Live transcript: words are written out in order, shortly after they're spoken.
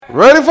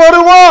Ready for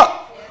the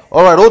what?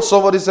 All right, hold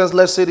somebody says,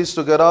 let's say this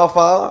together. Our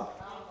Father.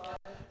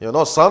 You're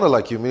not sounding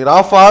like you mean.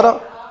 Our Father,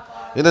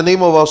 in the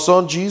name of our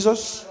Son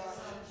Jesus,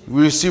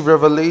 we receive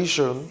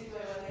revelation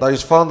that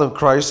is found in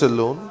Christ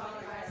alone.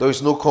 There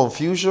is no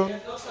confusion.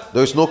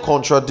 There is no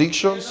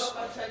contradictions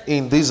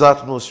in this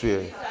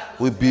atmosphere.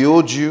 We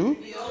behold you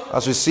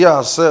as we see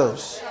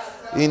ourselves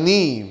in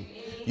Him.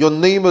 Your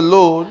name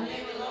alone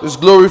is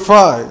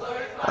glorified,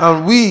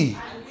 and we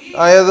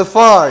are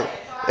edified.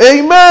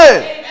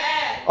 Amen.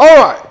 All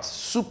right,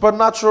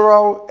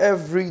 supernatural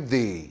every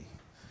day.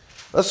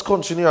 Let's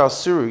continue our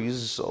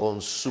series on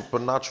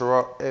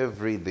supernatural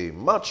every day.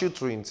 Matthew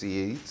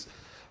 28,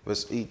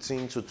 verse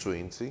 18 to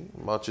 20.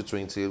 Matthew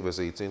 28, verse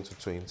 18 to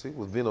 20.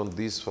 We've been on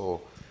this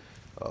for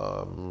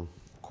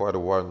quite a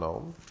while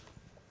now.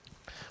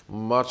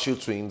 Matthew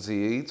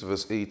 28,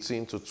 verse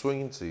 18 to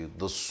 20.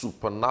 The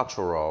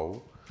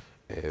supernatural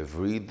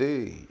every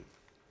day.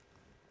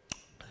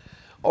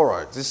 All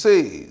right, it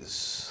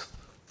says,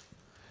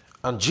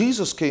 and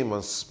Jesus came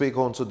and spake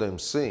unto them,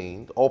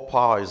 saying, all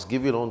power is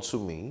given unto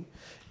me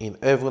in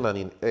heaven and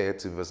in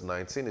earth. In verse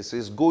 19, it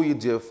says, go ye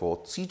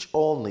therefore, teach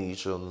all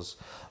nations,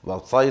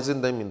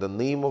 baptizing them in the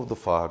name of the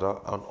Father,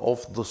 and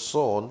of the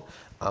Son,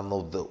 and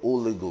of the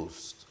Holy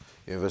Ghost.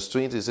 In verse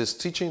 20, it says,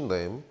 teaching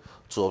them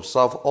to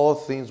observe all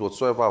things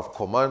whatsoever I have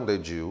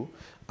commanded you,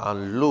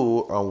 and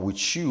lo, I'm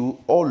with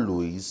you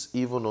always,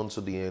 even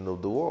unto the end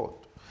of the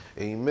world.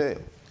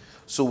 Amen.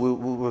 So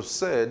we've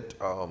said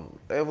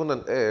heaven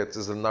and earth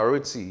is a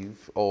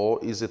narrative,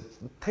 or is a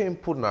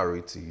temple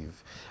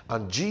narrative.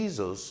 And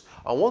Jesus,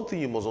 and one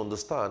thing you must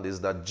understand is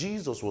that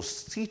Jesus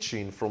was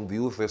teaching from the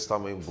Old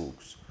Testament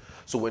books.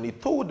 So when he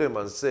told them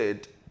and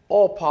said,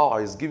 all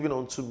power is given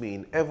unto me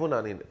in heaven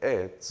and in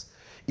earth,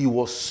 he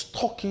was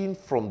talking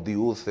from the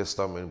Old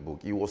Testament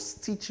book. He was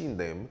teaching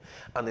them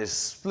and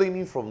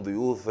explaining from the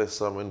Old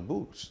Testament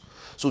books.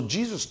 So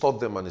Jesus taught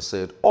them and he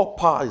said, all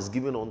power is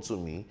given unto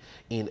me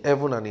in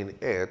heaven and in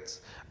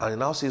earth. And he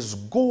now says,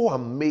 go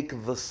and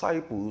make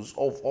disciples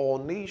of all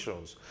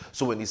nations.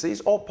 So when he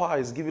says, all power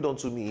is given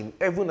unto me in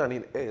heaven and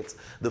in earth,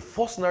 the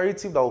first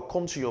narrative that will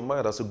come to your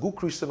mind as a good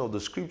Christian of the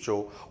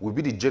scripture will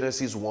be the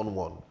Genesis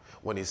 1:1.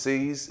 When he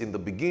says, in the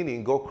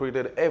beginning, God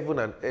created heaven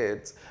and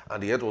earth,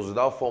 and the earth was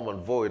without form and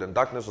void, and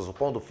darkness was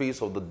upon the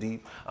face of the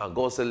deep, and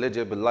God said, let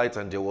there be light,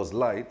 and there was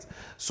light.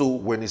 So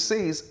when he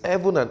says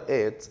heaven and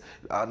earth,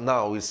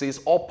 now he says,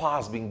 all power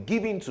has been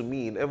given to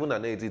me in heaven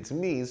and earth, it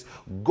means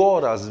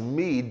God has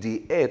made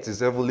the earth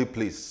his heavenly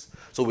place.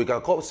 So we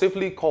can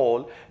safely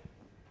call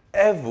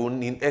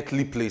heaven in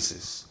earthly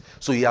places.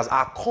 So he has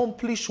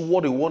accomplished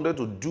what he wanted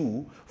to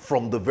do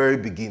from the very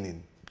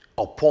beginning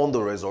upon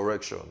the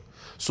resurrection.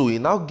 So he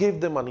now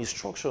gave them an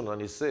instruction and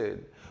he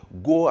said,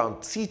 go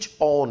and teach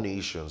all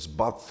nations,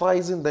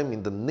 baptizing them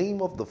in the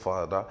name of the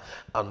Father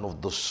and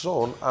of the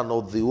Son and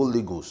of the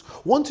Holy Ghost.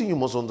 One thing you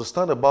must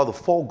understand about the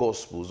four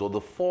Gospels or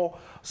the four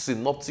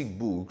synoptic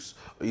books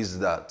is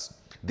that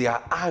they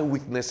are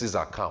eyewitnesses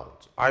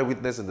account.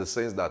 Eyewitness in the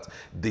sense that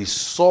they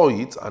saw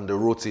it and they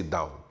wrote it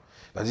down.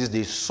 That is,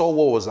 they saw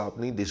what was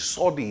happening, they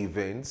saw the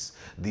events.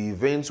 The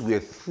events were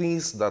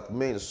things that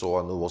men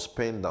saw and it was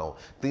penned down.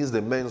 Things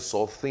that men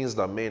saw, things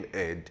that men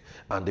heard,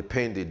 and they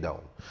penned it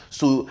down.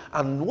 So,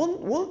 and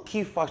one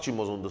key fact you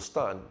must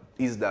understand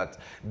is that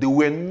they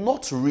were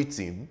not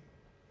written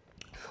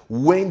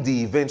when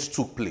the events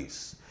took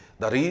place.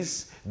 That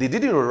is, Matthew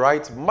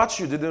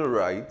didn't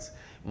write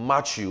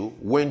Matthew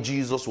when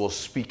Jesus was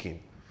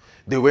speaking.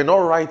 They were not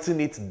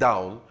writing it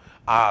down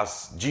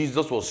as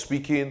Jesus was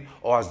speaking,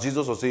 or as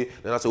Jesus was saying.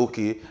 Then I say,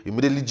 okay,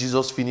 immediately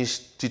Jesus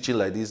finished teaching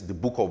like this, the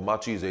book of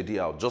Matthew is already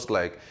out. Just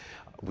like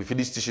we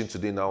finished teaching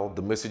today now,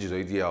 the message is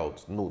already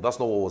out. No, that's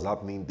not what was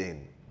happening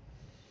then.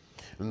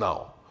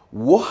 Now,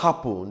 what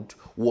happened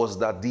was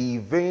that the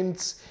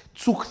events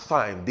took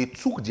time. They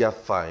took their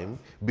time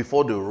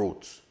before they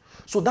wrote.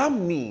 So that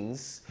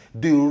means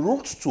they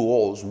wrote to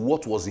us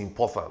what was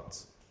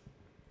important.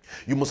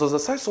 You must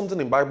exercise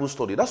something in Bible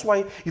study. That's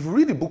why if you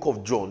read the book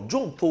of John,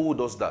 John told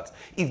us that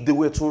if they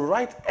were to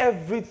write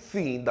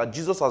everything that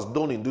Jesus has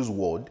done in this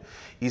world,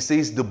 he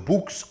says the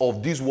books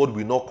of this world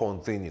will not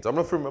contain it. I'm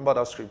not sure if you remember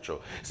that scripture.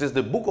 It says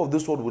the book of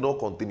this world will not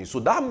contain it. So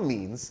that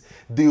means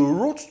they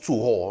wrote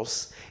to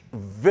us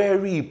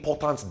very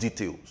important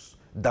details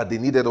that they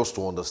needed us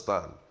to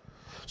understand.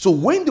 So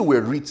when they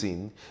were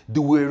written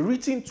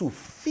to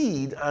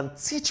feed and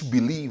teach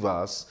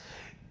believers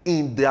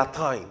in their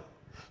time.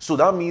 So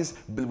that means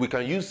we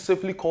can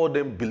safely call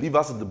them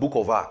believers in the book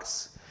of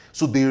Acts.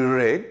 So they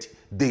read,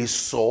 they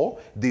saw,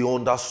 they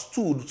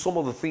understood some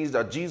of the things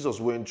that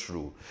Jesus went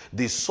through.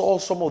 They saw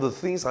some of the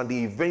things and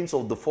the events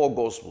of the four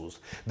Gospels.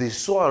 They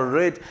saw and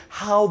read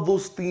how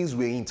those things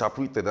were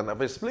interpreted. And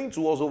I've explained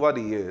to us over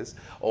the years,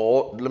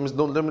 or let me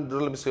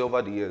say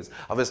over the years,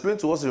 I've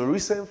explained to us in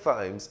recent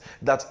times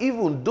that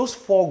even those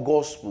four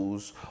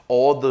Gospels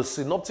or the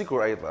synoptic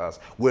writers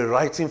were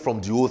writing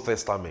from the Old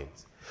Testament.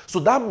 So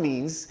that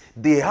means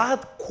they had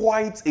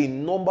quite a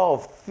number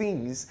of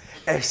things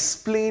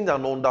explained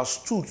and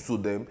understood to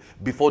them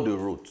before they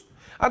wrote.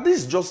 And this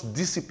is just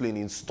discipline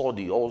in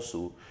study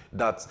also.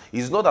 That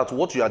it's not that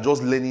what you are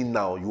just learning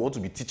now, you want to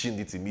be teaching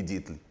it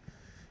immediately.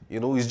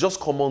 It's just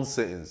common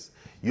sense.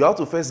 You have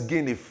to first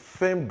gain a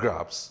firm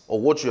grasp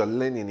of what you are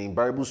learning in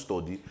Bible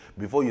study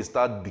before you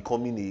start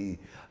becoming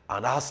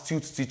an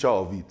astute teacher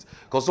of it.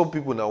 Because some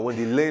people now, when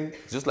they learn,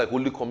 just like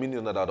Holy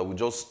Communion that we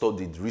just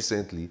studied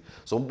recently,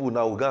 some people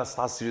now will go and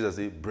start serious and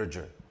say,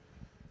 brethren,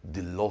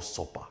 the Lord's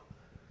Supper.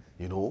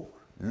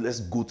 Let's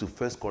go to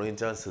 1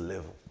 Corinthians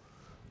 11.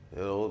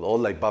 Or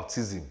like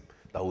baptism,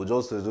 that will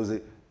just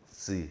say,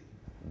 see,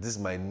 this is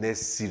my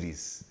next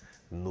series.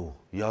 No,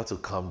 you have to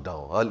calm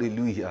down.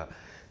 Hallelujah.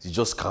 You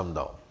just calm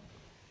down.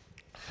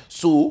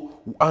 So,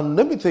 and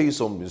let me tell you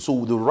something.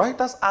 So the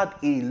writers had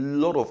a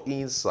lot of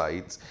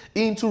insights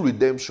into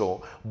redemption,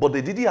 but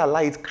they didn't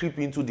allow it creep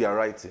into their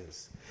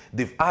writings.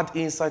 They've had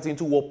insight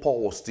into what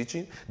Paul was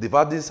teaching. They've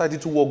had insight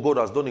into what God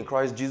has done in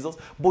Christ Jesus,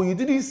 but you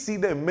didn't see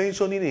them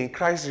mentioning in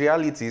Christ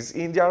realities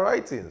in their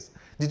writings.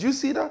 Did you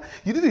see that?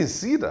 You didn't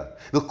see that.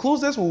 The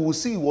closest we will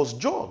see was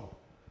John.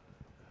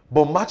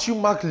 But Matthew,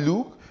 Mark,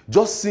 Luke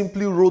just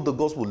simply wrote the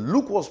gospel.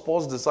 Luke was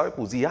Paul's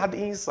disciples. He had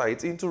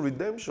insight into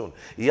redemption.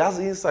 He has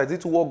insight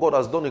into what God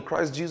has done in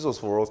Christ Jesus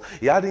for us.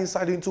 He had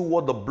insight into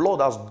what the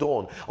blood has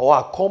done or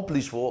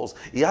accomplished for us.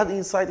 He had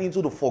insight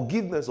into the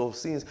forgiveness of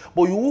sins.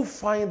 But you will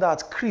find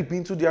that creep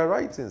into their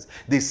writings.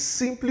 They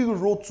simply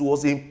wrote to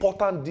us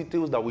important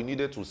details that we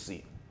needed to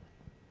see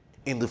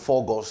in the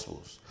four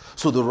gospels.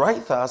 So the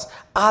writers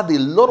had a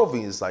lot of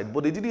insight,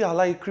 but they didn't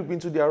allow it creep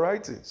into their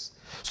writings.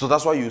 So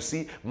that's why you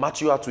see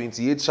Matthew has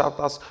 28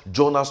 chapters,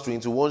 John has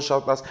 21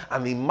 chapters,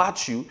 and in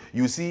Matthew,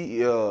 you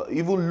see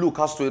even Luke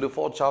has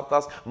 24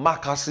 chapters,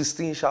 Mark has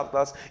 16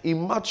 chapters.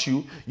 In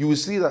Matthew, you will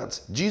see that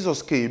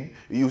Jesus came.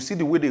 You see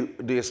the way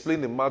they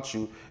explain in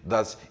Matthew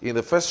that in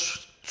the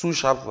first 2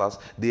 chapters,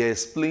 they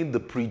explain the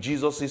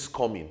pre-Jesus'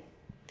 coming.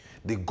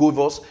 They gave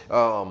us,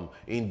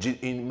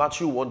 in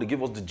Matthew 1, they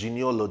gave us the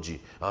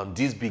genealogy.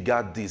 This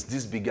begat this,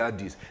 this begat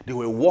this. They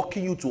were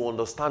walking you to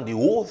understand the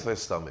Old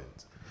Testament.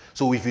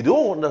 So if you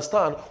don't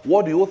understand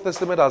what the Old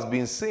Testament has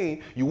been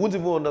saying, you wouldn't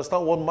even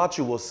understand what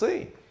Matthew was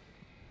saying.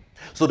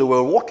 So they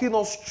were walking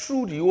us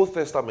through the Old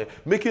Testament,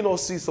 making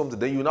us see something.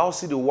 Then you now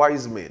see the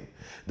wise men.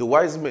 The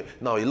wise men.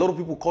 Now, a lot of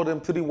people call them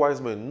 3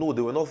 wise men. No,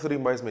 they were not 3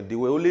 wise men. They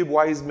were only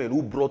wise men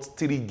who brought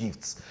 3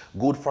 gifts.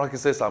 Gold,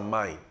 frankincense, and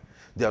mine.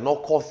 They are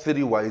not called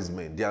 3 wise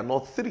men. They are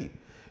not 3.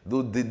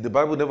 Though the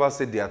Bible never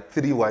said they are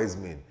 3 wise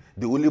men.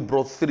 They only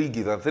brought 3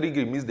 gifts. And 3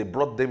 gifts means they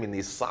brought them in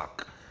a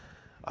sack.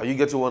 Are you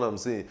getting what I'm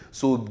saying?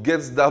 So get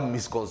that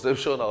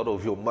misconception out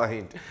of your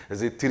mind. I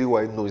say 3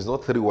 wise. No, it's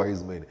not 3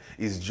 wise men.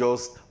 It's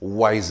just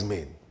wise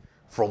men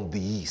from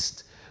the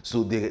east.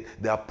 So there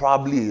are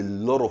probably a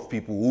lot of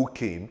people who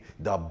came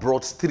that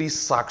brought 3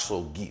 sacks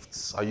of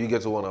gifts. Are you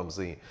getting what I'm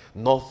saying?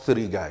 Not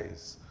 3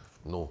 guys.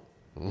 No.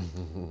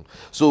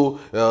 So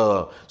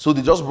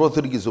they just brought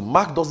 3 gifts. So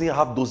Mark doesn't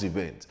have those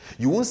events.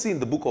 You won't see in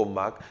the book of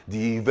Mark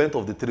the event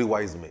of the 3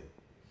 wise men.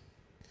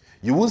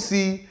 You will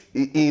see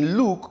in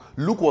Luke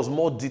was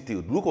more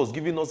detailed. Luke was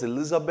giving us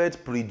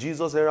Elizabeth,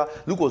 pre-Jesus era.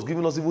 Luke was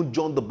giving us even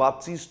John the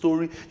Baptist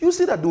story. You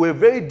see that they were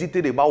very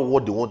detailed about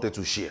what they wanted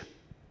to share.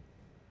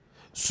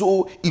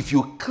 So if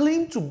you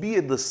claim to be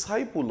a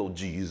disciple of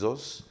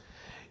Jesus,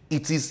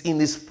 it is in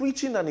his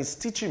preaching and his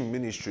teaching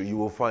ministry you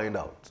will find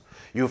out.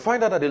 You'll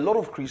find out that a lot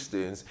of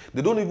Christians,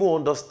 they don't even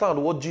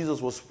understand what Jesus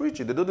was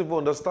preaching. They don't even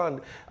understand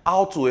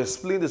how to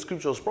explain the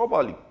scriptures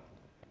properly.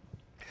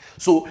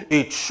 So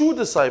a true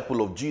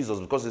disciple of Jesus,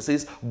 because it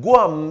says,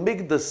 go and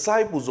make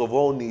disciples of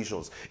all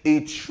nations.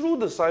 A true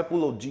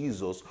disciple of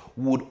Jesus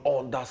would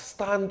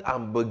understand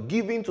and be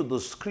given to the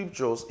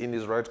scriptures in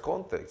its right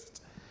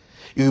context.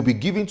 It will be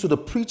given to the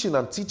preaching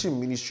and teaching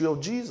ministry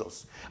of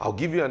Jesus. I'll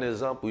give you an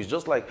example. It's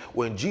just like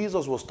when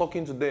Jesus was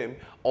talking to them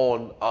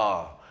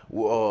at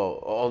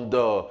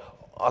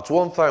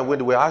one time when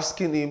they were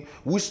asking him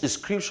which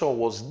scripture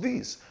was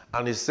this,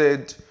 and he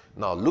said,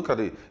 now look at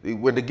it.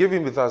 When they gave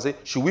him the tax,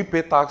 should we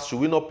pay tax? Should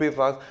we not pay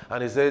tax?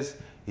 And he says,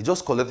 he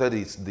just collected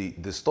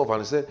the stuff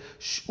and he said,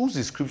 whose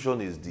inscription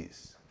is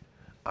this?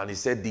 And he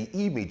said, the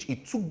image.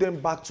 It took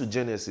them back to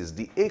Genesis,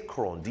 the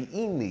akron, the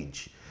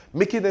image,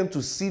 making them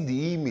to see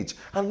the image.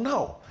 And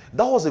now,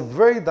 that was a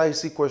very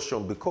dicey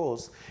question,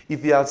 because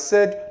if he had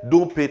said,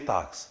 don't pay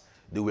tax,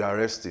 they will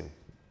arrest him.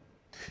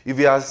 If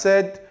he had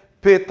said,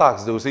 pay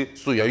tax, they will say,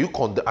 so are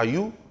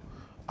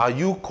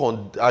you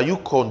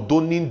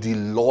condoning the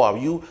law? Are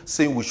you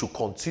saying we should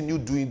continue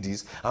doing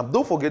this? And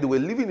don't forget, they were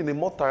living in a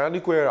more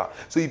tyrannical era.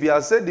 So if he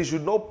had said they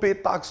should not pay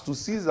tax to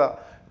Caesar,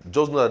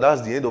 just know that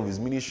that's the end of his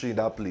ministry in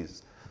that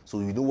place. So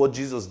you know what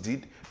Jesus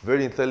did?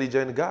 Very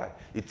intelligent guy.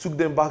 He took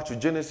them back to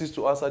Genesis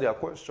to answer their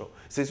question.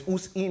 He says,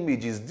 whose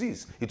image is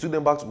this? He took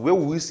them back to, where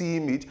will we see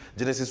image?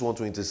 Genesis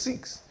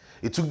 1:26.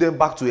 It took them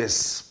back to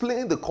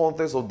explain the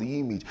context of the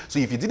image. So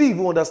if you didn't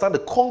even understand the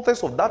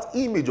context of that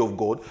image of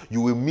God,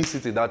 you will miss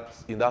it in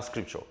that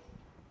scripture.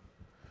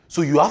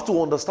 So you have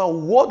to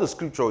understand what the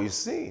scripture is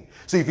saying.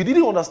 So if you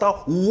didn't understand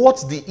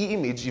what the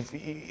image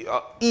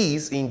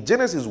is in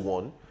Genesis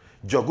 1,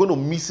 you're going to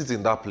miss it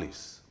in that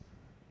place.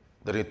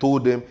 Then he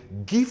told them,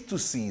 give to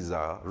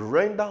Caesar,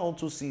 render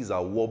unto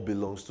Caesar what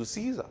belongs to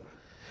Caesar.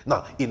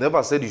 Now, he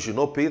never said you should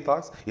not pay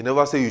tax. He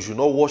never said you should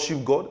not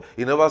worship God.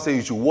 He never said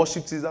you should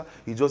worship Caesar.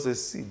 He just said,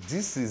 see,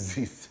 this is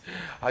it.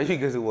 Are you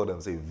getting what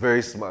I'm saying?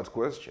 Very smart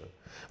question.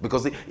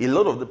 Because a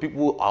lot of the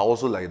people are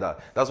also like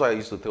that. That's why I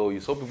used to tell you,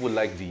 some people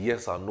like the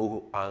yes or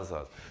no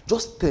answers.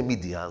 Just tell me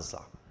the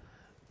answer.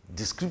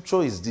 The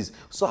scripture is this.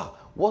 Sir,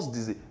 what's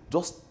this?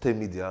 Just tell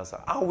me the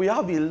answer. And we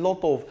have a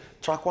lot of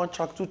track 1,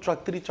 track 2,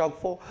 track 3, track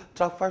 4,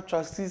 track 5,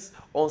 track 6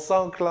 on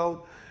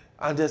SoundCloud.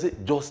 And they say,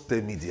 just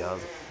tell me the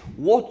answer.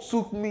 What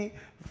took me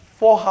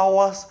 4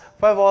 hours,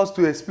 5 hours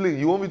to explain?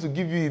 You want me to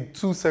give you in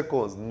 2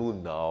 seconds? No,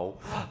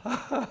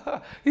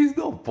 now. It's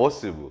not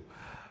possible.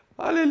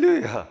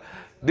 Hallelujah.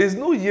 There's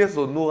no yes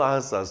or no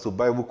answers to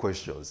Bible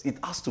questions. It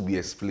has to be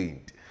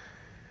explained.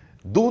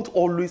 Don't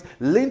always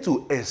learn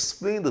to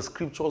explain the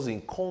scriptures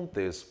in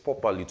context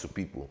properly to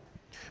people.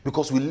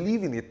 Because we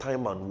live in a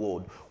time and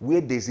world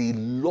where there's a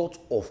lot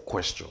of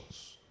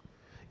questions.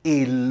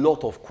 A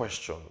lot of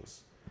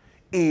questions.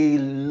 A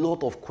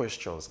lot of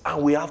questions.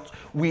 And we have,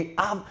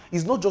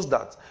 it's not just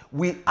that.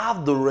 We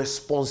have the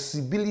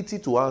responsibility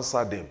to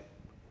answer them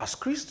as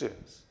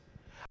Christians.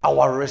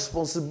 Our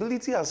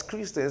responsibility as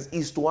Christians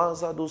is to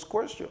answer those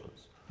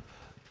questions.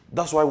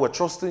 That's why we're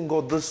trusting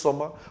God this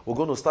summer. We're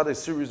going to start a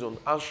series on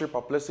answering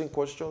perplexing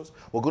questions.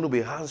 We're going to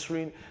be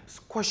answering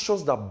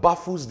questions that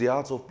baffles the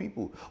hearts of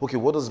people. Okay,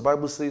 what does the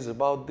Bible say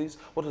about this?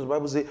 What does the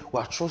Bible say?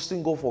 We're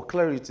trusting God for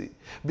clarity.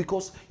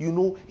 Because, you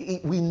know,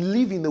 we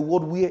live in a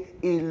world where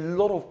a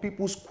lot of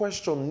people's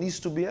question needs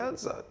to be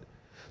answered.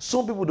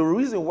 Some people, the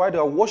reason why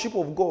their worship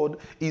of God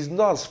is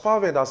not as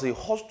fervent as it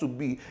ought to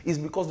be is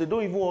because they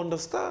don't even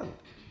understand.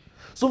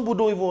 Some people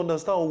don't even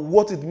understand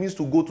what it means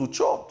to go to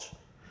church.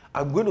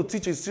 I'm going to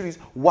teach a series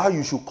why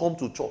you should come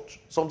to church.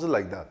 Something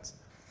like that.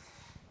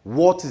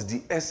 What is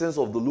the essence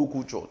of the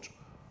local church?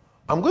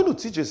 I'm going to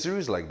teach a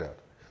series like that.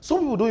 Some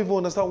people don't even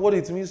understand what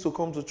it means to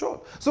come to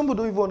church. Some people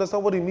don't even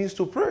understand what it means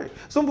to pray.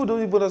 Some people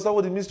don't even understand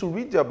what it means to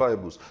read their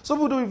Bibles. Some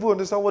people don't even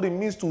understand what it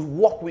means to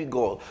walk with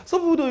God. Some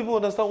people don't even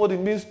understand what it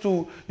means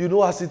to, you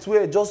know, as it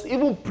were, just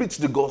even preach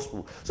the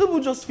gospel. Some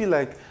people just feel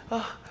like,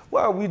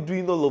 why are we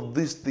doing all of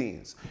these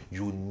things?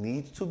 You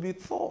need to be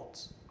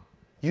taught.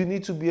 You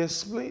need to be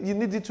explained. You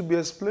need it to be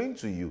explained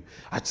to you.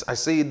 I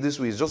say it this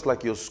way: it's just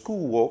like your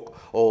school work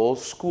or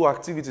school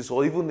activities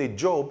or even a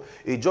job.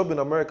 A job in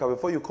America,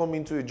 before you come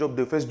into a job,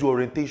 they first do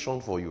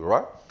orientation for you,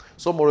 right?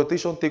 Some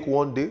orientation take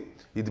 1 day.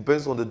 It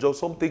depends on the job.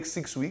 Some take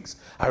 6 weeks.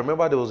 I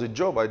remember there was a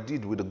job I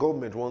did with the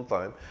government one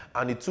time,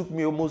 and it took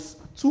me almost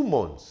 2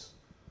 months.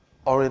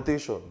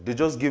 Orientation. They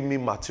just gave me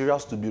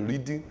materials to be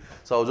reading,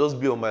 so I'll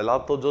just be on my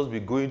laptop, just be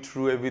going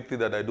through everything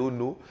that I don't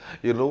know,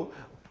 you know.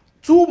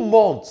 2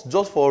 months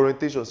just for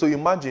orientation. So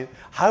imagine,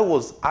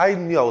 I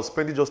knew I was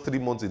spending just 3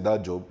 months in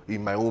that job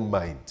in my own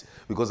mind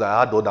because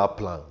I had other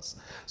plans.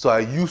 So I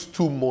used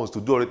 2 months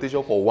to do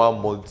orientation for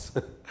 1 month.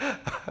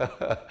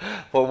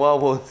 for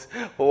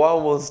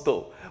 1 month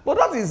stuff. But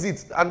that is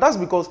it. And that's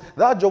because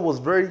that job was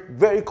very,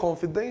 very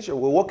confidential.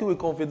 We're working with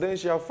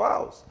confidential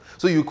files.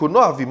 So I could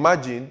not have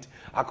imagined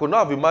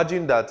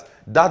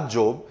that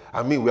job.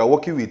 I mean, we are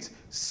working with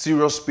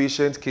serious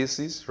patient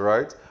cases,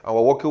 right? And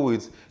we're working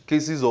with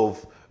cases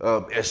of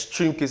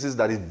extreme cases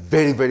that is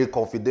very, very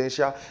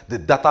confidential. The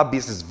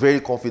database is very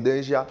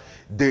confidential.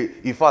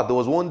 In fact, there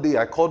was one day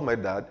I called my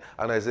dad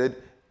and I said,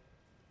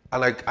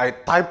 and I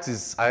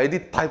already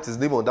typed his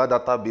name on that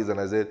database, and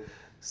I said,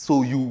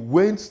 so you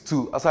went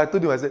to, as I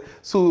told him, I said,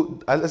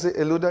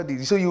 hello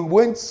daddy, so you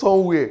went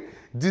somewhere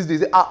these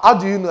days. How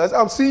do you know? I said,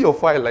 I'm seeing your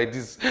file like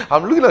this.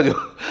 I'm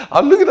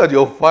looking at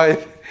your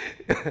file.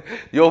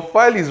 Your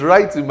file is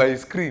right in my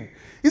screen.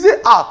 He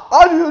said,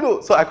 how do you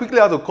know? So I quickly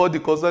had to call the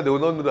concern. They will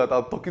not know that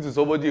I'm talking to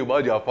somebody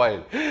about their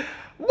file.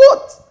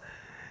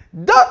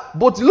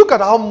 But look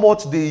at how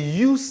much they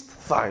used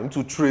time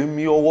to train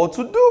me on what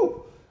to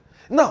do.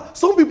 Now,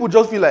 some people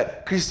just feel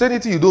like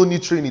Christianity, you don't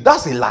need training.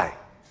 That's a lie.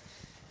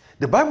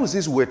 The Bible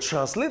says we're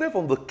translated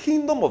from the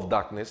kingdom of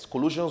darkness,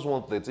 Colossians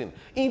 1:13,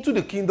 into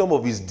the kingdom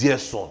of his dear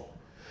son.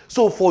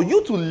 So for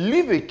you to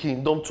leave a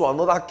kingdom to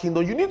another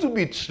kingdom, you need to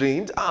be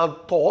trained and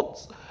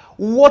taught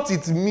what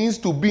it means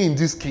to be in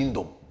this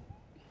kingdom.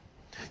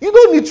 You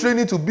don't need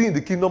training to be in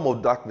the kingdom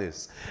of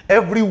darkness.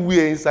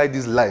 Everywhere inside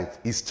this life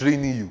is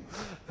training you.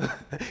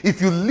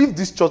 If you leave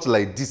this church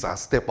like this and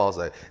step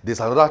outside, there's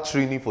another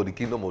training for the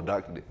kingdom of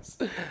darkness.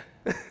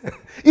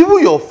 Even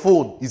your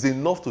phone is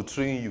enough to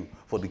train you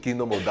for the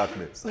kingdom of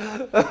darkness.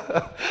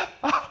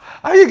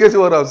 Are you getting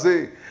what I'm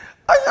saying?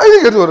 Are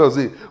you getting what I'm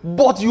saying?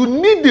 But you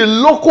need the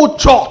local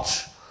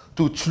church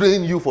to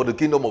train you for the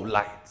kingdom of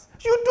light.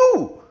 You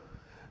do.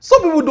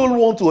 Some people don't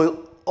want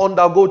to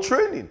undergo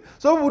training.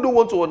 Some people don't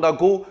want to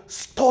undergo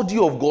study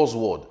of God's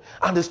word.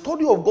 And the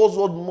study of God's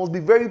word must be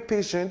very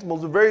patient,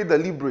 must be very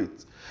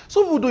deliberate.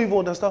 Some people don't even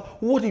understand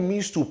what it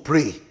means to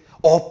pray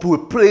or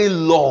to pray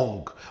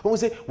long. When we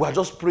say we are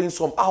just praying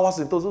some hours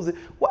and thoughts, we say,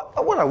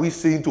 what are we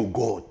saying to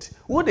God?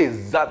 What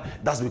is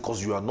that? That's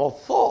because you are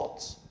not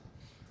taught.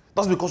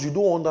 That's because you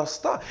don't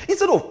understand.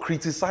 Instead of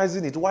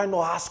criticizing it, why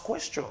not ask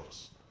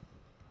questions?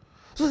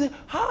 So they say,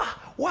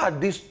 why are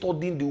they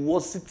studying the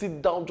word,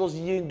 sitting down, just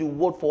hearing the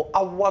word for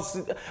hours?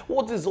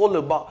 What is it all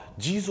about?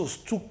 Jesus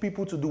took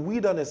people to the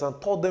wilderness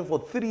and taught them for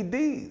 3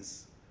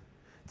 days.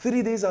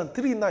 3 days and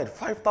 3 nights,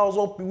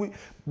 5,000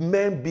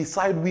 men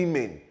beside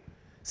women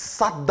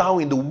sat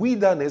down in the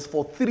wilderness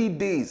for 3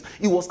 days.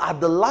 It was at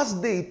the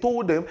last day he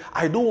told them,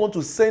 I don't want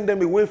to send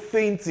them away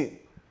fainting.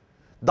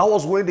 That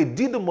was when they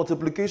did the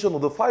multiplication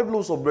of the 5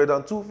 loaves of bread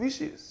and 2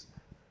 fishes.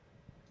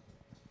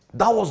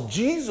 That was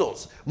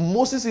Jesus.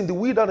 Moses in the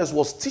wilderness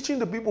was teaching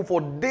the people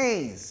for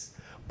days.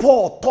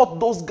 Paul taught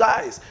those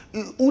guys.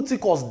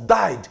 Eutychus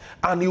died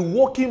and he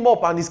woke him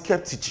up and he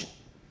kept teaching.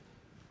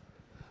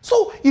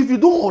 So if you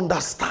don't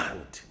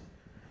understand,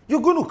 you're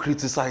going to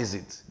criticize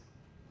it.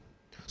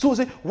 So we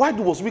say, why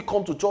must we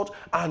come to church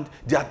and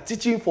they are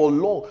teaching for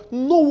long?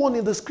 No one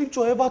in the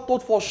scripture ever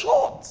taught for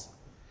short.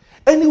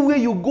 Anywhere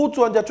you go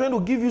to and they're trying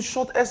to give you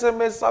short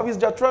SMS service,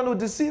 they're trying to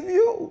deceive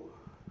you.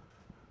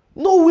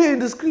 Nowhere in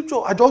the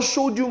scripture. I just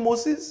showed you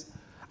Moses.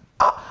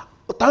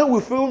 The time we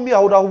filmed me, I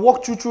would have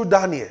walked you through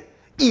Daniel.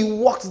 He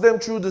walked them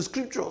through the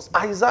scriptures.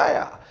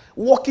 Isaiah,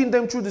 walking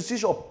them through the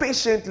scripture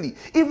patiently.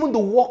 Even the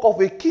work of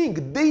a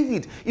king,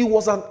 David, he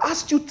was an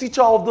astute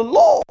teacher of the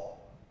law.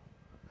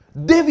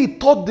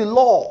 David taught the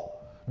law.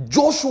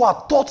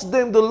 Joshua taught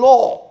them the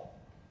law.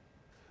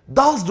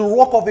 That's the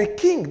work of a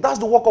king. That's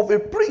the work of a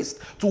priest,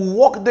 to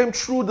walk them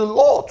through the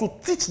law, to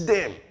teach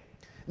them.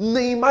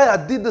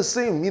 Nehemiah did the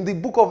same in the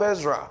book of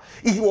Ezra.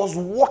 He was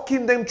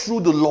walking them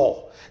through the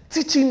law,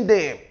 teaching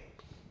them,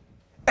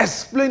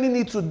 explaining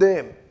it to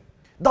them.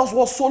 That's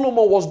what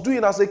Solomon was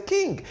doing as a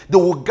king. They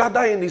would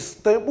gather in his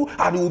temple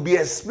and he would be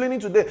explaining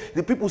to them.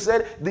 The people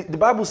said, the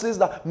Bible says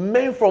that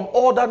men from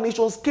other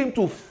nations came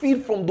to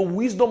feed from the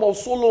wisdom of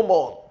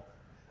Solomon.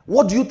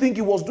 What do you think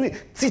he was doing?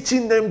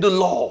 Teaching them the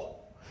law,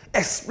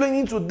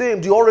 explaining to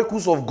them the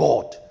oracles of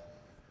God.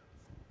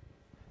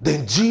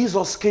 Then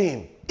Jesus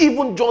came.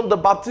 Even John the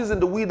Baptist in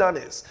the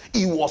wilderness,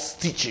 he was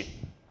teaching.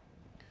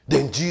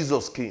 Then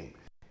Jesus came.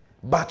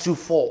 Matthew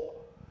 4.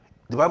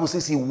 The Bible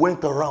says he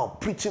went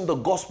around preaching the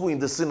gospel in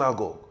the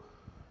synagogue.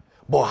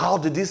 But how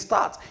did he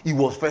start? He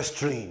was first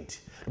trained.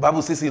 The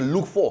Bible says in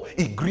Luke 4,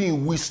 he grew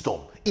in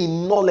wisdom,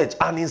 in knowledge,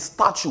 and in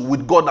stature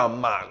with God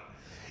and man.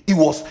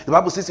 The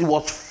Bible says he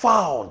was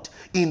found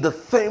in the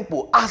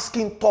temple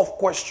asking tough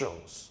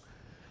questions.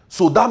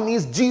 So that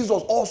means Jesus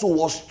also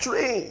was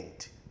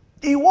trained.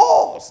 He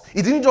was.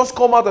 He didn't just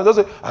come out and just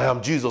say, I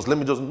am Jesus. Let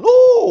me just.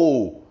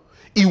 No.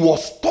 He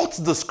was taught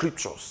the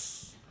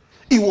scriptures.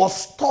 He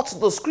was taught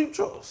the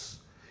scriptures.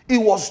 He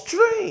was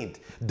trained.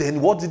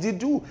 Then what did he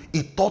do?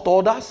 He taught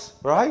others,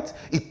 right?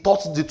 He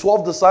taught the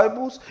 12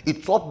 disciples. He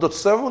taught the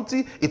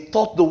 70. He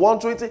taught the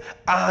 120.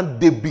 And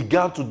they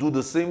began to do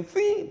the same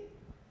thing.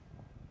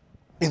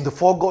 In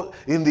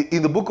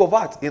the book of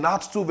Acts, in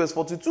Acts 2 verse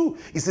 42,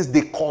 it says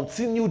they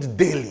continued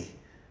daily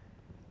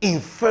in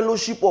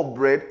fellowship of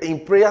bread,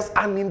 in prayers,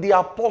 and in the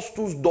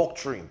apostles'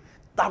 doctrine.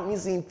 That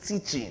means in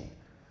teaching.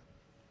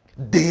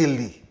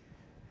 Daily.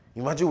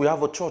 Imagine we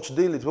have a church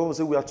daily. People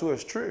say we are too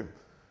extreme.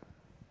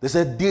 They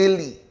said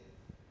daily.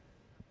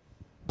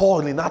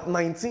 Paul in Acts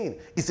 19,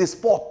 it says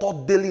Paul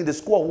taught daily in the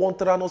school of 1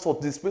 Tyrannus for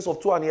the space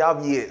of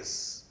 2.5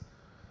 years.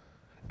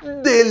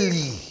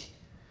 Daily.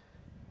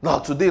 Now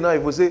today,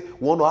 if we say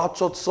we want to have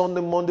church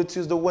Sunday, Monday,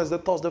 Tuesday, Wednesday,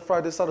 Thursday,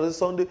 Friday, Saturday,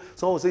 Sunday,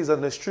 someone will say it's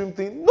an extreme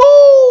thing.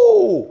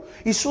 No!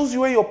 It shows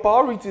you where your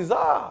priorities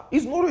are.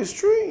 It's not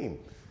extreme.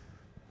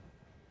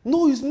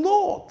 No, it's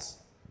not.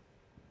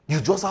 You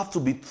just have to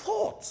be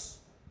taught.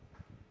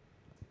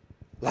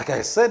 Like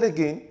I said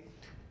again,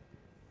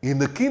 in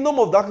the kingdom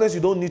of darkness,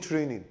 you don't need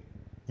training.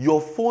 Your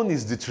phone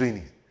is the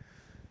training.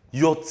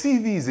 Your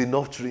TV is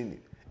enough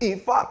training. In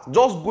fact,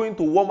 just going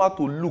to Walmart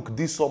to look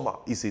this summer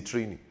is a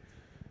training.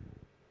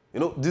 You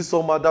know, this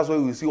summer, that's where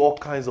we see all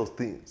kinds of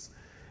things.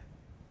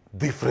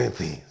 Different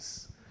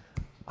things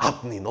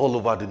happening all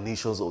over the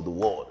nations of the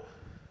world.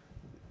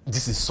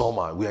 This is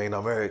summer. We are in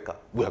America.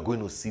 We are going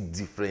to see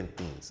different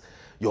things.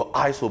 Your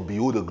eyes will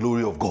behold the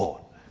glory of God.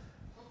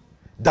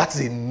 That's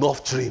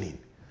enough training.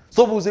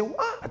 Some people say,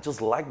 I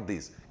just like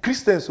this.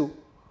 Christians,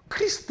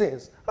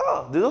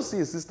 they don't see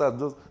a sister.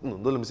 No,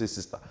 don't let me say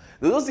sister.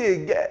 They don't see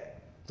a girl.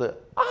 Say,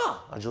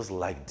 I just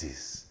like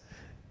this.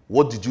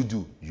 What did you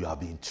do? You have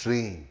been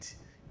trained.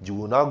 You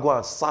will now go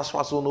and search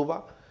Fashion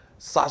Nova,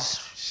 search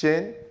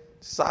Shein,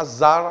 search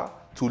Zara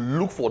to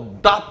look for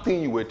that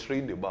thing you were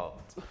trained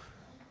about.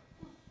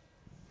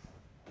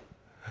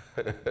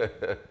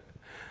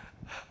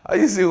 Are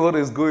you seeing what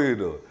is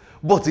going on?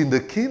 But in the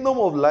kingdom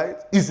of light,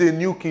 it's a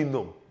new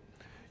kingdom.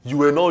 You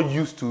were not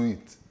used to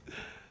it.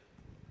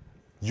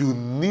 You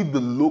need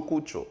the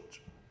local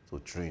church to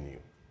train you.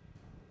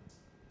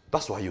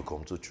 That's why you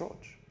come to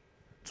church,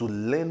 to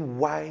learn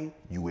why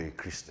you were a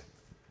Christian.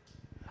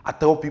 I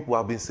tell people,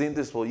 I've been saying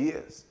this for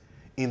years.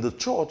 In the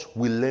church,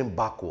 we learn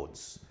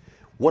backwards.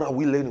 What are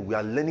we learning? We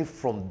are learning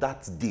from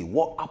that day.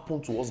 What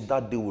happened to us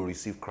that day we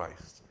received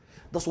Christ?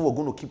 That's what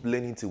we're going to keep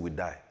learning till we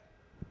die.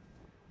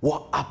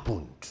 What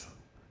happened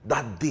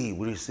that day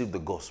we receive the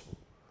gospel.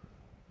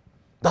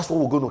 That's what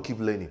we're going to keep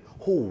learning.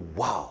 Oh,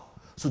 wow.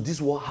 So this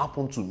is what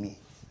happened to me.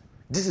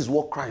 This is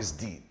what Christ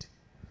did.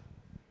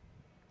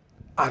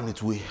 And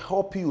it will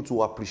help you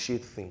to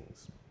appreciate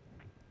things.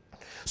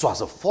 So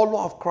as a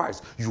follower of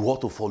Christ, you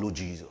ought to follow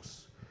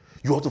Jesus.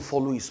 You ought to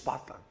follow his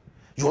pattern.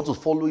 You ought to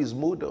follow his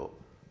model.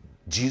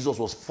 Jesus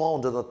was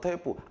found at the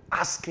temple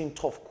asking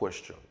tough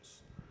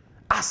questions.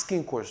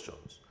 Asking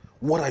questions.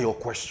 What are your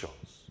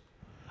questions?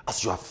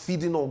 As you are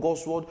feeding on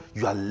God's word,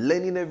 you are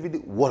learning every day.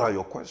 What are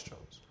your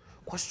questions?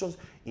 Questions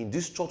in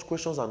this church,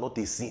 questions are not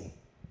a sin.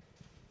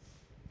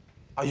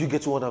 Are you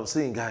getting what I'm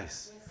saying,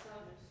 guys? Yes, sir.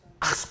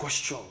 Ask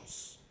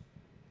questions.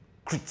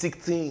 Critique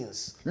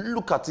things.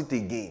 Look at it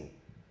again.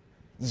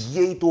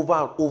 Hear it over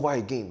and over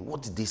again.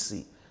 What did they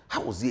say?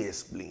 How was it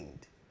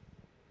explained?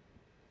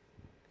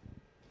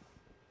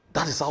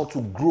 That is how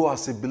to grow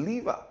as a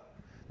believer.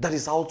 That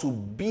is how to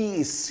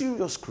be a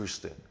serious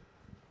Christian.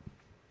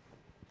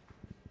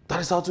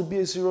 That is how to be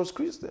a serious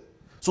Christian.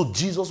 So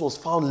Jesus was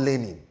found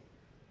learning.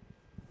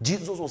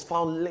 Jesus was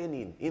found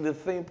learning in the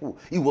temple.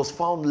 He was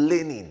found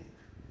learning.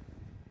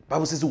 The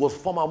Bible says he was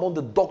found among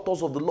the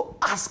doctors of the law,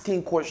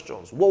 asking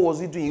questions. What was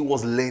he doing? He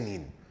was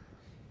learning.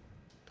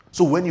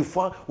 So when you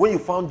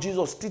found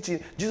Jesus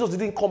teaching, Jesus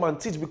didn't come and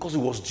teach because he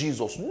was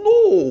Jesus.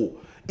 No,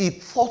 he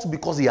taught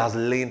because he has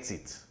learned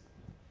it.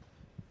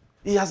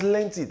 He has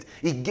learned it.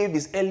 He gave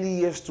his early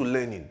years to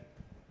learning.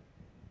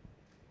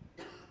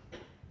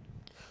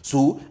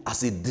 So,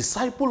 as a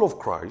disciple of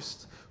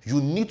Christ,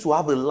 you need to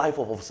have a life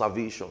of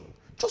observation.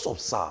 Just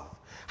observe.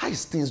 How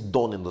is things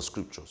done in the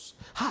scriptures?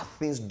 How are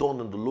things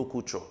done in the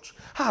local church?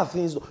 How are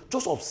things done?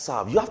 Just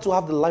observe. You have to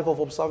have the life of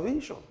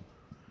observation.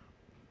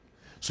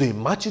 So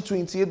in Matthew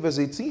 28 verse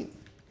 18,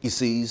 it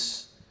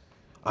says,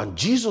 and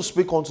Jesus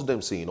spake unto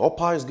them, saying, all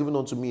power is given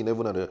unto me in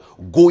heaven and earth.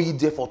 Go ye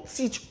therefore,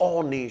 teach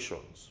all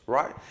nations.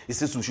 Right? It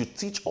says we should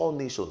teach all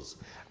nations.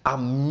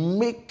 And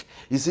make,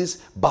 it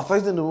says,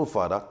 baptize them in the name of the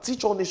Father.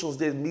 Teach all nations,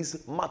 there means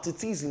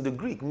matitis in the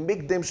Greek.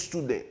 Make them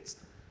students.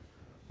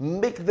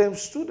 Make them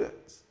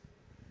students.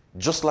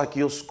 Just like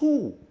your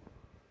school.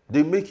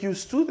 They make you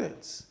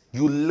students.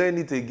 You learn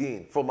it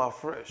again from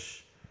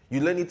afresh. You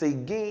learn it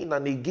again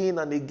and again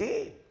and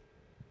again.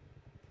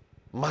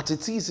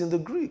 Matitis in the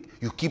Greek.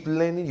 You keep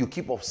learning, you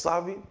keep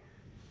observing.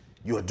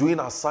 You are doing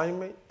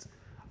assignment.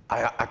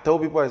 I tell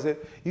people, I say,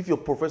 if your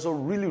professor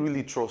really,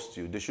 really trusts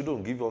you, they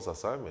shouldn't give us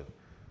assignment.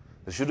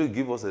 They shouldn't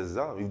give us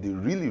exam if they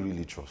really,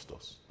 really trust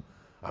us.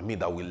 I mean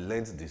that we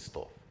learned this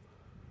stuff.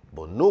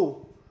 But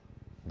no,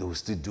 they will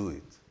still do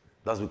it.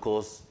 That's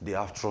because they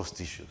have trust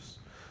issues.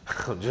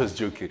 I'm just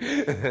joking.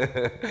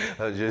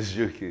 I'm just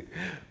joking.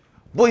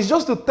 But it's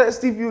just to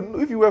test if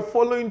you were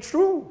following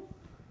through.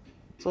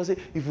 So I say,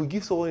 if we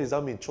give someone an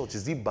exam in church,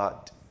 is it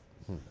bad?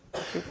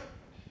 Okay.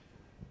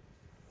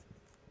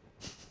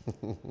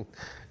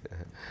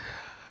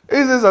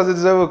 It says, as a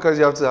disciple, because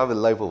you have to have a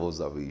life of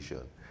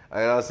observation.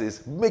 And that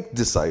says, make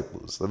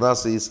disciples. And that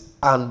says,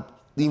 and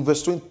in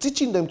verse 20,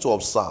 teaching them to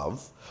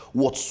observe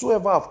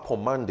whatsoever I have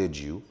commanded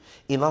you.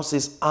 And now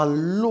says,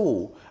 and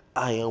lo,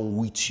 I am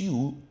with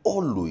you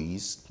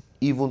always,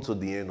 even to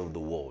the end of the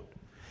world.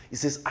 It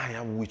says, I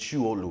am with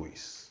you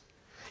always,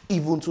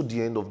 even to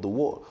the end of the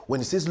world.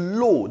 When it says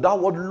lo, that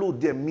word lo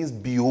there means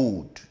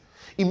behold.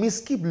 It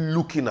means keep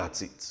looking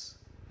at it,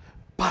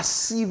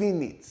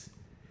 perceiving it.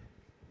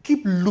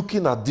 Keep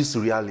looking at this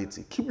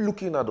reality. Keep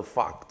looking at the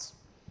fact.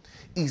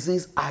 He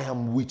says, I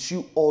am with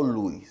you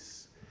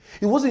always.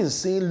 He wasn't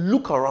saying,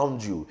 look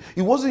around you.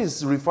 He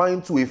wasn't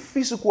referring to a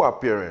physical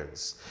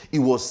appearance. He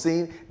was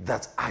saying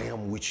that I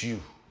am with you.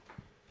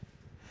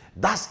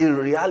 That's a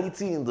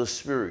reality in the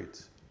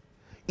spirit.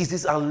 He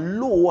says,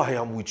 and lo, I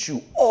am with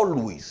you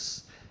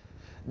always.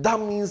 That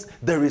means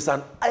there is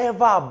an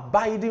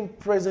ever-abiding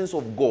presence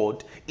of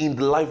God in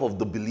the life of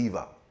the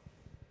believer.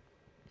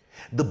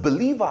 The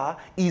believer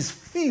is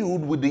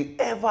filled with the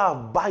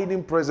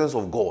ever-abiding presence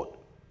of God.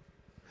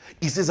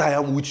 He says, I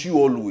am with you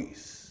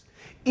always,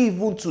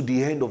 even to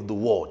the end of the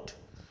world.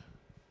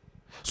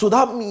 So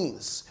that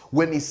means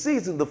when he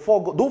says in the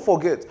foregoing, don't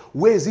forget,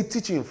 where is he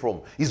teaching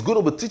from? He's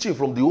going to be teaching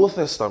from the Old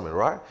Testament,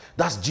 right?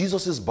 That's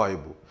Jesus'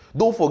 Bible.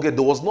 Don't forget,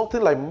 there was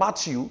nothing like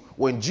Matthew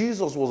when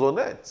Jesus was on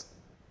earth.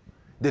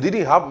 They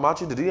didn't have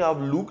Matthew, they didn't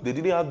have Luke, they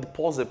didn't have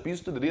Paul's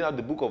epistle, they didn't have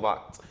the book of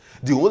Acts.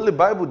 The only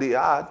Bible they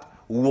had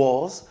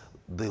was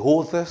the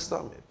Old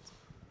Testament.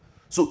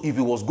 So if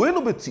he was going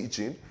to be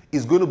teaching,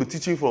 he's going to be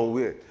teaching from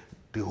where?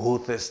 The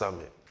Old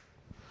Testament.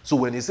 So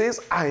when he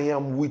says, I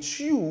am with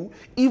you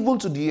even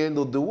to the end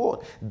of the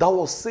world, that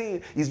was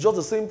saying, it's just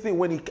the same thing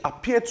when he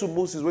appeared to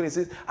Moses, when he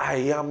says, I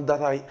am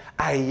that I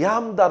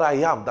am that I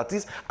am. That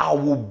is, I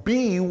will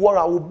be what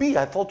I will be.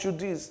 I taught you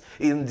this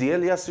in the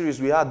earlier series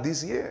we had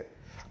this year.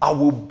 I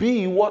will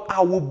be what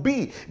I will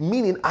be,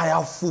 meaning I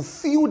have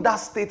fulfilled that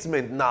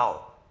statement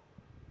now.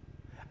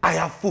 I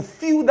have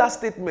fulfilled that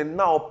statement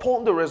now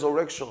upon the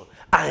resurrection.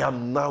 I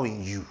am now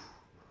in you.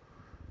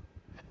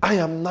 I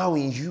am now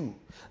in you.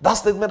 That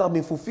statement has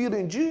been fulfilled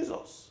in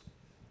Jesus.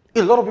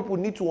 A lot of people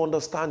need to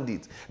understand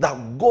it,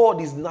 that God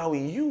is now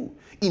in you.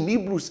 In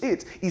Hebrews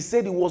 8, he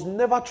said he was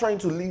never trying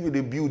to live in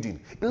a building.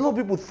 A lot of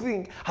people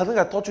think, I think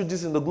I taught you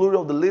this in the Glory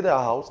of the Later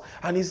House,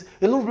 and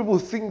a lot of people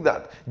think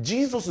that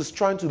Jesus is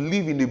trying to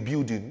live in a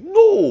building.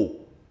 No!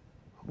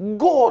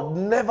 God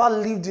never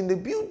lived in a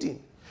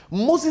building.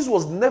 Moses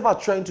was never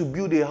trying to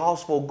build a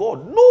house for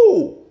God.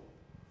 No!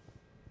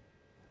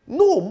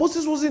 No,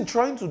 Moses wasn't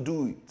trying to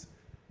do it.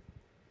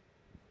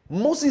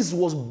 Moses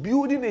was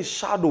building a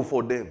shadow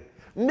for them,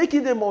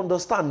 making them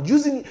understand,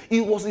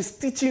 it was his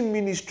teaching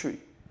ministry,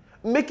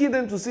 making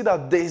them to see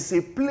that there is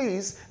a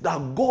place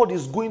that God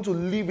is going to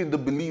live in the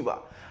believer,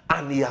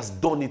 and he has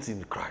done it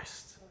in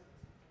Christ.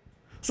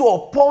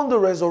 So upon the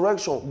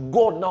resurrection,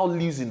 God now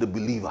lives in the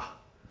believer.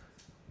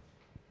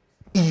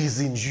 He is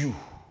in you.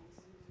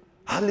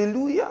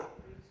 Hallelujah.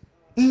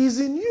 He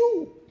is in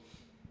you.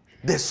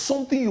 There's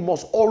something you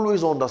must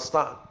always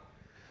understand,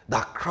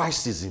 that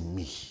Christ is in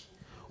me.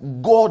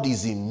 God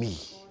is in me.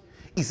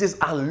 He says,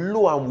 and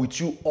lo, I'm with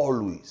you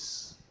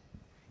always,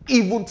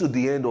 even to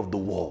the end of the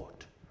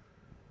world.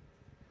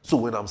 So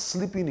when I'm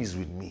sleeping, he's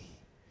with me.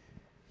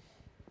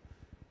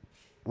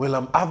 When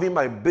I'm having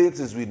my beds,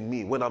 he's with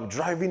me. When I'm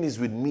driving, he's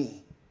with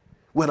me.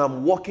 When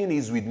I'm walking,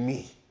 he's with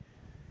me.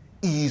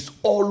 He is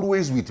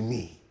always with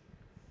me.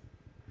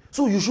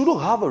 So you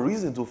shouldn't have a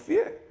reason to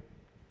fear.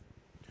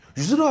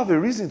 You shouldn't have a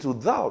reason to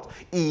doubt.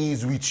 He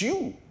is with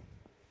you.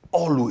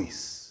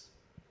 Always.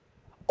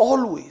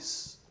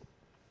 Always.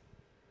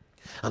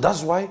 And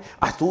that's why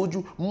I told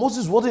you,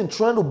 Moses wasn't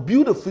trying to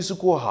build a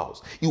physical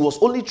house. He was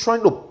only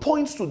trying to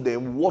point to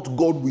them what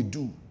God will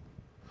do.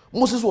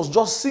 Moses was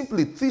just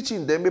simply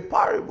teaching them a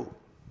parable.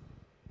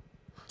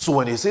 So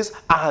when he says,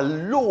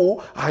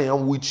 lo, I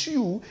am with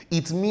you,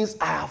 it means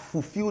I have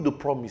fulfilled the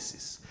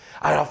promises.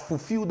 I have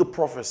fulfilled the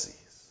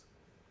prophecies.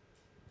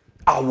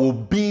 I will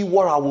be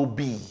what I will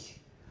be.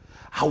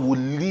 I will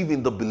live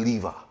in the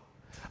believer.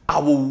 I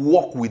will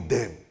walk with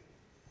them.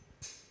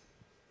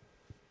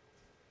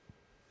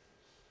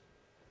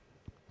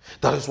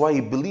 That is why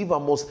a believer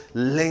must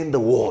learn the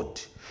word.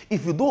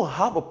 If you don't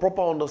have a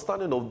proper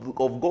understanding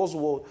of God's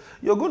word,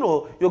 you're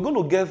going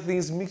to get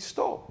things mixed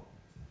up.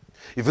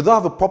 If you don't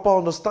have a proper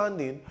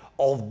understanding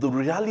of the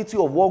reality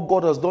of what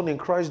God has done in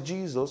Christ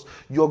Jesus,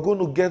 you're going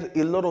to get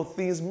a lot of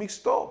things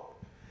mixed up.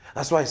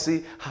 That's why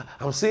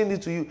I'm saying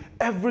it to you,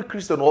 every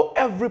Christian or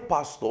every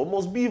pastor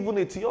must be even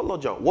a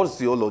theologian. What is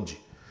theology?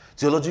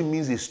 Theology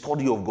means a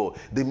study of God.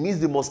 That means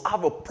they must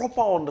have a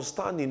proper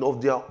understanding of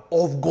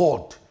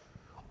God,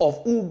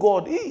 of who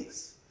God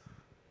is,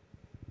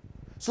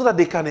 so that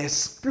they can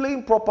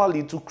explain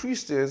properly to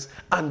Christians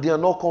and they are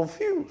not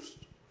confused.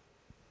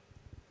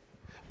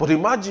 But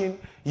imagine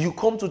you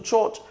come to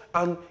church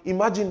and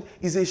imagine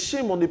it's a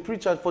shame on the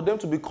preacher for them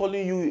to be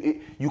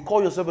calling you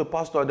call yourself a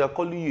pastor and they're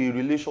calling you a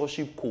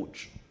relationship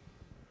coach.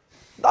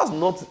 That's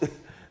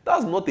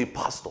not a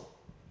pastor.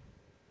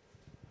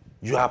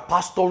 You are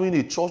pastoring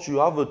a church, you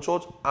have a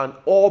church, and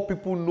all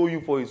people know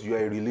you for is you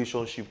are a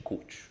relationship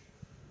coach.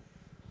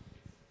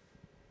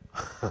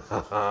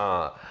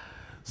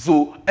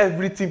 So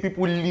everything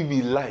people live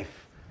in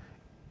life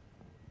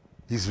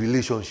is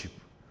relationship.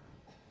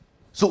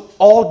 So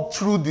all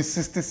through the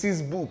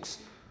 66 books,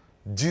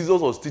 Jesus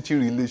was teaching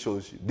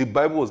relationship. The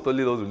Bible was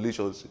telling us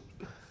relationship.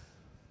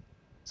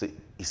 So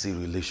he's a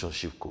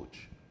relationship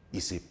coach.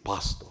 He's a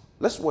pastor.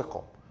 Let's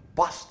welcome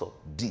Pastor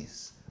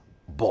this,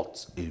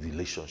 but a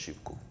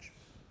relationship coach.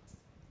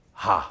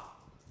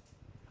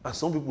 And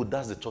some people,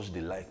 that's the church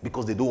they like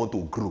because they don't want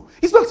to grow.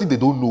 It's not as if they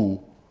don't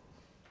know.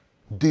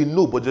 They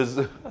know, but just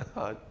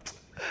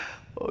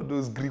all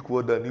those Greek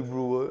words and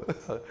Hebrew words,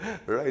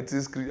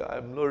 writing script,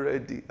 I'm not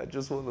ready. I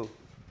just want to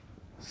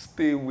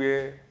stay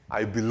where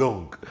I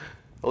belong.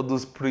 All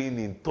those praying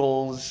in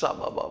tongues,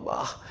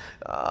 shabba-ba-ba.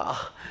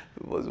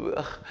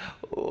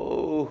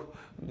 Oh,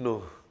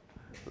 no.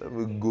 Let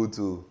me go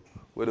to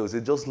where they will say,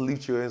 just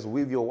lift your hands,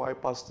 wave your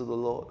white pass to the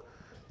Lord.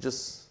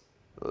 Just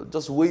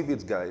wave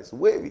it, guys.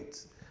 Wave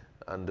it.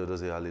 And they'll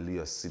say,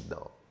 hallelujah, sit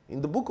down. In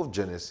the book of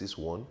Genesis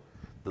 1,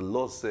 the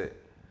Lord said,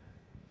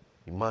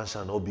 man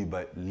shall not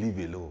live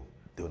alone.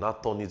 They will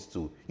not turn it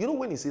to,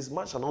 when he says,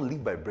 man shall not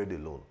live by bread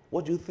alone,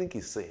 what do you think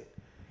he's saying?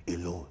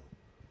 Alone.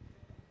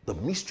 The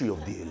mystery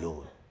of the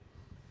alone.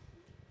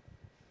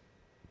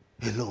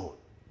 Alone.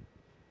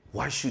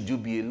 Why should you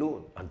be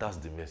alone? And that's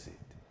the message.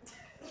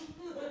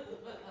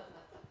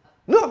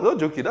 No, I'm not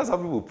joking. That's how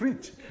people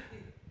preach.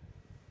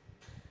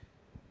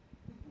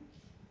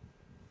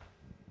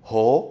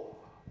 Or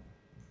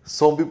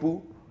some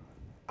people,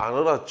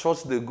 another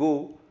church they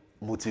go,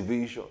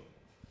 motivation.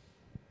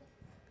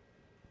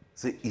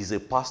 Say he's a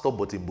pastor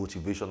but a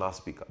motivational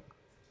speaker.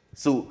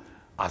 So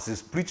as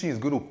he's preaching, he's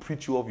going to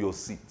preach you off your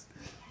seat.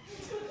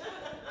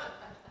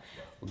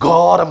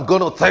 God, I'm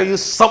going to tell you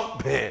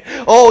something.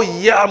 Oh,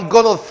 yeah, I'm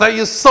going to tell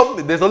you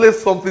something. There's always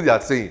something they're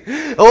saying.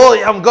 Oh,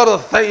 yeah, I'm going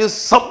to tell you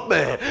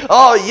something.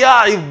 Oh,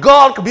 yeah, if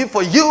God can be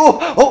for you,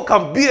 who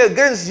can be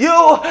against you?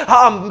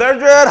 I'm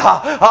murdered,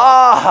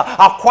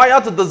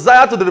 acquired to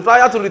desire, to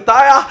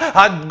retire,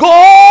 and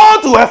go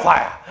to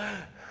hellfire.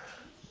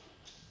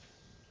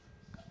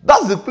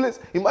 That's the place.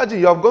 Imagine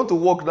you have gone to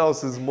work now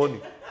since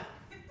morning.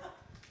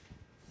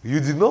 You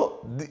did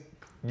not.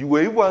 You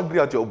were even angry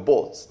at your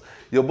boss.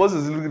 Your boss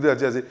is looking at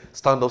you and say,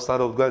 stand up,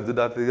 go and do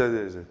that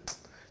thing.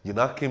 You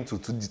now came to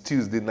the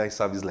Tuesday night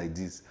service like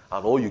this,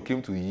 and all you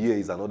came to hear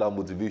is another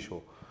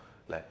motivation.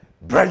 Like,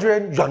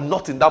 brethren, you are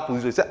not in that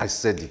position. He said, I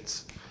said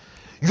it.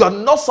 You are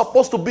not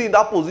supposed to be in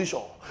that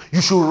position.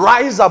 You should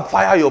rise up,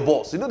 fire your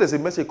boss. You know there's a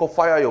message called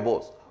fire your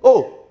boss.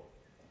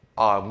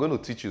 I'm going to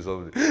teach you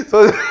something.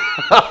 So,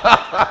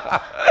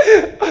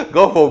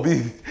 God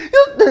forbid.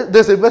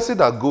 There's a message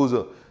that goes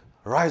on.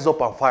 Rise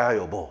up and fire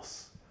your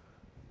boss.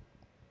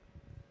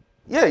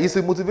 Yeah, it's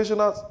a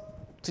motivational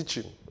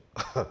teaching.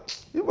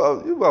 You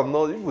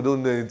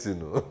don't know anything.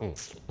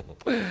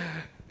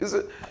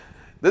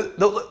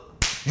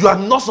 You are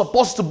not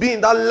supposed to be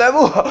in that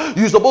level.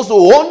 You're supposed to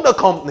own the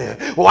company.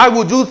 Why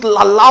would you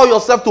allow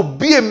yourself to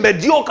be a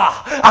mediocre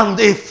and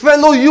a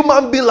fellow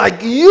human being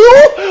like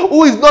you,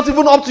 who is not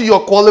even up to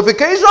your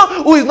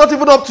qualification, who is not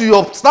even up to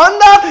your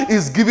standard,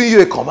 is giving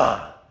you a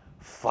command?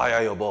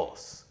 Fire your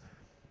boss.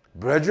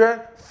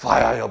 Brethren,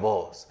 fire your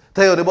boss.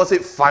 Tell your neighbor, say,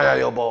 fire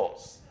your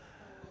boss.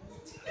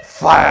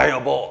 Fire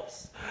your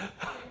boss.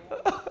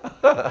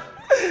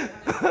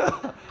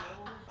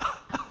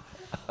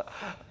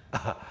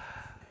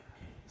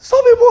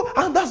 Some people,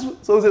 and that's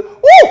so they say,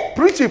 "Oh,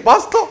 preach it,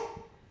 pastor.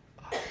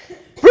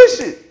 Preach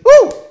it.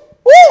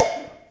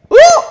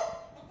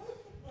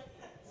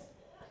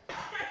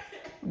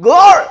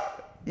 Glory.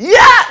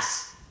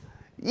 Yes.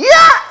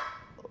 Yeah.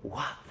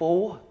 What?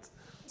 For what?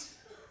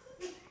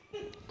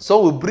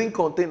 Some will bring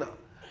container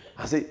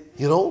and say,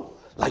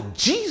 like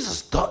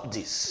Jesus done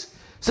this.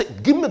 Say,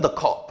 give me the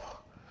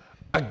cup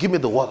and give me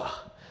the water.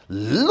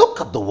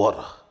 Look at the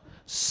water.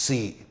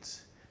 See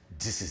it.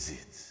 This is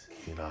it.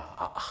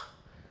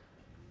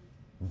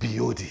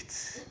 Behold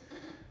it.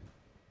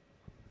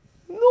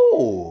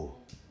 No.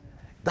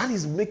 That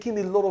is making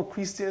a lot of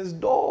Christians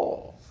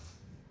dull.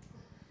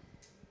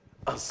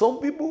 And some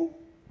people,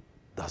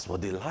 that's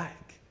what they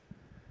like.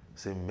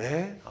 Say,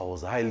 man, I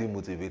was highly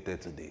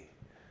motivated today.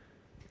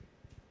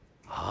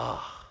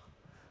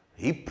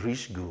 He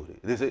preached good.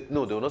 They say,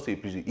 no, they will not say he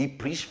preached good. He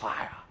preached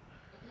fire.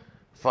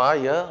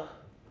 Fire.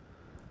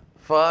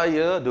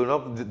 Fire. They will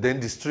not, then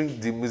the string,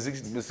 the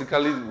music,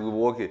 musically will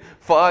work it.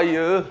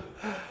 Fire.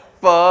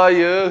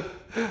 Fire.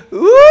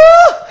 Woo!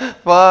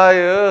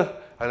 Fire.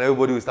 And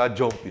everybody will start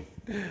jumping.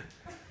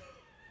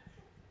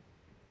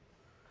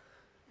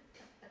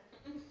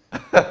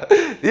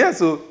 Yeah,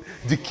 so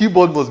the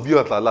keyboard must be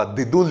at alert.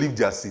 They don't leave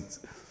their seat.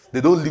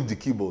 They don't leave the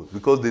keyboard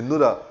because they know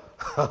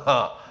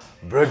that,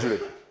 brethren,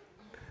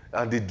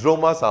 and the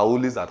drummers are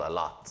always at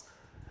alert.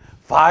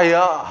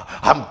 Fire,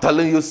 I'm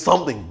telling you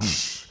something.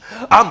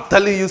 I'm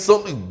telling you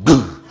something.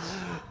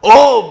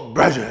 Oh,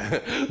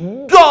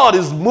 brethren, God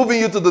is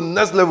moving you to the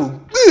next level.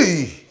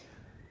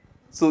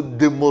 So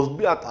they must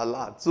be at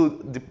alert. So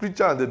the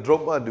preacher and the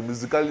drummer and the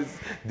musicalist,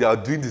 they are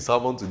doing the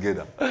sermon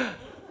together.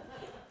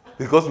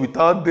 Because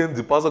without them,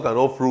 the pastor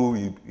cannot flow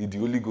in the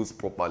Holy Ghost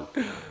properly.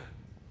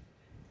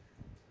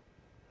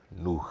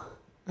 No.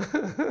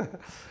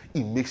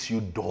 It makes you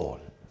dull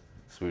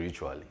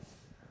spiritually.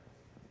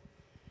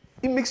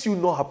 It makes you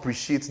not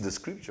appreciate the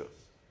scriptures.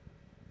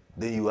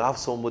 Then you have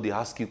somebody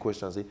ask you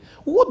questions and say,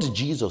 what did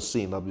Jesus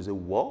say? And you say,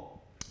 what?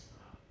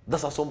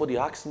 That's how somebody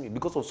asked me.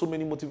 Because of so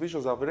many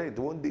motivations I've read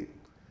one day.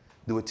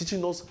 They were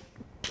teaching us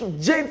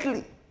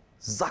gently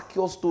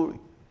Zacchaeus' story.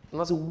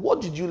 And I said,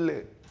 what did you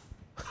learn?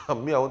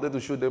 And me, I wanted to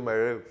show them my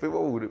rev. Favor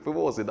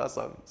was in that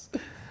service.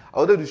 I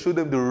wanted to show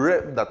them the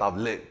rev that I've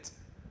learned.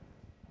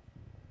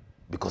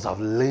 Because I've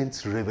learned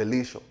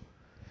revelation.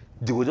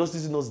 They were just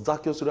teaching us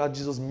Zacchaeus so that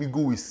Jesus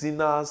mingled with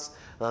sinners.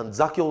 And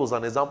Zacchaeus was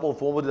an example of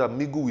somebody that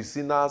mingled with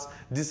sinners.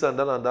 This and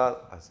that and that.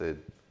 I said,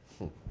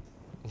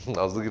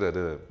 I was looking at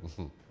them.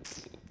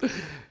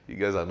 You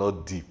guys are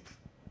not deep.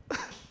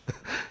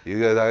 You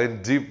guys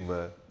aren't deep,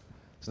 man.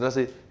 So now I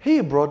say,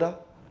 hey, brother,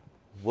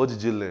 what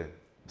did you learn?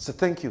 I said,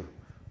 thank you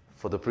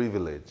for the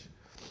privilege.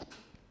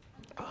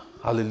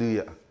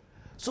 Hallelujah.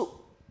 So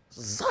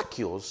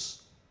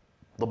Zacchaeus,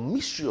 the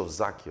mystery of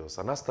Zacchaeus,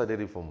 and I studied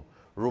it from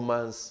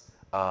Romans,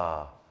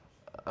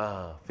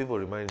 favor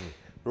remind me,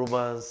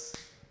 Romans,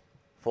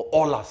 for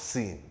all have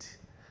sinned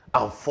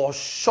and fall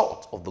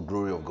short of the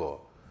glory of God.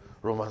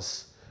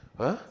 Romans,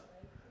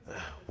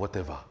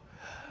 whatever.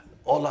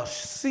 All have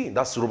sinned,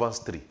 that's Romans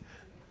 3,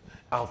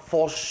 and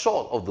fall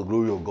short of the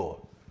glory of God.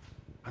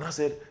 And I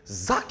said,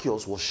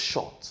 Zacchaeus was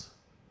short.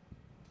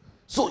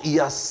 So he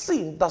has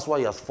sinned, that's why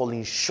he has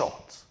fallen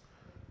short.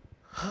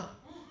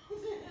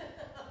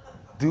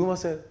 The woman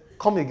said,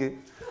 come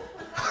again.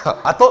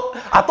 I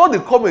thought the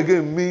come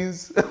again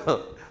means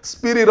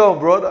speed it up,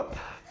 brother.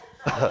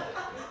 I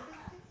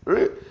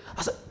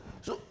said,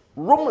 so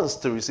Romans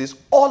 3 says,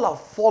 all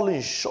have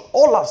fallen short,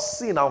 all have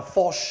sinned and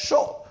fall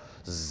short.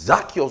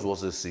 Zacchaeus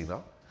was a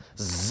sinner.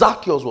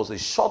 Zacchaeus was a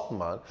short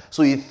man.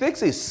 So it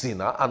takes a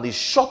sinner and a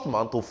short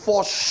man to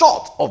fall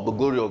short of the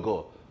glory of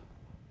God.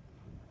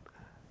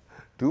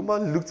 The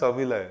woman looked at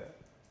me like,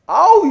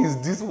 how is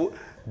this?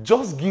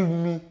 Just give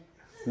me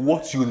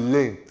what you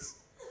learned.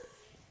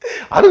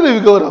 I don't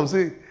even get what I'm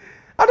saying.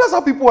 And that's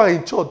how people are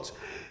in church.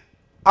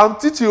 I'm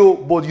teaching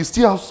you, but you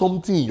still have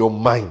something in your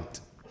mind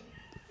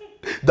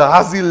that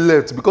hasn't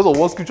left because of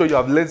what scripture you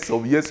have learned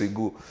some years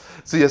ago.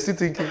 So you're still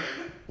thinking,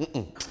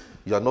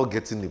 you are not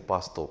getting a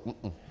pastor.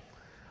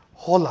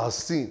 All I've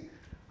seen,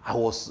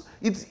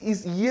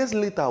 it's years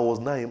later I was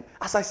 9.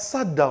 As I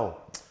sat down,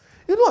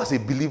 as a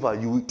believer,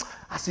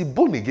 as a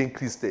born again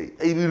Christian,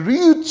 a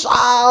real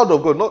child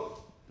of God,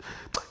 not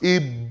a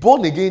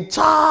born again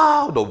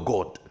child of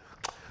God,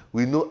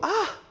 we know,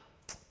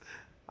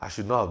 I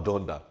should not have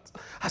done that.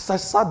 As I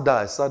sat there,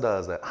 I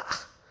was like,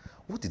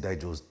 what did I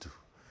just do?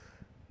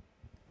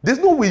 There's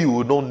no way you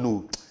will not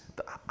know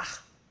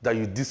that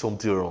you did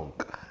something wrong.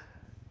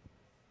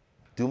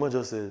 The woman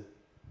just said,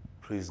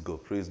 praise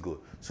God, praise God.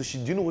 So do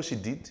you know what she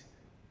did?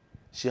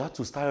 She had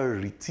to start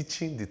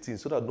reteaching the thing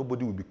so that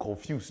nobody would be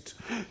confused.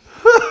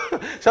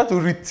 She had to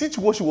reteach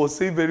what she was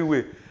saying very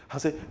well. I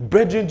said,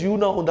 brethren, do you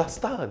now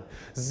understand?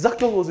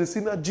 Zacchaeus was a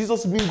sinner.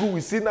 Jesus mingled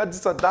with sinners,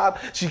 this and that.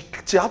 She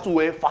had to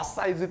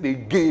emphasize it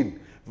again.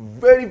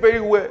 Very,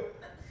 very well.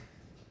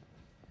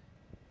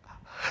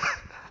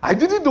 I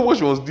didn't know what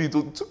she was doing.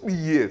 It took me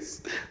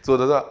years to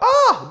understand.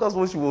 That's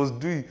what she was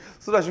doing.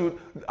 So that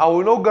I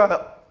will not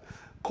go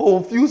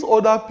confuse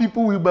other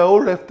people with my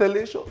own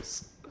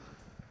revelations.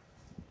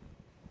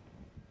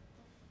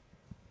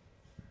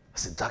 I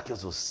said,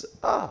 Zacchaeus was,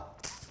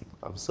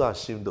 I'm so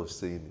ashamed of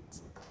saying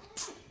it.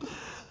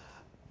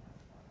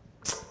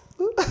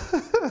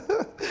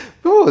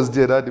 People was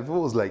there that day.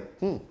 People was like,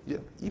 yeah,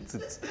 eat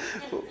it.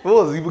 People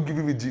was even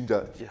giving me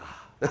ginger. Yeah.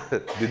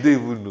 They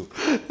didn't even know.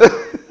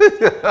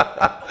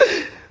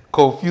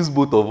 Confused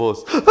both of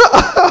us.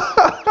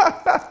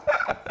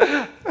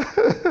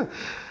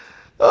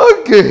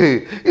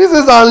 Okay. He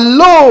says, and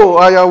lo,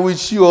 I am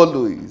with you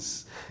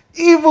always,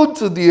 even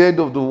to the end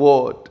of the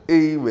world.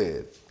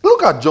 Amen.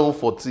 Look at John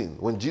 14,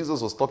 when Jesus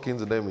was talking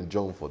to them in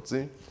John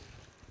 14.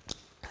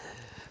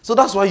 So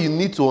that's why you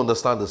need to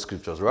understand the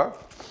scriptures, right?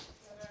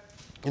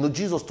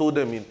 Jesus told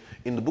them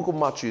in the book of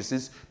Matthew, he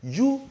says,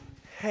 you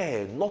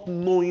err not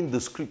knowing the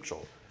scripture.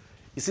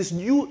 He says,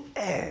 you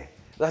err.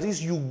 That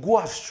is, you go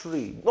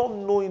astray, not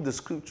knowing the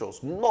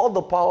scriptures, not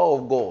the power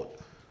of God.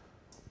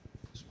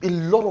 A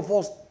lot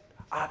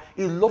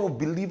of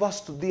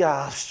believers today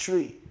are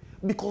astray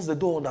because they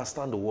don't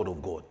understand the word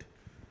of God.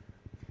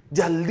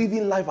 They are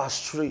living life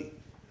astray.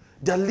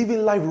 They are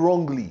living life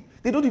wrongly.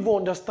 They don't even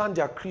understand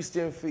their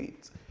Christian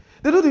faith.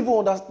 They don't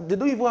even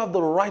have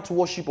the right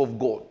worship of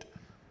God.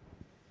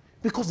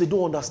 Because they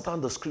don't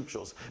understand the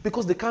scriptures.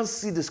 Because they can't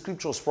see the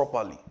scriptures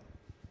properly.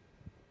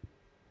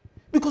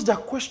 Because their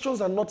questions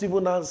are not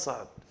even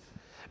answered.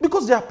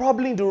 Because they are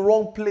probably in the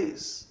wrong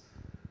place.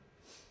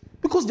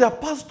 Because their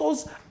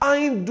pastors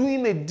aren't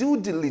doing a due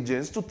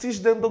diligence to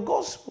teach them the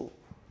gospel.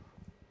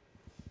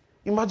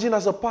 Imagine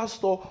as a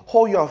pastor,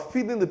 how you are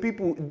feeding the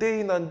people day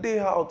in and day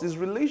out is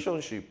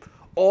relationship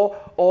or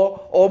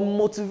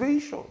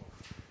motivation.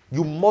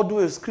 You model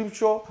a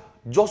scripture,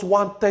 just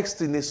one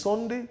text in a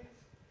Sunday,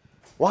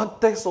 one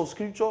text of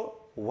scripture.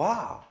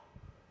 Wow.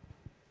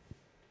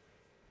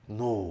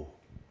 No.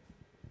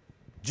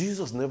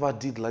 Jesus never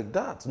did like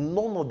that.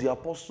 None of the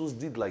apostles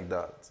did like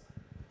that.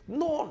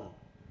 None.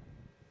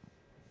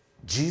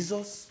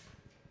 Jesus,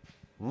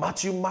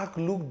 Matthew, Mark,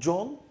 Luke,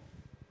 John,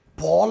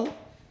 Paul,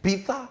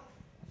 Peter,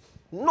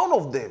 none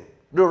of them.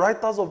 The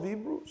writers of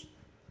Hebrews.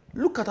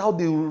 Look at how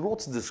they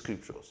wrote the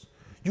scriptures.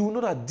 You will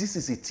know that this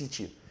is a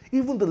teaching.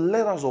 Even the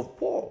letters of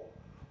Paul.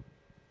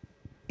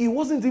 It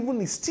wasn't even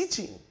his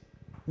teaching.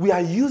 We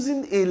are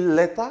using a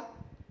letter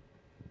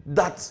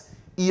that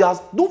he has,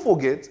 don't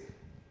forget,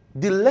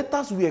 the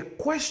letters were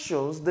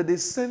questions that they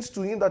sent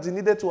to him that he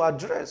needed to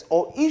address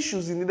or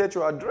issues he needed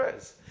to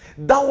address.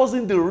 That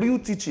wasn't the real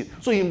teaching.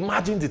 So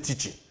imagine the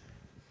teaching.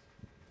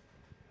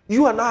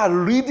 You and I are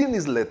reading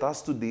his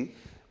letters today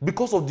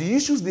because of the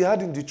issues they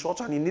had in the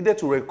church and he needed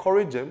to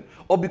encourage them,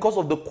 or because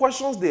of the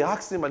questions they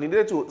asked him and he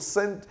needed to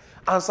send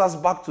answers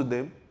back to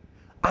them,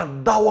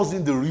 and that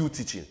wasn't the real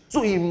teaching.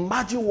 So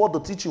imagine what the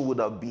teaching would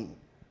have been.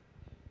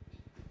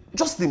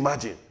 Just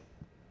imagine.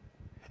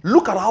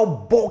 Look at how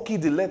bulky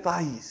the letter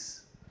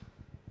is.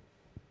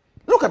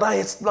 Look at how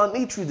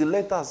explanatory the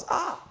letters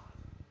are.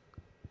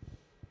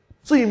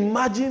 So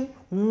imagine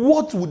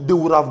what they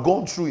would have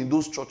gone through in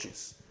those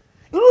churches.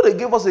 They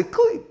gave us a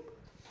clip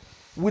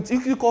with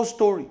Eutychus'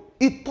 story.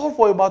 He taught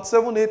for about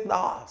 7-8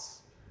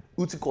 hours.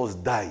 Eutychus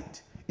died.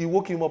 He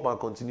woke him up and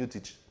continued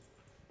teaching.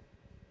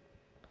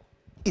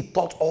 He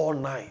taught all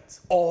night,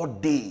 all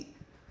day.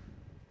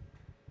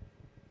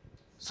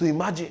 So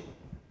imagine.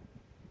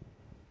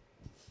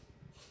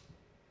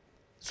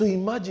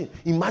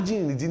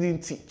 Imagine he didn't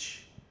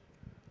teach.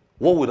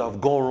 What would have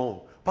gone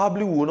wrong?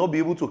 Probably we will not be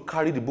able to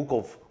carry the book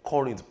of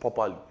Corinth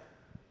properly.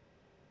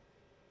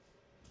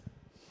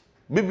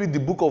 Maybe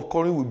the book of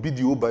Corinth will be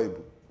the whole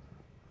Bible.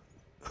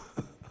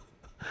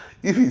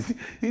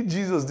 if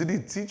Jesus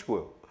didn't teach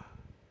well.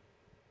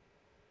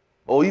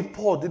 Or if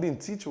Paul didn't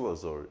teach well,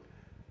 sorry.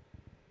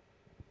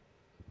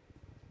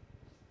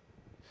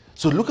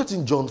 So look at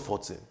in John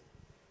 14.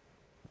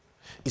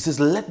 He says,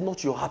 let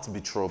not your heart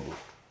be troubled.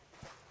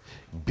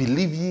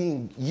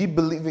 Ye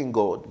believe in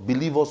God,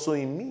 believe also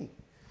in me.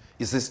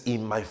 He says,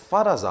 in my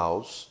Father's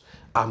house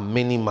are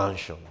many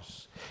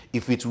mansions.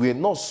 If it were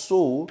not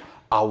so,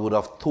 I would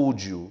have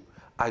told you,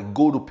 I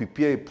go to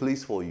prepare a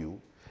place for you.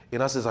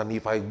 And I says, and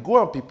if I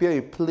go and prepare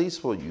a place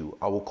for you,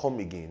 I will come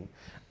again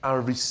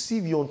and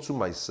receive you unto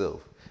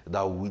myself,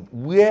 that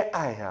where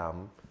I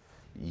am,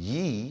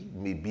 ye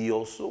may be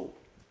also.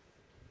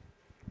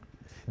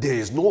 There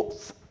is no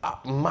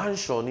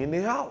mansion in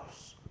a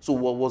house. So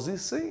what was he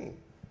saying?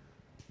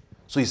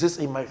 So he says,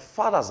 in my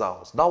Father's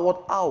house. That word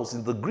house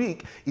in the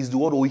Greek is the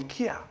word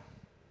oikia.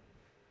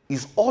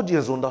 His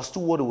audience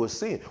understood what he was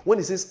saying. When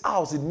he says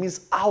house, it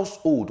means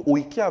household.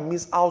 Oikia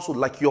means household,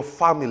 like your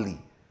family.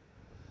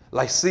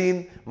 Like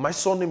saying, my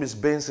son name is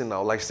Benson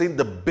now. Like saying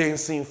the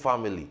Benson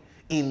family.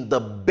 In the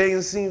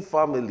Benson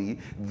family,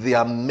 there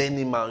are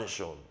many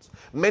mansions.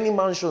 Many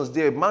mansions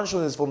there.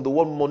 Mansion is from the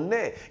word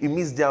monet. It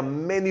means there are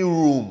many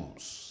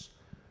rooms.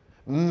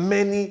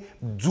 Many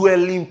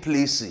dwelling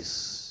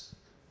places.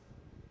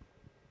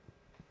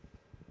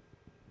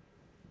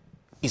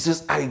 He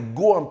says, I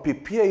go and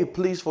prepare a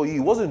place for you. He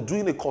wasn't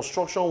doing a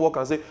construction work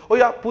and say, oh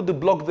yeah, put the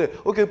block there.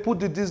 Okay, put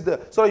this there.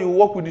 So that you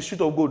walk with the street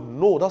of gold.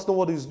 No, that's not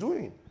what he's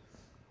doing.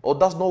 Or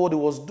that's not what he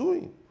was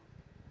doing. He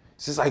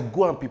says, I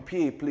go and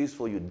prepare a place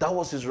for you. That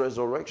was his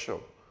resurrection.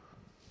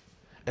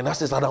 And that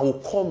says, and I will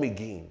come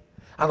again.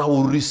 And I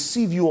will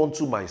receive you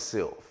unto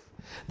myself.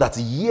 That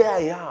here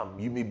I am,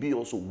 you may be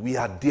also. We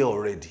are there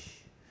already.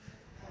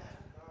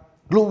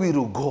 Glory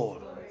to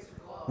God.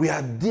 We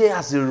are there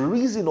as a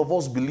reason of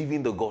us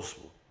believing the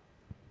gospel.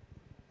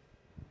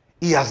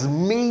 He has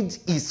made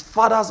his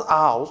Father's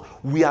house.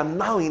 We are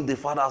now in the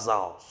Father's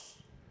house.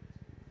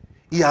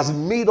 He has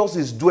made us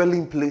his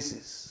dwelling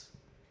places.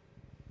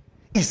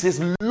 He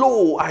says,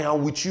 lo, I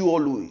am with you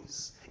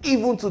always,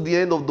 even to the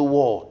end of the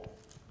world.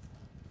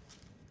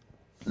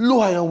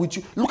 Lo, I am with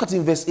you. Look at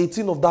in verse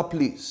 18 of that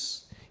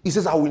place. He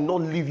says, I will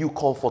not leave you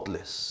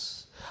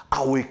comfortless.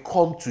 I will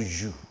come to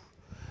you.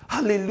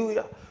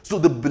 Hallelujah. So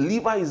the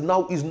believer is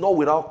not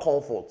without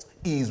comfort.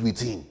 He is with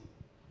him.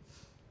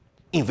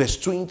 In verse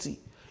 20,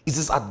 it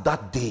says, at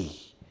that day,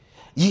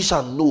 ye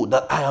shall know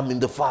that I am in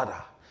the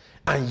Father,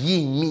 and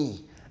ye in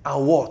me,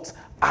 and what?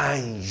 I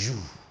in you.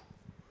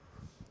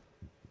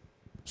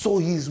 So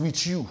he is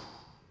with you.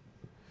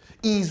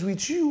 He is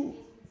with you.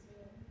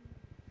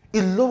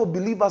 A lot of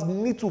believers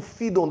need to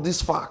feed on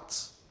these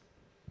facts.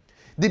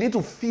 They need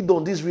to feed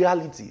on this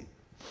reality.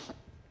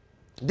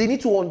 They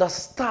need to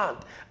understand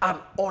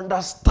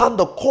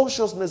the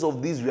consciousness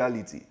of this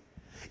reality.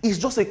 It's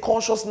just a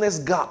consciousness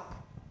gap.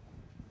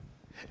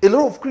 A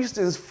lot of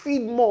Christians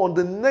feed more on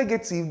the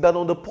negative than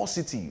on the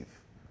positive.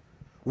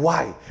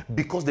 Why?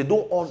 Because they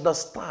don't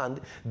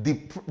understand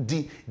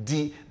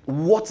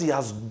what he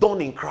has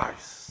done in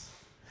Christ.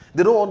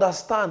 They don't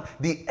understand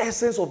the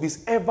essence of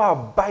his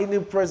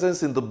ever-abiding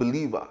presence in the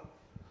believer.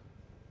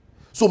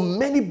 So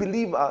many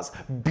believers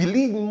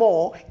believe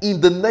more in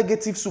the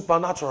negative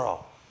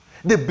supernatural.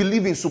 They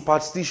believe in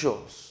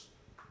superstitions.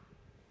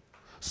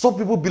 Some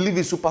people believe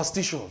in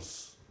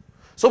superstitions.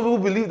 Some people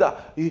believe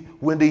that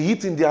when they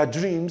eat in their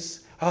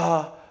dreams,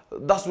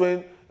 that's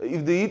when,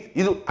 if they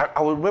eat,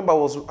 I remember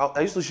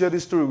I used to share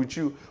this story with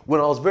you. When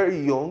I was very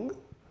young,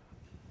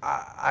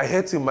 I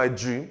ate in my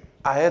dream,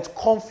 I ate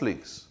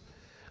cornflakes.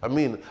 I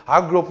mean,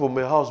 I grew up from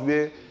a house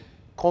where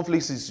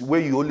cornflakes is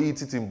where you only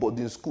eat it in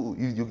boarding school.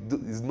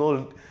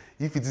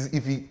 If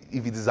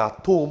it is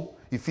at home,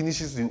 it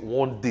finishes in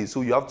one day.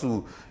 So you have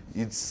to,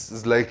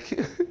 it's like,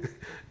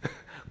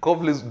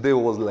 cornflakes there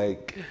was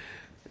like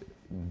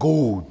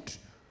gold,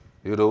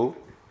 you know.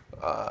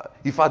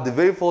 If at the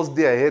very first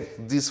day I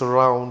had these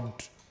round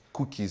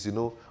cookies, you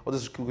know, all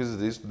these cookies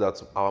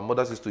that our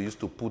mothers used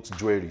to put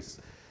jewelries.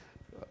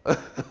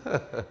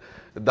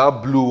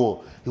 That blue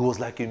one, it was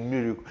like a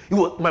miracle.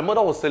 My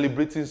mother was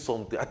celebrating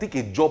something, I think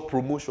a job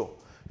promotion.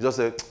 She just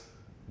said,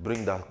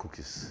 bring that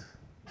cookies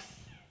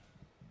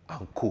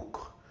and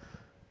cook.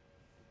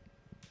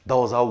 That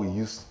was how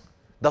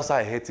that's how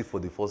I ate it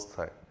for the first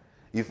time.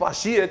 In fact,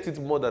 she ate it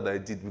more than I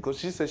did because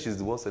she said she's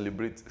the one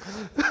celebrating.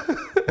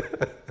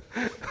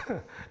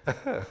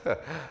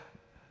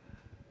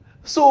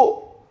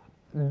 So,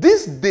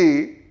 this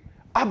day,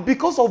 and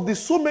because of the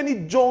so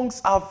many junks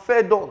I've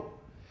fed on,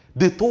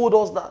 they told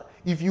us that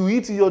if you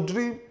eat in your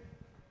dream,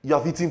 you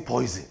have eaten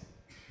poison.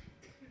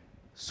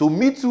 So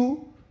me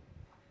too,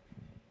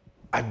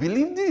 I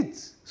believed it.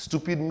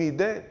 Stupid me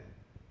then.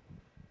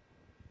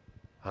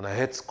 And I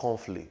ate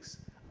cornflakes.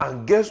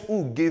 And guess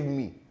who gave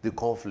me the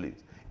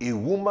cornflakes? A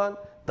woman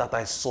that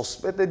I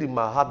suspected in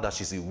my heart that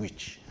she's a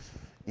witch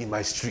in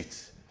my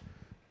street.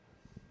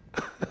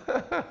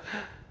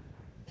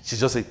 She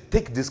just said,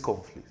 take this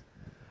cornflakes.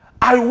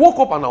 I woke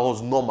up and I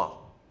was normal.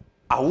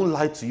 I won't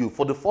lie to you.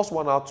 For the first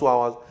 1 hour, 2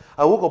 hours,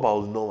 I woke up, I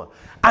was normal.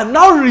 I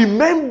now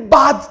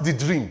remembered the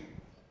dream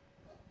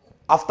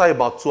after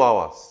about 2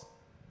 hours.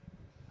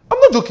 I'm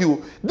not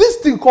joking. This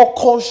thing called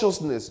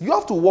consciousness, you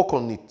have to work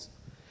on it.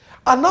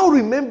 I now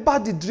remember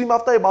the dream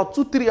after about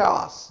 2-3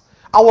 hours.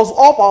 I was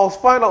up, I was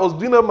fine, I was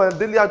doing all my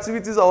daily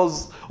activities, I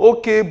was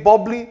okay,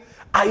 bubbling.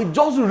 I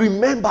just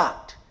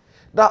remembered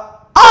that,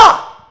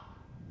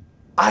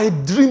 I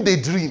dreamed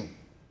a dream.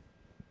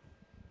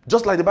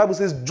 Just like the Bible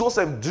says,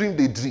 Joseph dreamed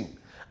a dream.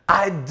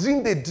 I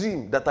dreamed a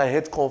dream that I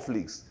had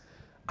conflicts.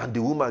 And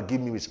the woman gave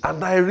me meat.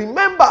 And I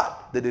remembered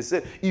that they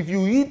said, if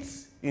you eat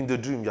in the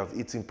dream, you have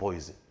eaten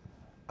poison.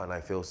 And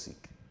I felt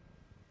sick.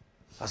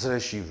 I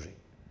started shivering.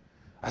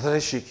 I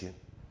started shaking.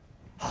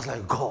 I was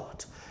like,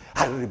 God,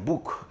 I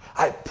rebuke,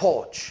 I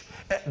purge.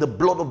 The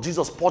blood of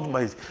Jesus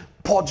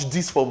purge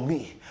this from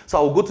me. So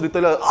I will go to the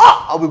toilet,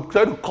 I will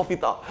try to cough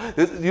it out.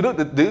 You know,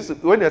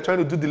 when they're trying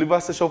to do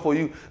deliverance session for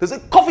you, they say,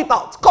 cough it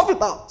out,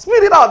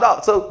 spit it out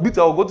now. So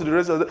I will go to the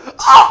restaurant and say,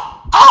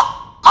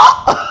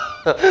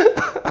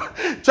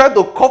 try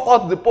to cough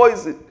out the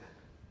poison.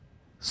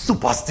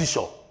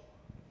 Superstition.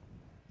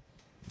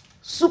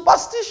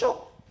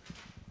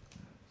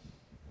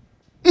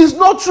 It's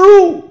not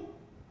true.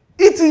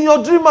 Eat in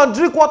your dream and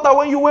drink water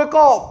when you wake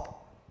up.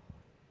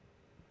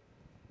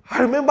 I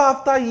remember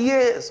after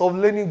years of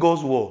learning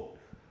God's word,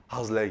 I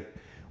was like,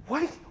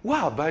 why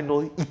have I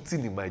not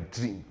eaten in my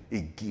dream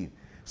again?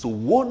 So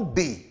one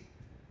day,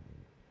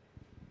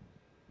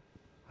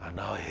 I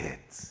now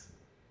ate.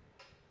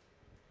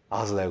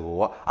 I was like,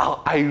 what?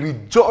 I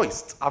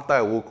rejoiced after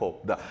I woke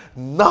up that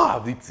now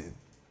I've eaten.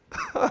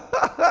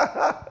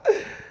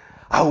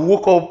 I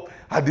woke up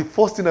and the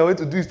first thing I went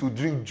to do is to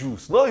drink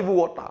juice. Not even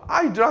water.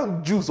 I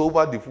drank juice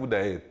over the food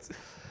I ate.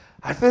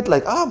 I felt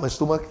like, my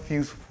stomach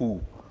feels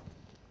full.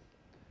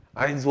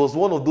 And it was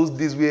one of those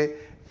days where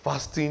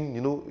fasting,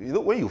 you know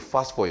when you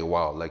fast for a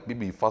while, like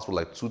maybe you fast for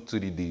like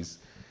 2-3 days,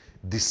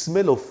 the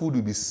smell of food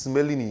will be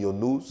smelling in your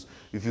nose.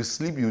 If you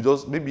sleep, you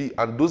just maybe,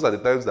 and those are the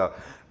times that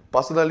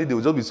personally there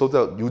will just be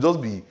something, you'll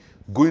just be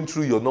going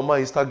through your normal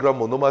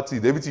Instagram or normal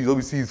thing, everything you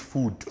don't see is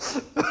food.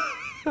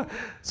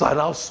 So I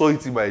now saw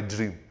it in my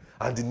dream.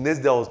 And the next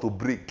day I was to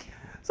break.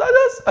 So I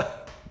just,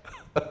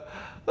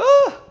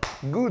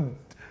 good.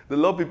 The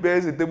Lord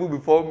prepares a table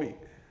before me.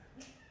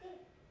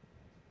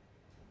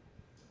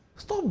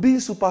 Stop being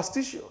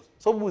superstitious.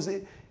 Some people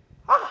say,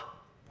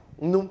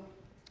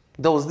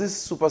 there was this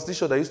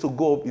superstition that used to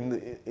go up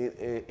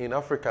in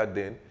Africa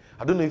then.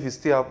 I don't know if it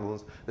still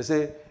happens. They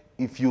say,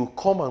 if you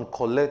come and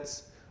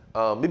collect,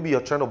 maybe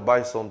you're trying to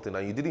buy something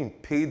and you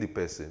didn't pay the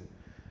person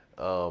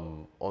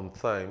on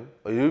time,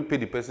 or you didn't pay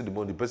the person the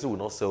money, the person will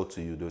not sell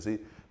to you. They'll say,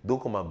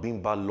 don't come and bring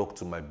bad luck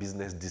to my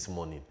business this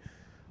morning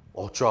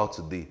or throughout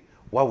today.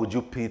 Why would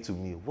you pay to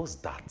me? What's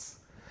that?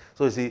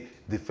 So you see,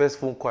 the first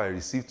phone call I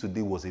received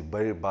today was a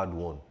very bad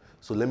one.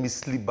 So let me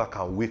sleep back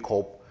and wake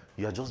up.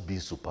 You are just being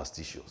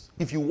superstitious.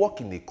 If you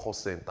work in a call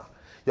center,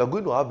 you are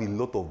going to have a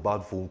lot of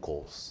bad phone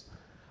calls.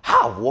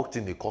 I have worked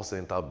in a call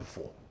center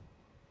before.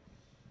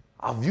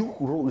 Have you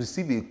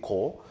received a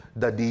call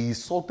that they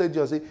insulted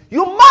you and say,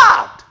 "You're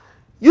mad!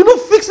 You're not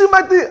fixing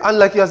my thing," and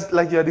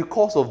like you're the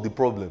cause of the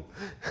problem?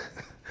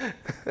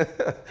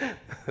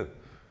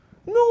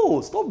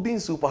 No, stop being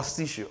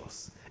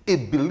superstitious. A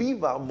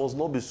believer must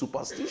not be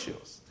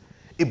superstitious.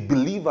 A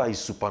believer is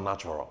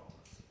supernatural.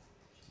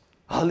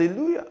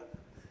 Hallelujah.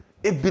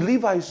 A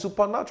believer is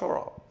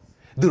supernatural.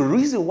 The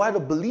reason why the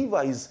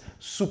believer is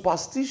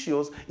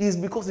superstitious is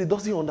because he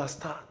doesn't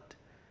understand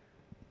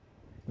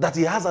that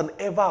he has an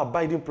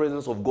ever-abiding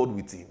presence of God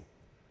with him.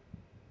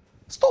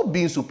 Stop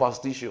being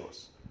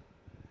superstitious.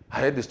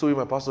 I heard the story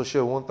my pastor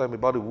shared one time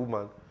about a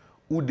woman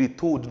who they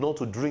told not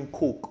to drink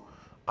Coke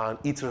and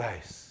eat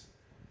rice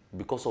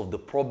because of the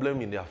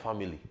problem in their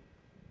family.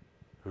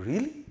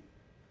 Really?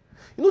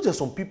 You know, there's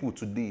some people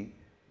today,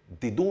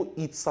 they don't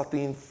eat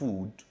certain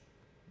food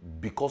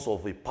because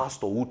of a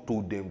pastor who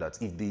told them that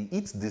if they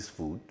eat this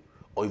food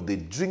or if they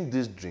drink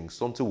this drink,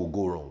 something will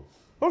go wrong.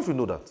 I don't know if you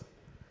know that.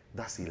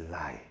 That's a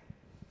lie.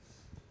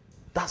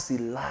 That's a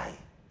lie.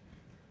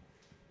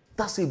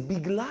 That's a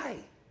big lie.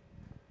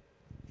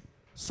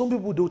 Some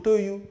people, they'll tell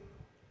you,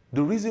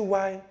 the reason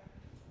why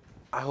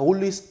I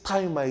always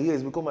tie my ear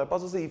is because my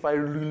pastor said, if I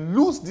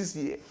lose this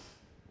year,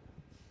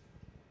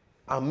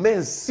 and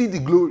men see the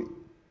glory,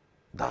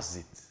 that's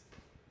it.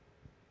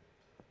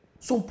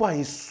 Some people are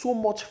in so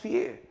much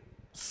fear,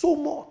 so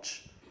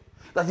much,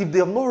 that if they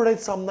have not read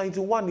Psalm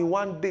 91 in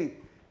one day,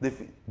 the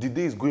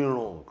day is going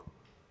wrong.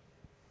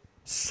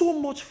 So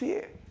much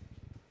fear.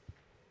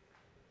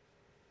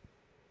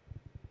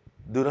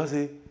 They'll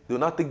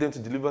not take them to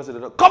deliverance.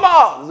 They'll not, come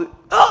on!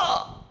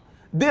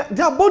 They say,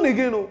 they are born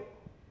again. Oh.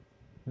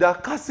 They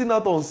are casting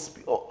out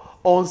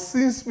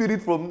unseen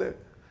spirit from them.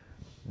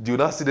 Do you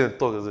not see them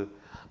talk and say,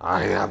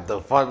 I am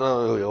the father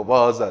of your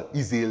mother?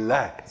 It's a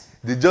lie.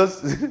 They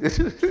just,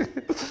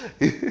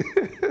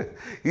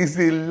 it's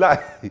a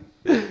lie.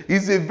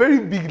 It's a very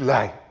big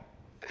lie.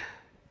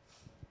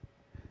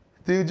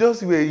 They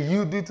just were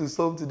yielding to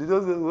something. They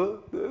just said,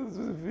 well, that's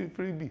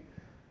freebie.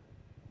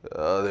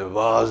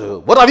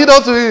 What have you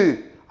done to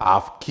him?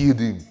 I've killed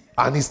him.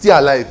 And he's still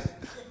alive.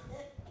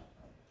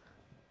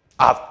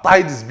 I've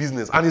tied his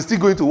business. And he's still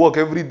going to work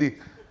every day.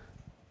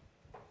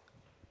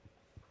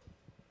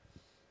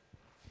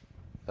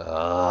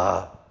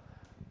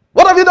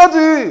 What have you done to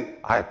him?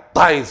 I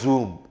tie his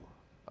womb.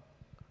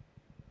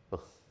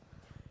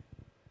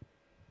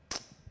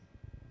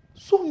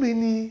 So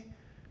many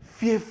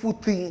fearful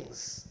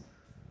things.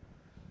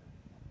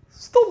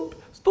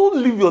 Don't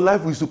live your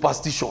life with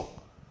superstition.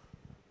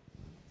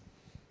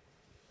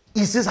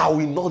 He says, I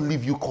will not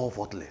leave you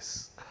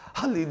comfortless.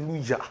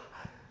 Hallelujah.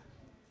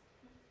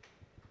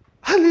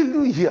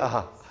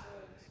 Hallelujah.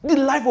 The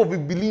life of a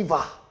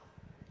believer.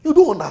 You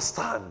don't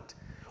understand.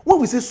 When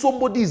we say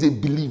somebody is a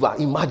believer,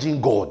 imagine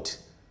God.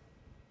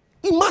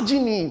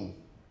 Imagine him.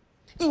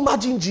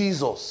 Imagine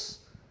Jesus.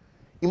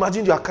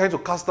 Imagine you are trying to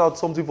cast out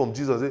something from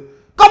Jesus. Say,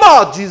 come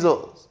out,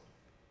 Jesus.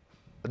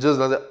 Jesus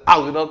said, I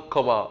will not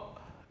come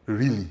out.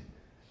 Really?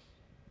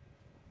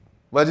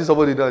 Imagine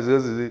somebody that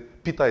says,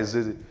 Peter is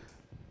saying,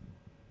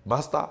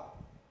 Master,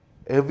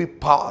 every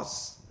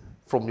powers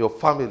from your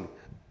family.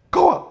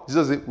 Come on.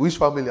 Jesus said, which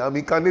family? I'm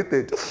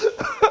incarnated.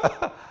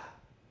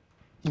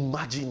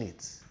 Imagine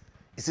it.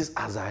 It says,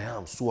 as I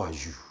am, so are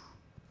you.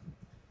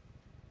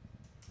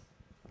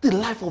 The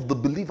life of the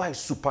believer is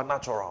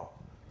supernatural.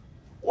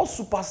 What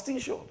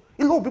superstition?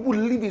 A lot of people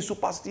live in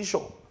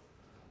superstition.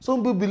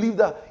 Some people believe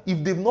that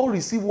if they've not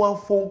received one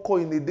phone call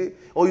in a day,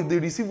 or if they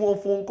receive one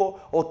phone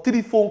call, or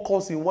 3 phone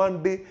calls in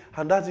one day,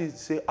 and that is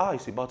say,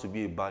 it's about to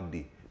be a bad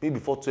day. Maybe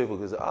before 12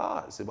 o'clock, say,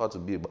 it's about to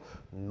be a bad day.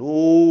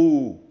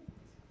 No.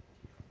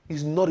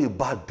 It's not a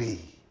bad day.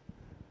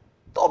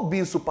 Stop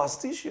being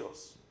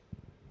superstitious.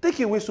 Take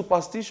away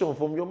superstition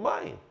from your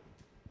mind.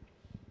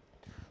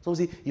 Some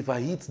say, if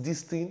I eat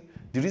this thing,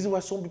 the reason why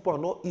some people are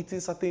not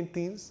eating certain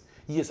things,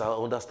 yes, I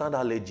understand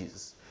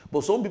allergies.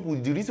 But some people,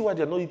 the reason why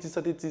they are not eating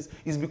certain things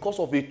is because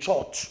of a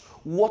church,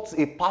 what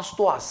a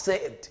pastor has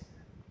said.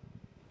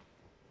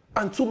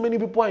 And too many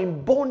people are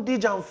in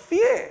bondage and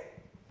fear.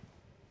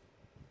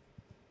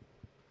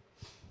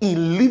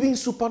 In living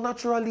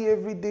supernaturally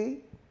every day,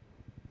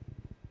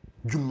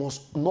 you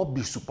must not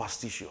be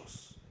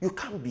superstitious. You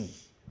can't be.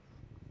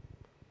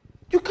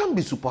 You can't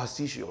be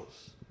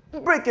superstitious.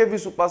 Break every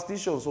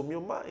superstition from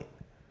your mind.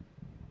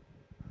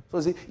 So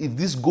I say, if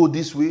this go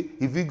this way,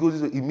 if it goes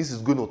this way, it means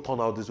it's going to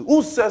turn out this way.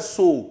 Who says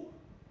so?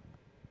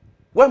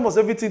 Why must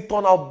everything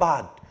turn out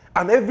bad?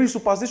 And every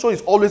superstition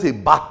is always a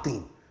bad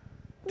thing.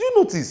 Do you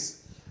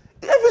notice?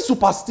 Every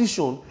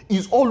superstition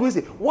is always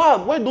a...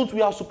 Why don't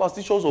we have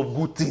superstitions of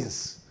good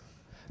things?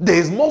 There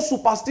is more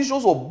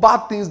superstitions of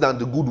bad things than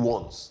the good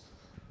ones.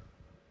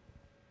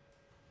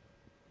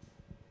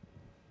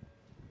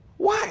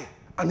 Why?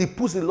 And it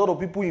puts a lot of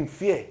people in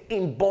fear,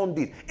 in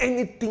bondage.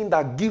 Anything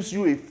that gives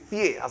you a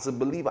fear as a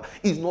believer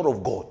is not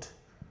of God.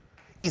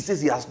 He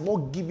says he has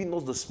not given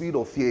us the spirit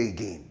of fear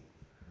again.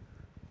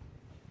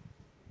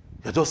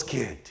 You're just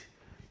scared.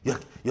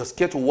 You're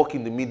scared to walk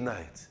in the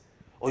midnight.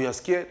 Or you're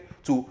scared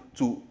to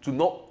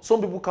not...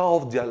 Some people can't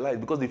off their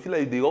light because they feel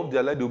like if they off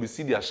their light, they will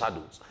see their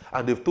shadows.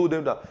 And they've told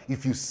them that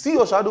if you see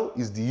your shadow,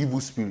 it's the evil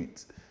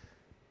spirit.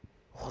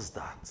 What's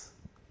that?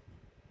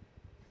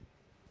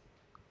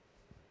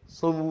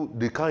 Some,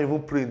 they can't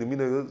even pray in the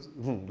midnight.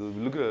 They'll be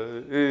looking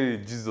at, hey,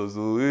 Jesus,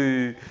 oh,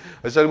 hey.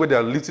 Especially when they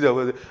are lifting their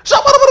voice,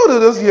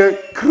 they'll just hear,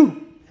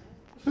 crew.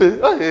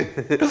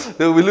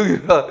 They'll be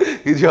looking at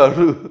in your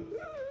room.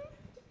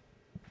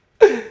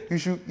 You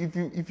should,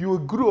 if you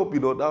grew up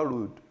in that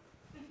road,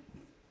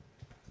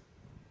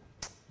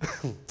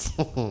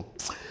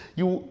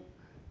 you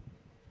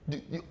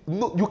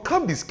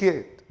can't be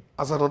scared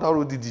as an other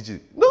road DJ.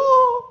 No.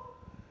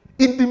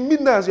 In the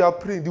midnight as you are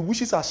praying, the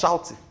witches are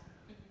shouting.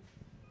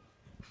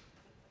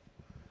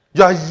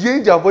 You are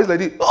hearing their voice like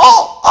this.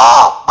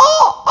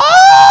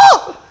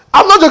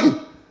 I'm not joking.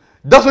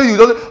 That's why you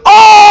don't say,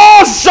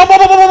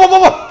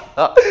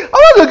 I'm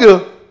not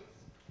joking.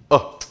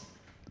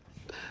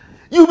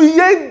 You'll be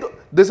hearing,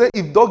 they say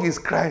if dog is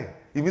crying,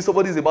 it means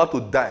somebody is about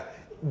to die.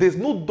 There's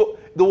no dog.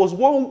 There was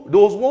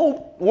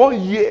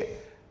one year,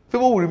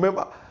 people will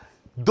remember,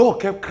 dog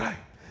kept crying.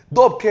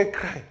 Dog kept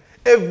crying.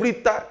 Every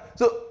time.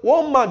 So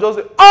one man just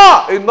said,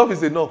 enough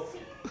is enough.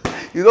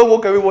 You don't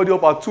woke everybody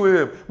up at 2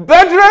 a.m.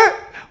 Bedre,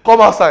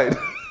 come outside.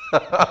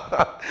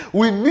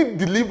 We need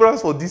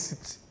deliverance for this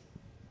city.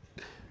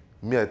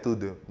 Me, I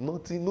told them,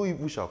 nothing, no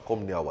evil shall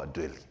come near our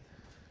dwelling.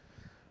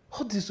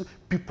 All these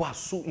people are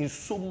in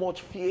so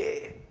much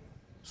fear.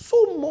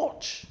 So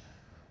much.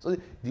 So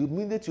the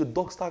minute your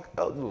dog starts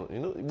out,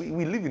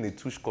 we live in a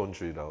tush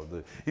country now.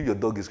 If your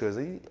dog is crying,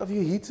 say, have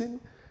you eaten?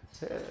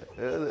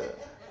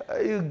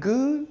 Are you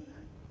good?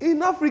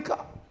 In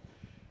Africa.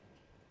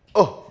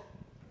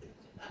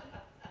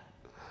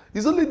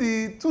 It's only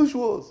the tush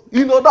ones.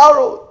 In that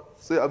road.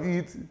 Say, have you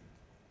eaten?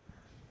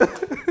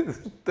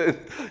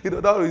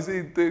 In that road, you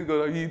say, thank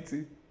God, have you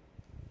eaten?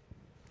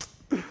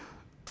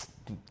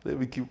 Let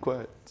me keep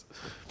quiet.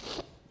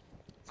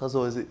 That's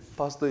why I say,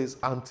 pastor is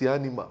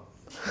anti-animal.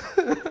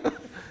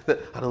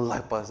 I don't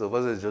like pastor.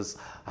 Pastor is just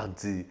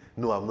anti.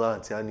 No, I'm not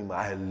anti-animal.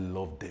 I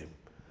love them.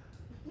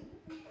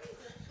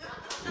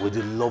 With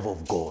the love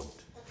of God.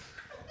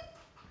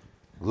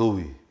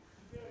 Glory.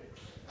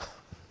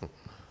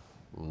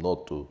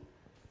 Not to.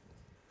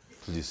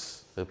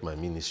 Please, help my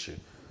ministry.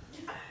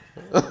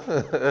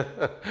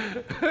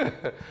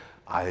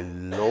 I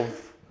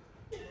love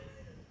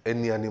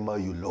any animal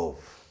you love.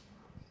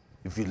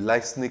 If you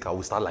like snake, I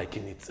will start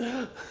liking it.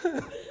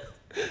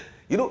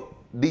 You know,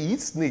 they eat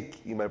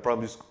snake in my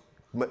primary school.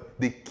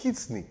 They killed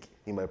snake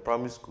in my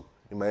primary school,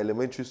 in my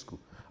elementary school,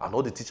 and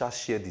all the teachers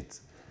shared it.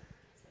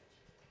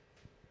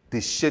 They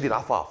shared it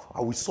half.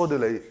 And we saw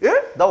them like,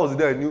 that was the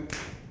day I knew,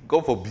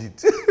 God forbid.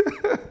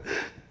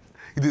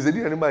 If there's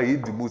any animal I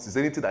hate the most, it's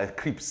anything that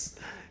creeps.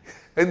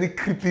 Any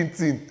creeping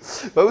thing.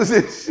 Bible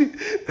says,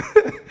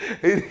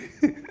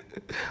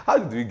 how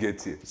did we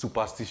get here?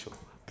 Superstition.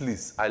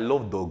 Please, I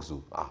love dogs.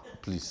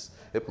 Please,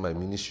 help my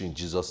ministry in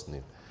Jesus'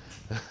 name.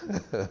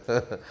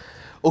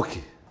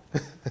 Okay.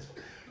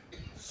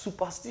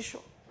 Superstition.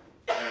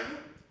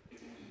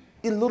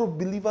 A lot of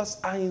believers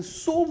are in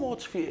so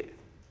much fear.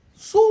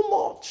 So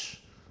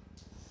much.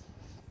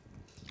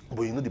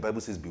 But you know the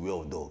Bible says beware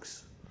of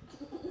dogs.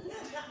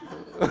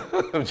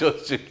 I'm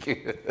just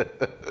joking.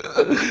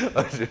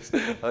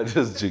 I'm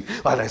just joking.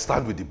 And I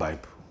stand with the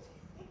Bible.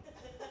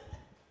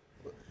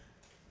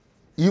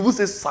 He even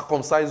says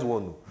circumcised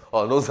one.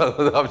 Oh, no,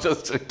 I'm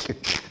just joking.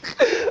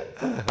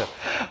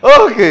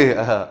 Okay.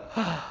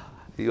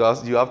 You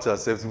have to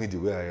accept me the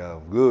way I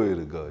am. Glory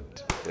to God.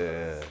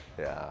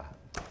 Yeah.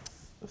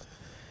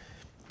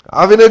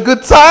 Having a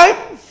good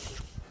time?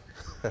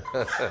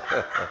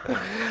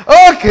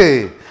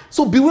 Okay.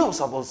 So beware of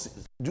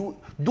superstition.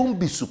 Don't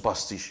be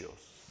superstitious.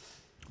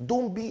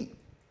 Don't be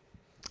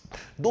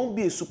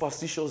a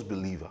superstitious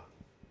believer.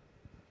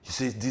 You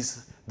say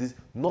this,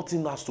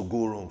 nothing has to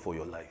go wrong for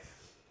your life.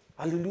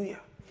 Hallelujah.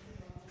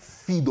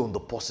 Feed on the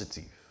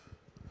positive.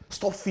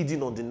 Stop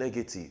feeding on the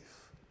negative.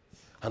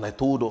 And I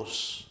told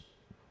us,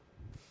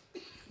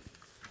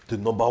 the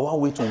number one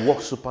way to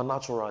walk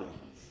supernaturally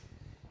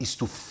is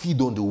to feed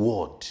on the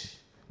word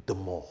the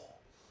more.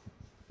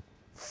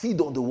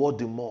 Feed on the word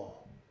the more.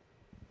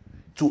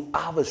 To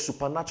have a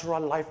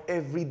supernatural life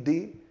every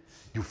day,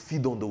 you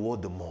feed on the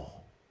word the more.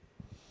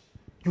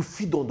 You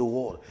feed on the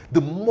word.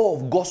 The more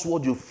of God's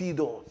word you feed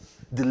on,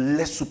 the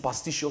less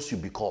superstitious you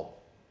become.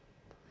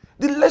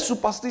 The less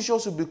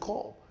superstitious you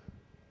become.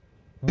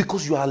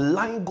 Because you are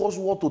allowing God's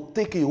word to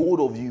take a hold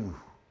of you.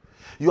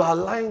 You are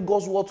allowing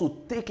God's word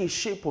to take a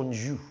shape on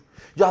you.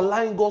 You are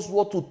allowing God's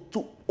word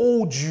to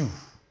hold you.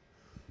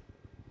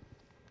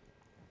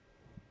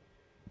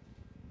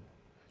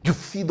 You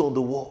feed on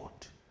the word.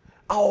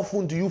 How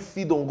often do you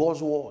feed on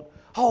God's word?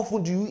 How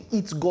often do you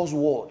eat God's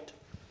word?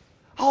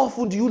 How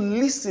often do you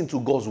listen to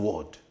God's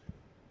word?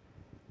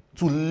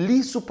 To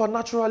live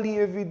supernaturally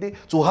every day,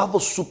 to have a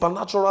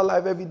supernatural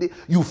life every day,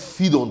 you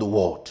feed on the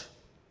word.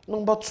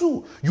 Number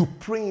 2, you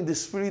pray in the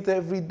Spirit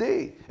every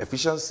day.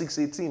 Ephesians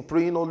 6:18,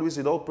 praying always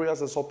with all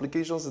prayers and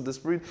supplications in the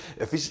Spirit.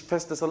 1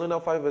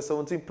 Thessalonians 5 verse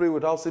 17, pray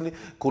without ceasing.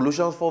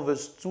 Colossians 4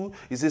 verse 2,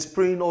 it says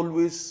praying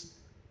always.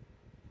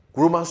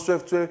 Romans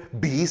 12:12,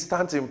 be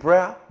instant in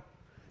prayer.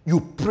 You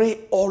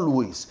pray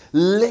always.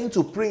 Learn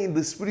to pray in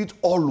the Spirit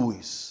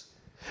always.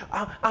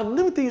 And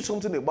let me tell you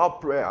something about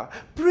prayer.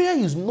 Prayer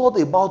is not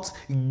about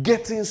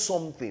getting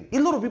something. A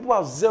lot of people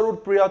have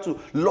zeroed prayer to,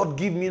 Lord,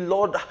 give me,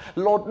 Lord.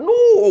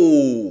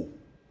 No.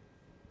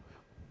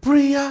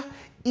 Prayer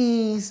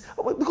is,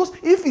 because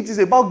if it is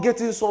about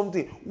getting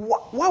something,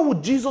 why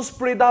would Jesus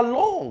pray that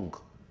long?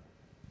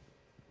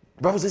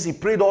 The Bible says he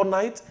prayed all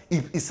night.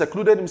 He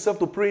secluded himself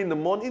to pray in the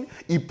morning.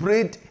 He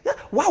prayed. Yeah,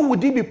 why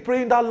would he be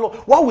praying that long?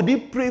 Why would he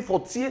pray for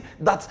tears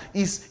that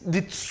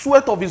the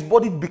sweat of his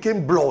body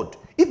became blood?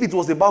 If it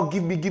was about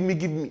give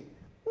me.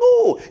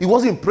 No, he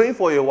wasn't praying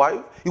for a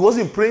wife. He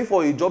wasn't praying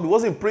for a job. He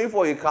wasn't praying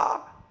for a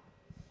car.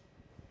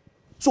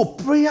 So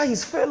prayer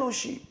is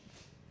fellowship.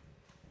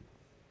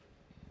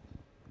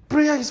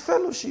 Prayer is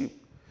fellowship.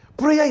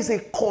 Prayer is a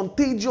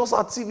contagious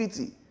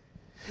activity.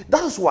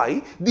 That's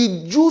why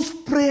the Jews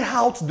prayed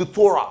out the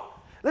Torah.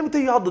 Let me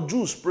tell you how the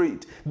Jews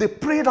prayed. They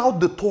prayed out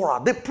the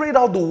Torah. They prayed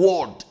out the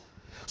word.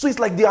 So it's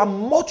like they are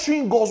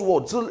muttering God's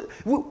word. So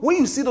when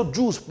you see the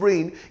Jews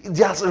praying,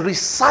 they are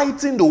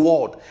reciting the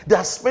word. They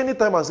are spending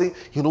time and saying,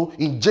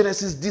 in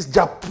Genesis,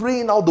 they are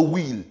praying out the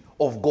will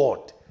of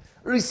God.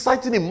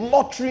 Reciting it,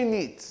 muttering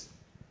it,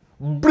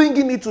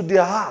 bringing it to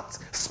their heart,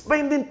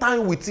 spending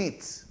time with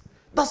it.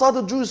 That's how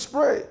the Jews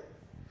pray.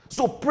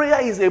 So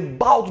prayer is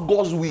about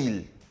God's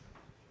will.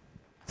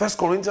 1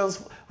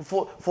 Corinthians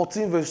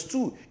 14 verse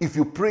 2. If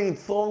you pray in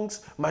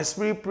tongues, my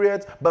spirit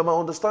prayeth, but my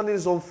understanding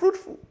is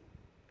unfruitful.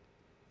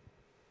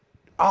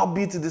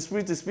 Albeit the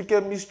Spirit is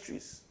speaking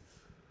mysteries.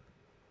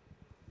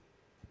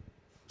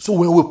 So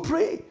when we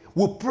pray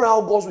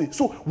out God's way.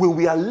 So when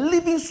we are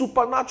living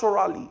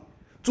supernaturally,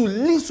 to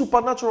live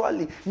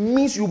supernaturally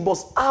means you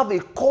must have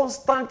a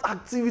constant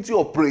activity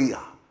of prayer.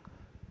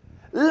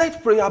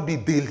 Let prayer be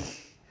daily.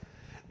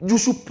 You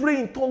should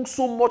pray in tongues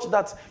so much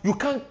that you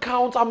can't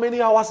count how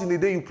many hours in a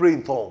day you pray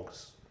in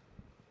tongues.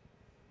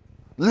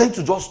 Learn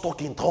to just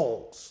talk in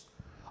tongues.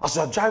 As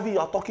you are driving, you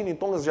are talking in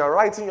tongues. As you are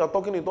writing, you are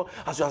talking in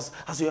tongues.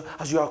 As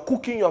you are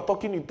cooking, you are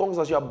talking in tongues.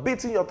 As you are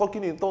bathing, you are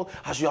talking in tongues.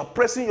 As you are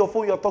pressing your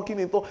phone, you are talking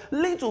in tongues.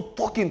 Learn to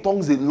talk in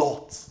tongues a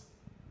lot.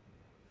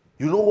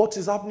 You know what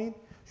is happening?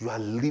 You are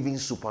living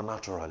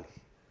supernaturally.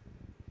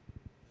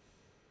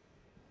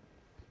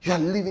 You are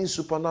living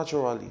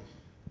supernaturally.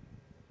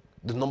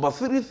 The number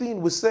 3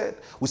 thing we said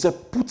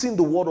putting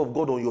the word of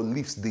God on your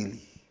lips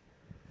daily.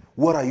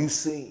 What are you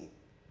saying?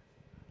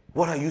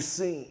 What are you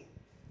saying?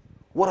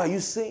 What are you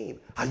saying?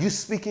 Are you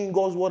speaking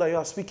God's word or you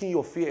are speaking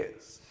your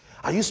fears?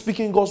 Are you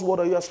speaking God's word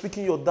or you are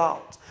speaking your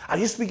doubts? Are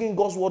you speaking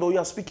God's word or you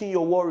are speaking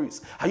your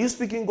worries? Are you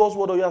speaking God's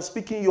word or you are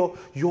speaking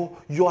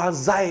your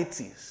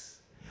anxieties?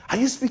 Are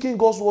you speaking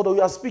God's word or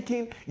you are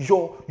speaking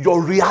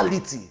your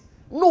reality?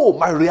 No,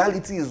 my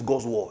reality is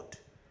God's word.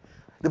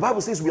 The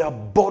Bible says we are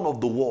born of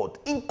the word,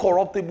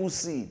 incorruptible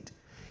seed.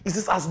 It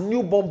says as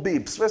newborn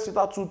babes, 1 Peter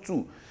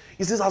 2:2.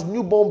 It says as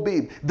newborn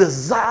babe,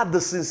 desire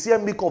the sincere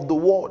milk of the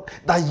word,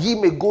 that ye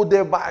may go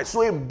thereby.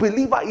 So a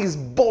believer is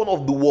born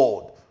of the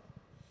word.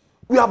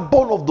 We are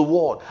born of the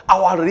word.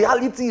 Our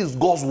reality is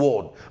God's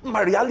word.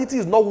 My reality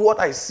is not what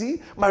I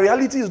see. My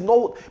reality is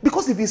not...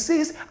 Because if he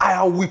says, I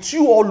am with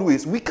you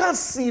always, we can't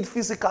see it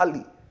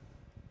physically.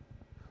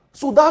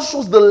 So that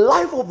shows the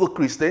life of the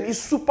Christian is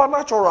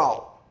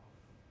supernatural.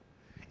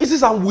 It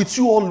says, I'm with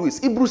you always.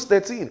 Hebrews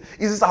 13.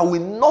 It says, I will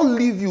not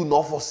leave you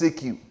nor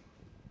forsake you.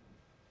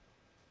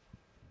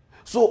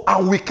 So,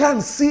 and we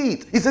can't see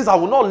it. He says, I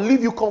will not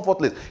leave you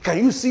comfortless. Can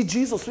you see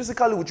Jesus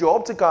physically with your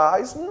optical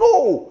eyes?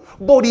 No.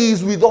 But he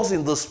is with us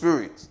in the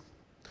spirit.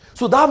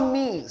 So that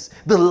means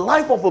the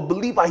life of a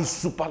believer is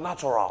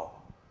supernatural.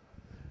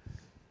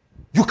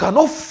 You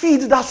cannot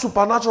feed that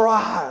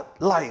supernatural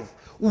life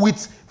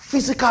with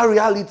physical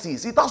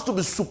realities. It has to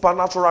be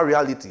supernatural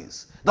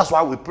realities. That's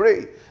why we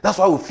pray. That's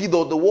why we feed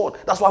on the word.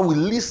 That's why we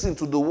listen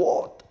to the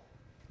word.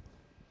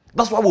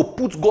 That's why we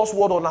put God's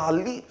word on our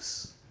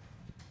lips.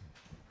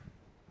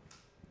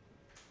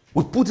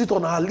 We put it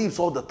on our lips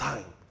all the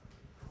time.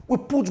 We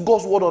put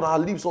God's word on our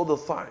lips all the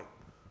time.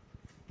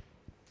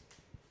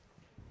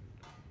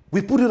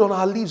 We put it on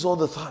our lips all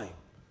the time.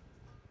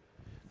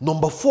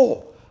 Number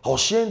 4, I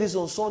was sharing this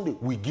on Sunday.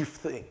 We give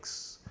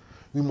thanks.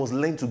 We must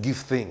learn to give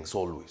thanks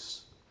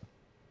always.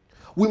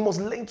 We must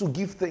learn to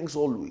give thanks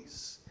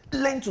always.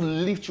 Learn to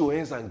lift your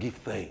hands and give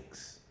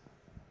thanks.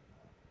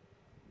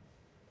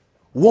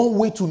 One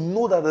way to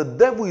know that the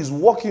devil is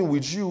working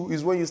with you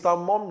is when you start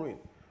murmuring.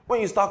 When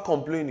you start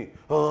complaining,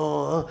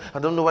 I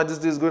don't know why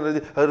this is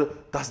going to...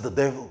 That's the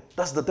devil.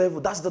 That's the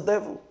devil. That's the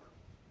devil.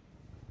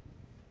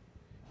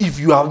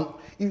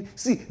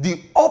 See,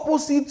 the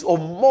opposite of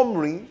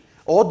murmuring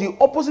or the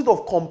opposite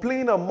of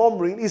complaining and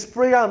murmuring is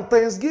prayer and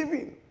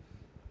thanksgiving.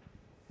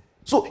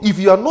 So if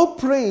you are not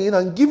praying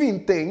and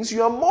giving thanks,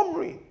 you are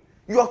murmuring.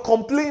 You are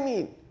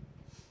complaining.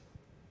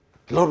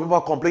 A lot of people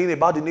are complaining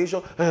about the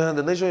nation.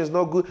 The nation is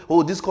not good.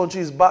 Oh, this country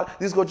is bad.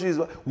 This country is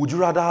bad. Would you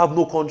rather have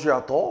no country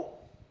at all?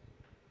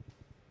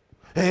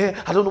 I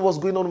don't know what's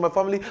going on in my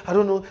family. I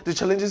don't know the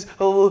challenges. I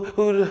don't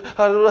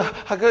know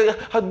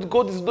how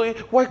God is doing.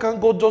 Why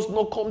can't God just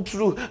not come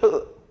through?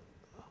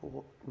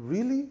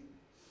 Really?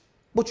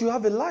 But you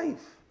have a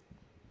life.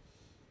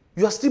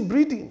 You are still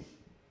breathing.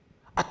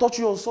 I taught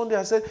you on Sunday,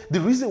 I said,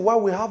 the reason why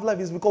we have life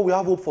is because we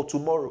have hope for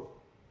tomorrow.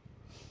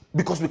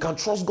 Because we can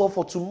trust God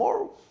for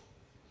tomorrow.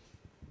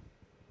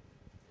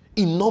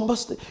 In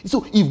Numbers,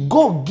 so if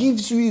God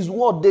gives you his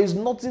word, there is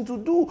nothing to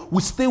do.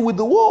 We stay with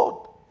the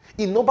word.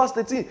 In Numbers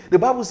 13, the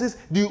Bible says,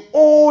 the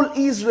whole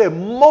Israel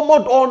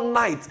murmured all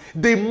night.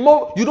 You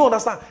don't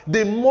understand.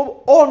 They murmured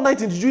all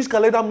night in the Jewish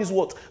calendar means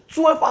what?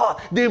 12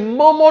 hours. They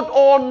murmured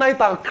all night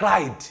and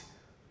cried.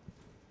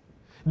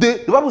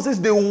 The Bible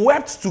says they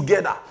wept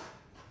together.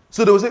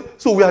 So they will say,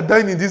 so we are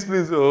dying in this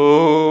place.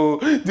 Oh,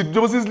 did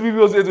Moses leave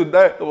us here to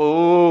die?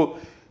 Oh,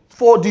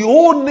 for the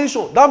whole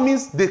nation. That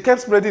means they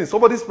kept spreading.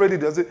 Somebody spread it.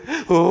 They say,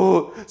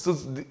 oh, so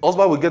the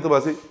husband will get up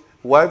and say,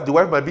 the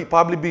wife might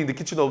probably be in the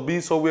kitchen or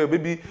be somewhere,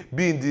 maybe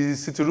be in the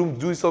sitting room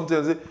doing something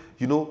and say,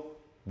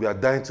 we are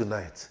dying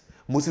tonight.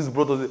 Moses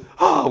brought us,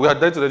 we are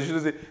dying tonight. You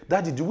should say,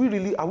 Daddy,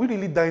 are we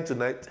really dying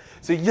tonight?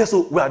 Say, yes,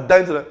 so we are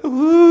dying tonight. We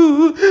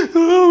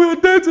are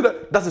dying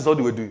tonight. That is all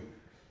they were doing.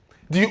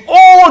 The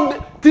whole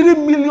 3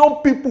 million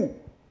people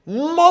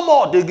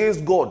murmured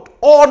against God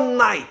all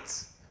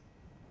night.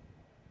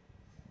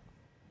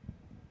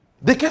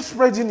 They kept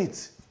spreading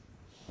it.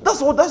 That's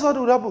how they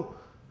would happen.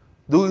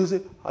 They will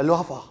say, hello,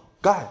 Alpha.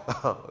 Guy,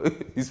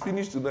 it's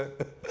finished tonight.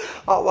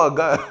 Our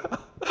guy.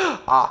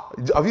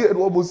 Have you heard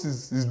what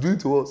Moses is doing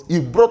to us? He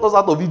brought us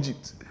out of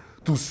Egypt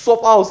to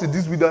suffer us in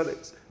this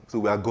wilderness. So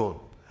we are gone.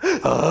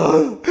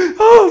 So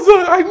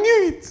I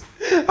knew it.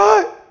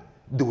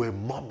 They were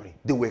murmuring.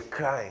 They were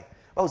crying.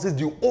 Bible says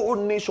the whole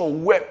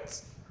nation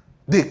wept.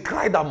 They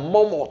cried and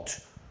murmured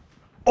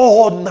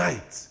all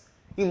night.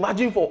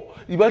 Imagine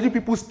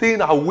people staying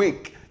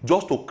awake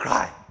just to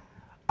cry.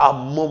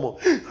 And murmur.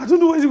 I don't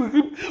know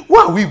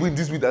why are we in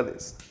this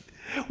wilderness?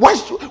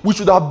 We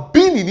should have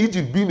been in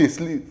Egypt being a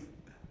slave.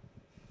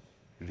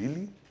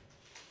 Really?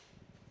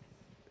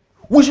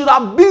 We should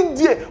have been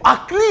there.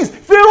 At least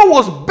Pharaoh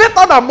was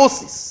better than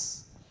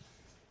Moses.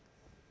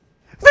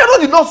 Pharaoh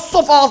did not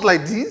suffer us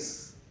like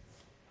this.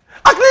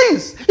 At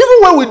least, even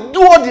when we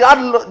do all the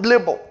hard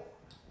labor,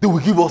 they will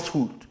give us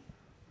food.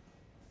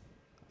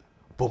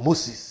 But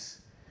Moses,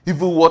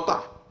 even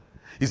water,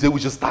 He said, we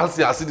should stand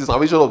still and see the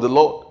salvation of the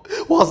Lord.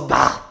 What's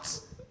that?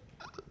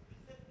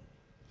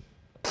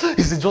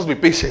 He said, just be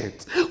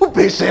patient. Be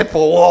patient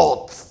for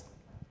what?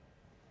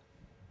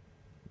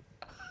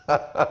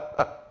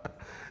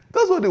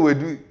 That's what they were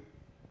doing.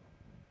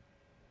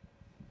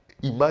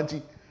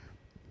 Imagine,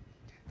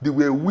 they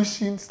were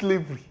wishing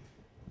slavery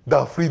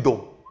than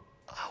freedom.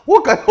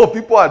 What kind of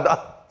people are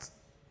that?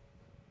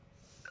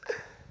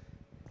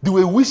 They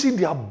were wishing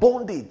their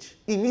bondage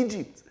in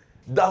Egypt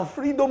than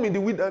freedom in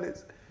the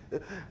wilderness.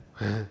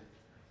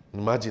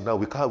 Imagine now,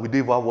 we don't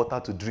even have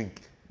water to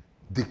drink.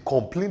 They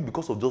complain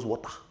because of just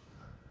water.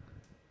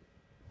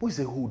 But he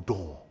said, hold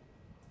on.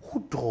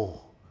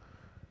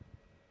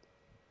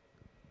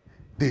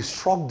 They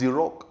struck the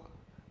rock.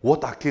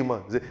 Water came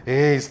out. He said,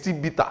 it's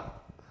still bitter.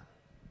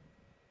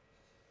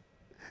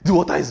 The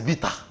water is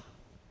bitter.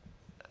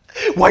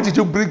 Why did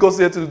you bring us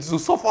here to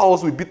suffer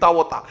us with bitter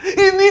water?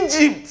 In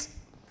Egypt,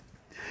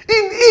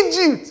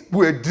 we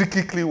were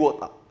drinking clean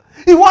water.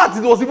 It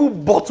was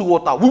even bottled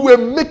water. We were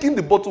making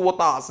the bottled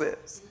water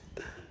ourselves.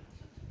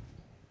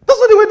 That's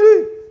what they were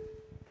doing.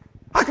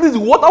 At least the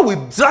water we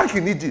drank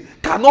in Egypt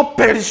cannot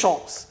perish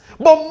us.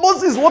 But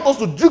Moses wants us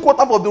to drink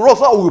water from the rock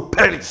so that we will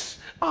perish.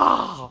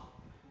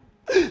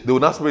 They will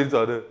not spread it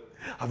out there.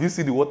 Have you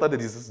seen the water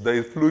that is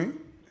flowing?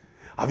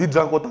 Have you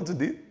drank water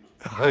today?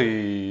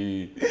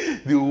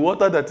 The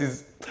water that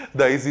is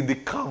in the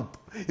camp.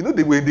 You know,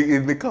 they were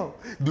in the camp.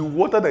 The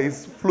water that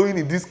is flowing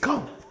in this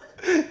camp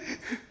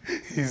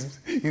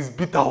is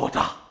bitter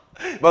water.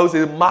 Bible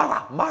says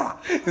Mara.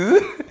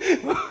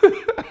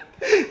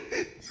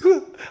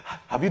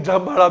 Have you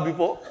drank Mara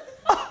before?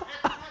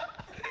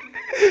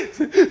 What's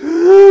this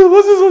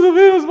supposed to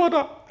be, his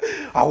mother?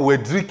 And we're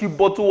drinking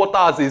bottled water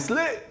as a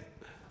slave.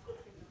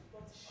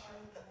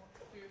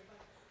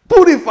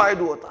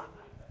 Purified water.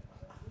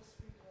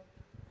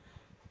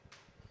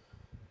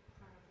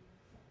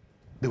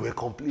 They were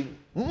complaining,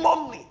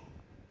 mumbling.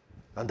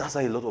 And that's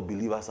how a lot of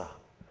believers are.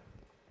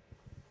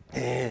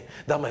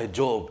 That's my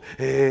job.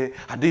 I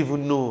don't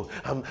even know.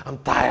 I'm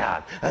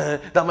tired.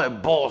 That's my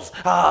boss.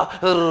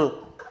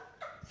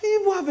 You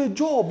even have a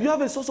job. You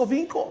have a source of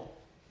income.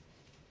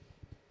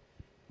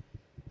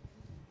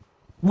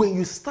 When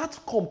you start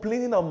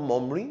complaining and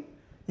murmuring,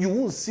 you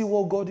won't see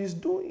what God is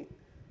doing.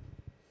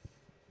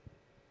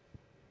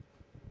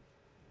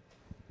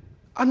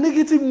 A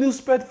negative news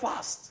spread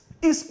fast.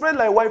 It spread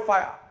like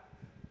wildfire.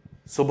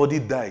 Somebody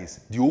dies,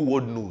 the whole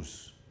world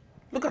knows.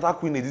 Look at how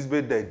Queen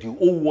Elizabeth died. The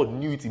whole world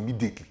knew it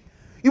immediately.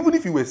 Even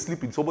if you were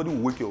sleeping, somebody will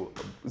wake you up.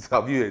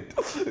 Have you heard?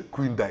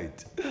 Queen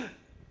died.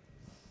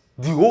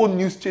 The whole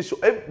news chase,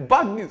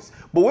 bad news.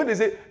 But when they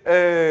say,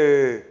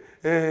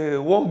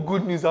 one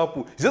good news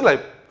happened, it's just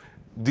like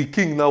the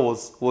king now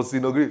was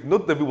inaugurated.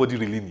 Not everybody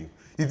really knew.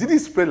 It didn't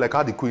spread like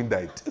how the queen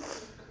died.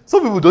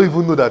 Some people don't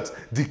even know that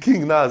the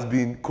king now has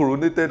been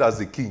coronated as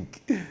the king.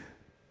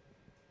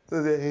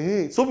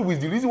 Some people,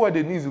 the reason why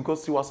they knew is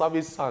because Tiwa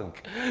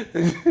sank.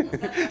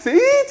 Say,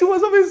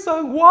 Tiwa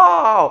sank,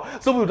 wow.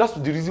 Some people, that's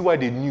the reason why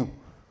they knew.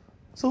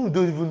 Some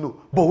people don't even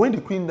know. But when the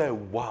queen died,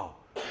 wow,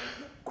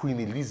 Queen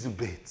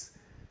Elizabeth,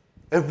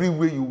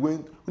 everywhere you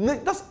went.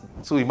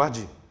 So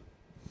imagine,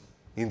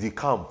 in the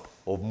camp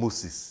of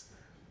Moses,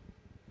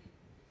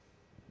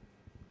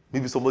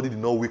 maybe somebody did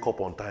not wake up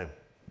on time.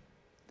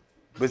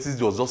 Moses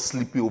was just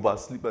sleeping.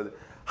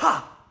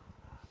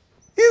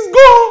 He's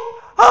gone.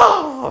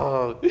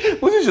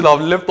 Moses should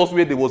have left us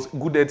where there was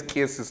good health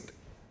care system.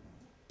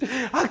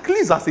 At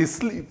least as a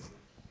slave,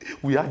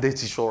 we had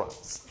health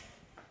insurance.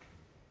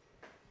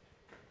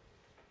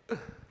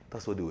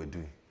 That's what they were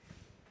doing.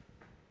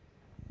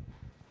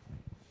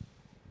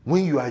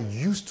 When you are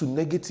used to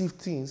negative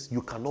things,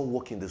 you cannot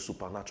walk in the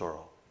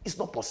supernatural. It's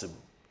not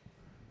possible.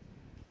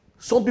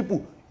 Some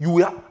people, you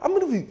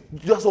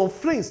have some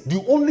friends,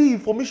 the only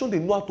information they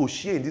know how to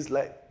share in this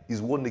life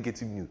is one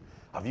negative news.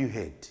 Have you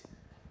heard?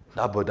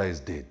 That brother is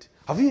dead.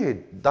 Have you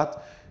heard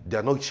that they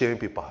are not sharing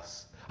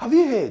papers? Have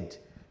you heard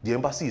the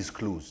embassy is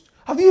closed?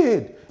 Have you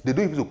heard they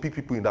don't even pick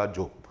people in that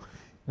job?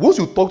 Once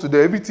you talk to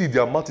them, everything in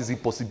their mouth is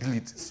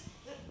impossibilities.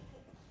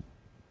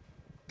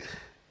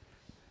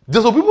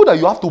 There's some people that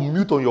you have to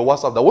mute on your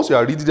WhatsApp, that once you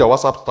are reading their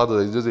WhatsApp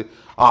status, you just say,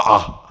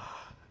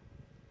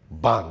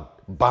 ban.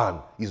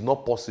 It's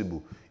not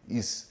possible.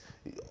 You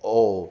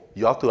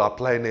have to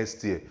apply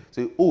next year.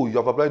 Say, you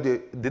have applied there.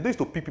 They don't used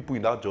to pick people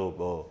in that job.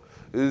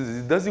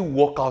 It doesn't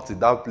work out in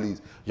that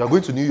place. You are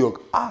going to New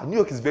York. New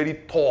York is very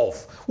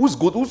tough. Who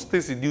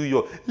stays in New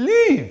York?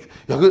 Leave.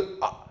 There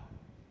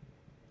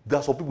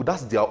are some people,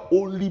 that's their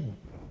only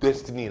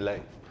destiny in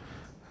life.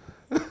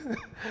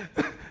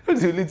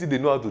 That's the only thing they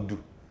know how to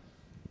do.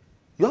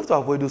 You have to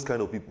avoid those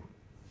kind of people.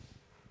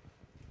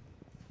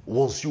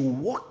 Once you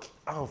walk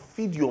and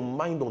feed your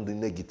mind on the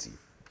negative,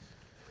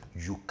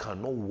 you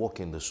cannot walk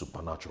in the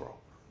supernatural.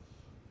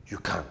 You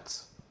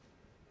can't.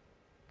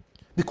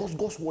 Because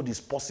God's word is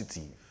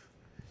positive.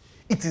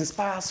 It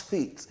inspires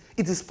faith.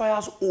 It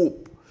inspires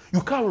hope.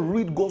 You can't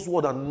read God's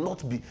word and not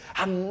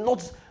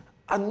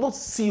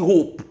see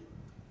hope.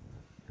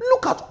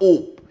 Look at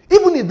hope.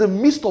 Even in the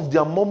midst of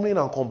their murmuring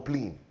and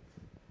complaining,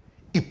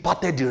 He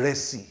parted the Red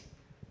Sea.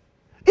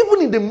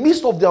 Even in the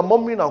midst of their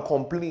murmuring and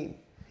complaining,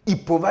 he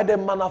provided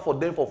manna for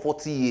them for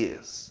 40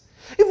 years.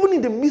 Even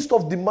in the midst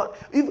of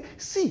the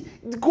see,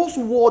 God's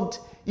word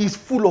is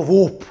full of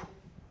hope.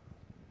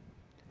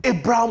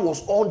 Abraham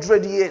was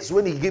 100 years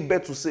when he gave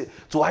birth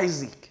to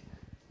Isaac.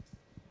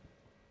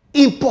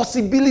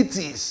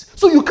 Impossibilities.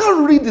 So you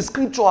can't read the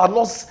scripture and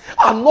not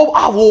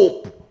have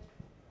hope.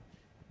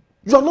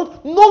 You are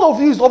not, none of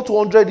you is up to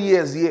 100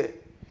 years here.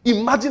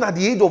 Imagine at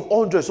the age of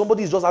 100,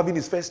 somebody is just having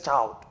his first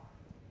child.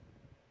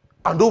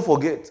 And don't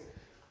forget,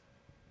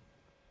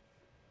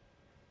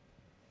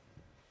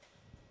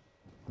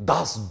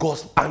 that's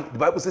gospel. And the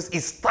Bible says, he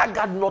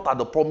staggered not at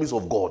the promise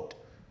of God.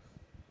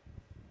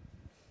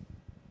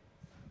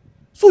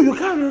 So you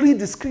can't read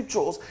the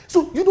scriptures.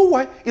 So you know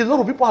why a lot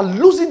of people are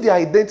losing their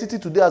identity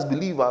today as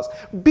believers?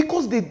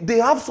 Because they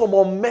have some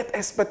unmet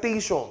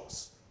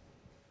expectations.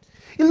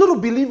 A lot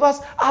of believers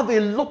have a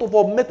lot of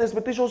unmet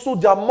expectations, so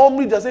they are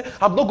murmuring, they are saying,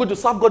 I'm not going to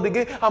serve God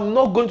again, I'm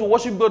not going to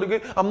worship God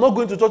again, I'm not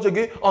going to church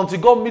again until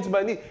God meets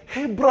my need.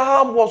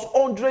 Abraham was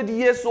 100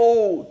 years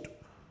old.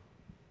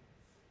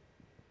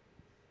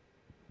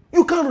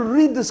 You can't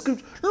read the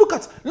scripture. Look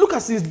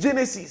at his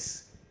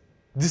Genesis.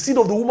 The seed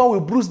of the woman will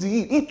bruise the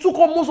heel. It took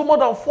almost more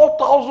than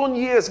 4,000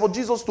 years for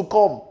Jesus to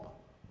come.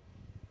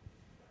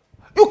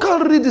 You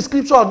can't read the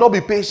scripture and not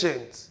be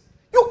patient.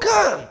 You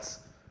can't.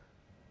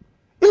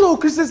 A lot of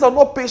Christians are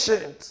not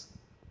patient.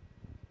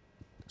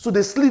 So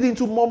they slid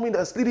into murmuring,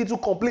 they slid into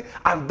complaint,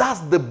 and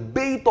that's the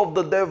bait of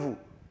the devil.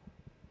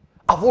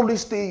 I've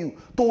always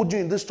told you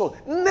in this church,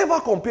 never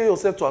compare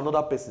yourself to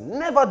another person.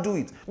 Never do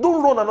it.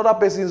 Don't run another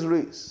person's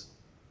race.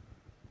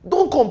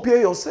 Don't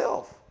compare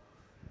yourself.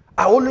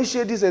 I always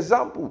share this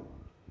example.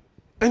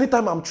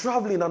 Anytime I'm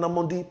traveling and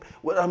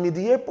when I'm in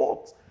the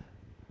airport,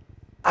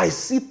 I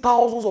see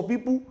thousands of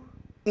people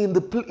in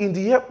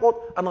the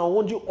airport, and I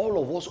want you, all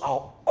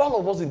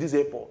of us in this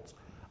airport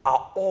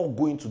are all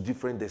going to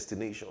different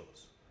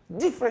destinations.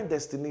 Different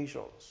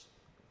destinations.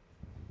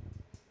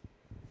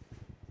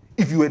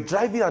 If you were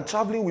driving and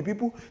traveling with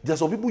people, there are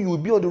some people you will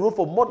be on the road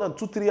for more than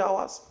 2-3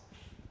 hours.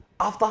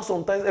 After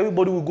some time,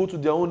 everybody will go to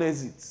their own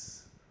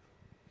exits.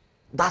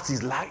 That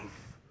is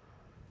life.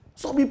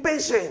 So be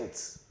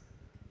patient.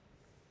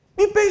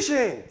 Be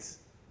patient.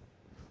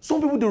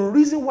 Some people, the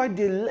reason why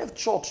they left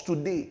church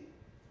today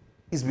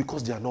is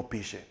because they are not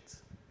patient.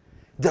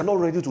 They are not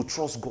ready to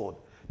trust God.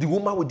 The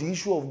woman with the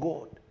issue of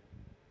God.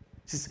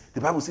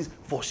 The Bible says,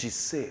 for she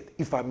said,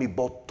 if I may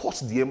but touch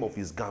the hem of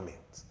his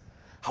garment,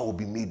 I will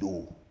be made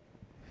whole.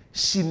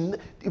 Do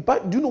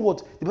you know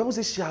what? The Bible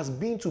says she has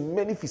been to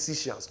many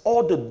physicians.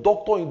 All the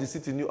doctor in the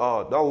city knew,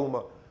 that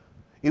woman.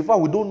 In fact,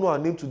 we don't know her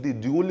name today.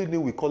 The only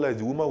name we call her is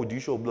the woman with the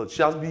issue of blood.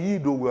 She has been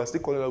healed, though. We are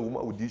still calling her the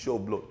woman with the issue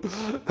of blood.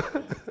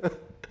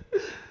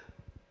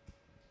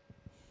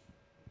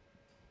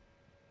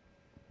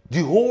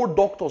 The whole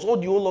doctors, all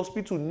the whole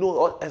hospital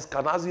know,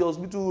 Eskenazi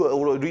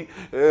Hospital,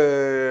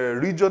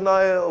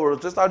 regional, or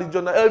Rochester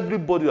regional,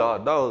 everybody,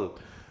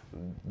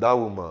 that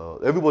woman,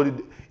 everybody.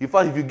 In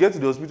fact, if you get to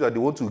the hospital and they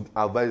want to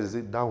advise,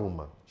 they say, that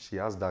woman, she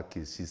has that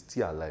case, she's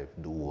still alive,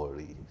 don't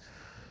worry.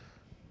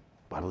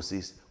 Bible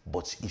says,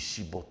 but if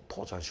she but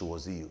touched and she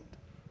was healed.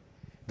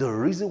 The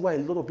reason why a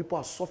lot of people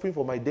are suffering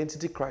from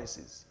identity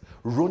crisis,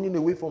 running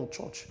away from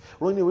church,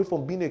 running away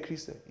from being a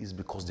Christian, is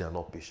because they are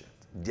not patient.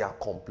 They are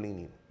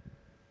complaining.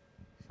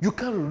 You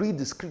can't read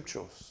the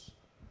scriptures.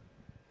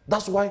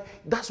 That's why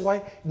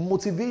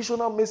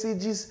motivational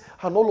messages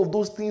and all of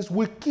those things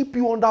will keep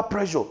you under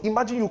pressure.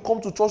 Imagine you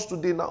come to church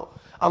today now,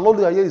 and all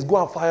you hear is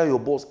go and fire your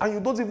boss, and you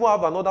don't even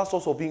have another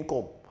source of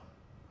income.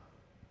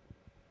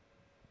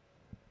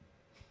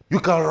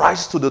 You can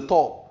rise to the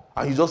top,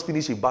 and you just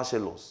finish a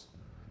bachelor's,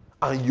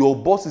 and your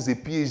boss is a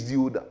PhD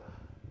holder.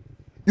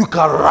 You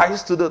can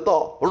rise to the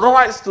top,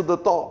 rise to the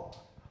top,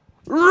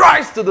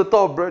 rise to the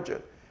top,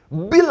 brethren.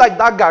 Be like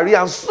that Gary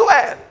and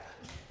swell.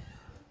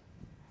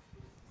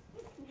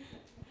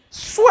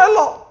 Swell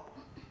up.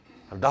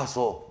 And that's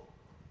all.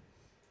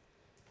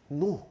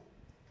 No.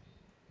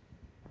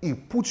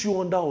 It puts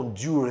you under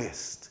undue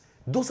rest.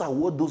 Those are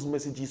what those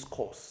messages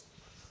cause.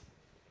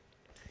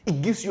 It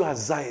gives you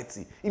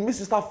anxiety. It makes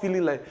you start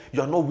feeling like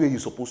you are not where you're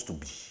supposed to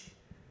be.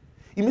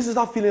 It makes you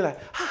start feeling like,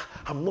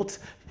 I'm not.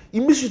 It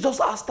makes you just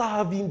start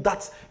having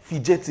that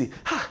fidgety.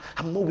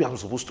 I'm not where I'm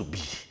supposed to be.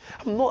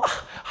 I'm not.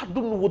 I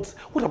don't know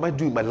what am I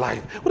doing in my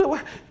life.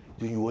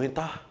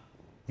 Then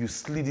you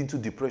slid into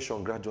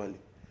depression gradually.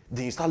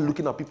 Then you start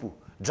looking at people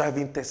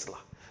driving Tesla,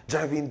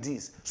 driving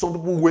this. Some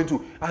people went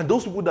to, and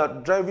those people that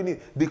are driving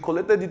it, they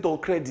collected it on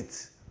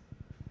credit.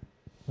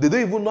 They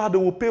don't even know how they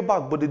will pay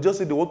back, but they just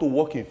say they want to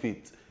walk in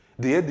faith.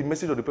 They heard the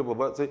message of the paper,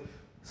 but say,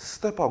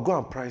 step out, go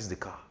and price the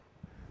car.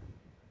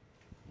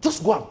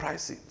 Just go and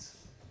price it.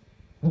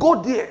 Go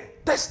there,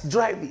 test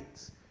drive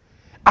it.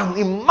 And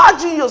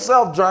imagine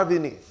yourself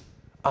driving it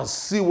and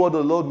see what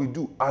the Lord will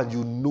do. And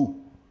you know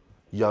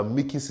you are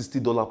making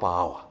 $60 per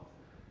hour.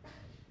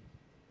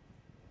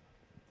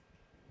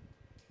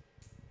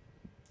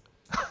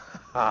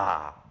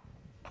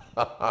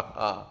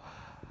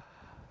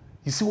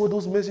 You see what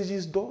those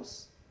messages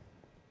does?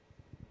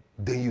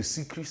 Then you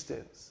see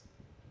Christians.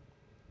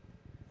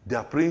 They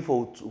are praying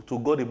to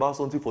God about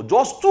something for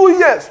just 2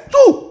 years.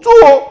 Two.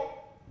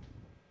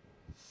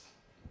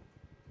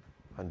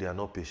 And they are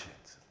not patient.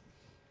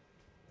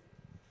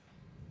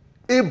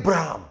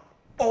 Abraham,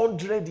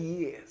 100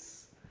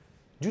 years.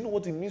 Do you know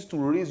what it means to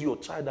raise your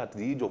child at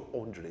the age of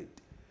 100?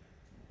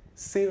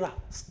 Sarah,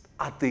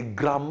 at a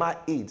grandma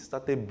age,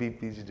 started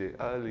BPJ.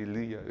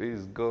 Hallelujah.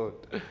 Praise God.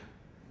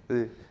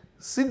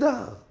 Sit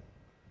down.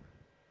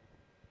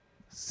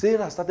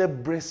 Sarah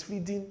started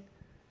breastfeeding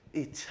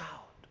a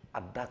child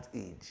at that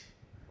age.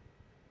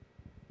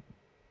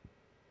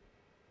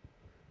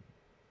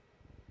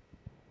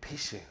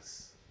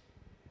 Patience.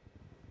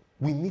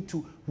 We need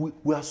to,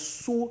 we are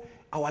so,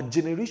 our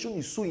generation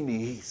is so in a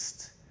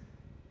haste.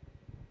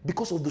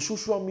 Because of the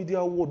social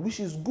media world, which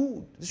is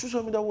good. The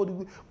social media world is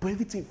good. But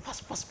everything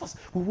fast.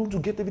 We want to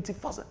get everything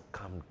faster.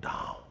 Calm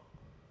down.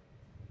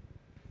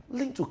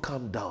 Learn to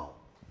calm down.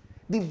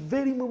 The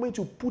very moment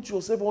you put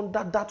yourself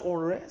under that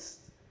unrest,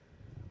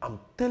 I'm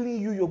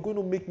telling you, you're going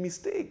to make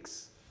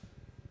mistakes.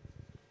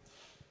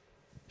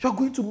 You're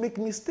going to make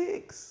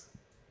mistakes.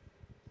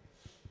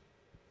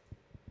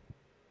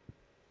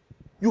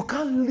 You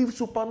can't live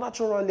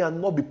supernaturally and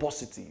not be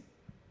positive.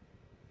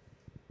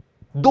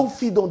 Don't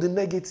feed on the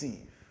negative.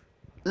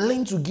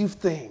 Learn to give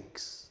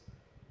thanks.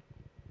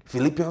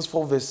 Philippians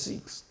 4 verse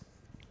 6.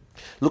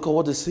 Look at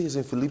what it says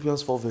in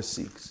Philippians 4 verse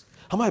 6.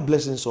 How am I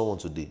blessing someone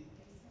today?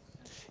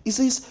 It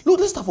says, look,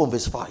 let's start from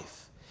verse 5.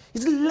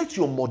 It says, let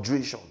your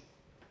moderation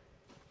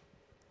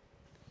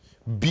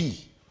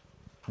be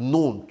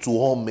known to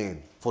all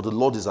men, for the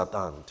Lord is at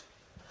hand.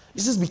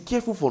 It says, be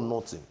careful for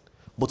nothing,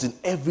 but in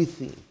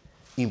everything,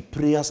 in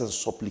prayers and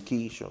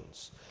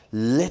supplications,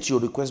 let your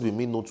requests be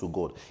made known to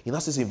God. And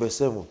that says in verse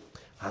 7,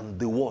 and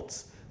the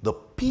what? The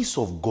peace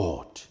of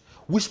God,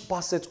 which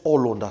passeth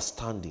all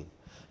understanding,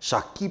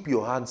 shall keep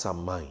your hands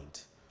and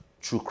mind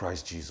through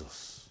Christ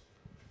Jesus.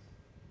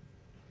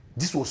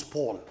 This was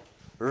Paul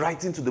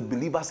writing to the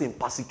believers in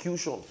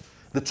persecution.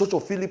 The church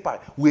of Philippi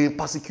were in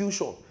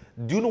persecution.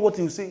 Do you know what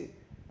he will say?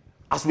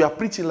 As we are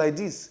preaching like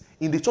this,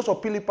 in the church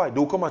of Philippi, they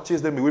will come and chase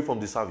them away from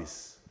the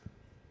service.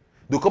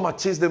 They will come and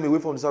chase them away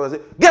from the service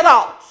and say, get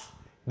out!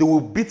 They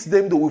will beat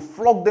them, they will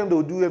flog them, they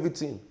will do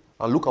everything.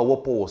 And look at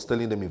what Paul was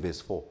telling them in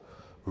verse 4.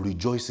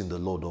 Rejoice in the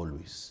Lord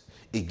always.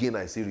 Again,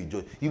 I say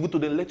rejoice. Even to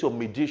them, let your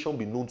mediation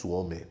be known to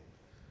all men.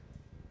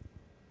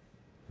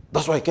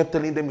 That's why I kept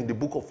telling them in the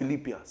book of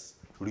Philippians,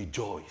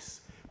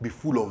 rejoice, be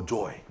full of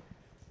joy.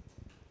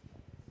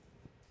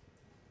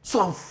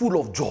 So I'm full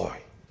of joy.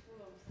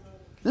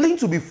 Learn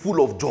to be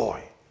full of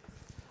joy.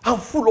 I'm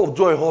full of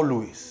joy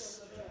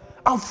always.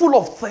 I'm full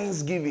of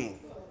thanksgiving.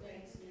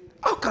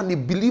 How can a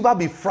believer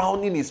be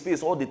frowning his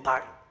face all the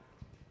time?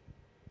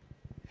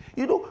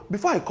 You know,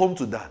 before I come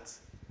to that,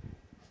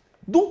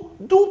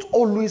 don't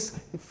always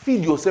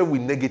feed yourself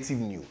with negative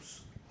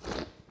news.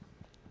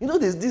 You know,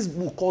 there's this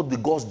book called The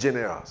God's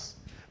Generals.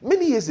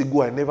 Many years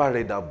ago, I never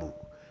read that book.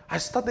 I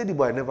started it,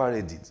 but I never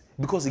read it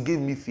because it gave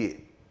me fear.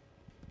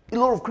 A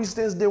lot of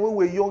Christians then, when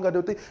we were younger, they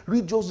would think,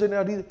 read God's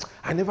General.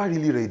 I never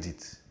really read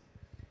it.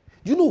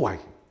 You know why?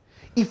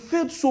 It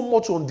fed so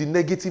much on the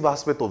negative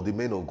aspect of the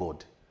men of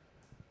God.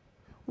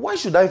 Why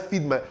should I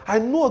feed I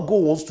know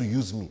God wants to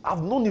use me.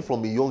 I've known it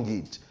from a young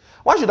age.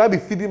 Why should I be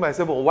feeding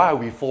myself on why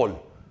we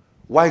fall?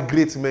 Why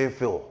great men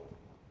fail?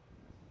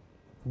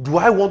 Do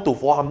I want to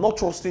fall? I'm not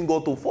trusting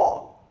God to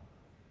fall.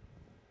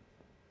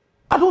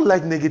 I don't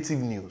like negative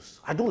news.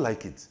 I don't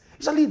like it.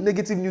 Usually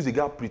negative news, you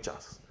got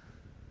preachers.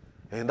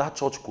 And that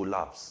church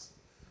collapsed.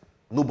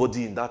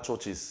 Nobody in that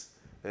church is...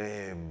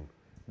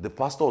 the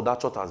pastor of that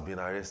church has been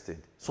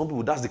arrested. Some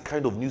people, that's the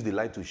kind of news they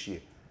like to share.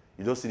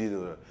 You just see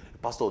the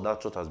pastor of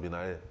that church has been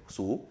arrested.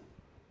 So,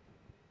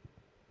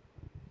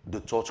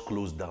 the church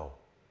closed down.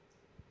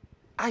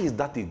 How is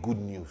that a good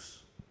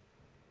news?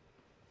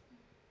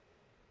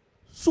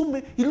 So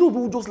many,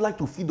 people just like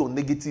to feed on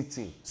negative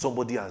things.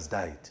 Somebody has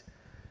died.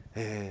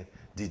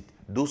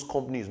 Those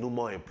companies no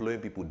more employing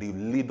people. They've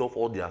laid off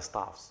all their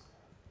staffs.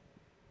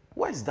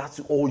 Why is that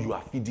all you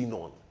are feeding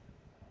on?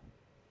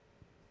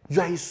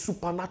 You are a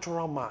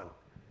supernatural man,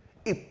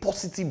 a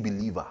positive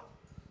believer.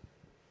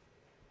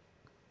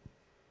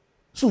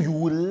 So you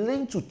will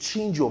learn to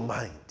change your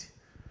mind.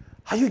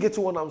 Are you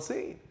getting what I'm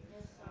saying?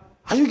 Yes, sir.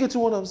 Are you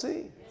getting what I'm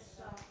saying? Yes,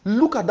 sir.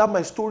 Look at that,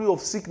 my story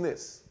of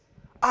sickness.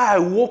 I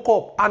woke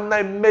up and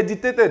I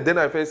meditated, then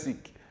I felt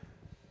sick.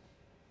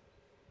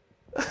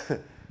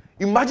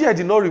 Imagine I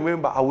did not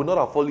remember, I would not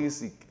have fallen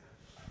sick.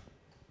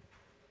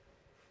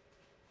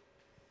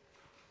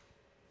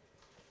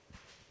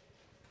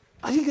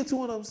 Are you getting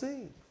what I'm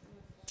saying?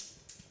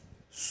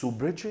 So,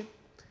 brethren,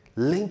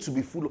 learn to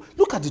be full of...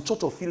 Look at the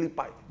church of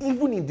Philippi.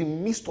 Even in the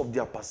midst of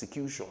their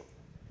persecution,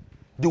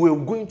 they were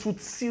going through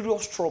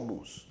serious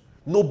troubles.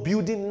 No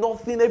building,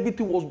 nothing,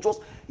 everything was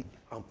just...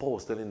 And Paul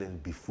was telling them,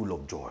 be full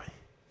of joy.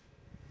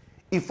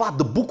 In fact,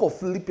 the book of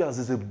Philippians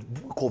is a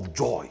book of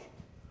joy.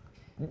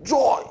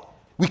 Joy.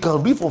 We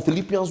can read from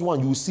Philippians 1,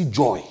 you will see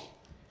joy.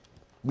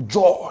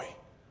 Joy.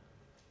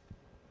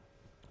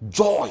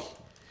 Joy.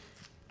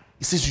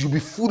 He says you'll be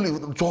full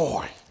of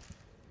joy.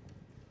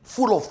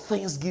 Full of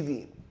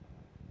thanksgiving.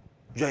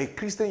 You are a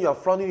Christian, you are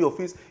frowning your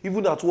face.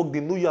 Even at work, they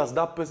know you as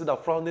that person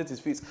that frowned his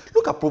face.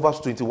 Look at Proverbs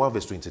 21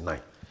 verse 29.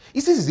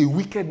 It says he's a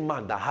wicked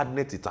man that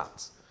hardeneth his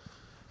heart.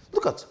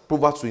 Look at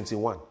Proverbs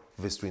 21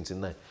 verse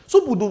 29.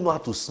 Some people don't know how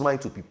to smile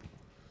to people.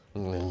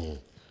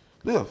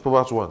 Look at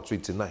Proverbs 1,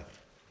 29.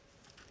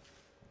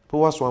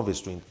 Proverbs 21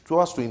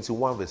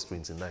 verse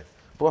 29.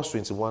 Proverbs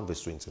 21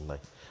 verse 29.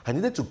 I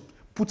needed to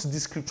put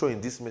this scripture in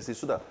this message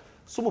so that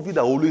some of you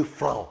that always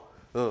frown.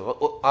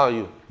 How are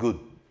you? Good.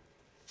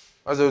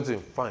 How's everything?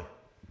 Fine.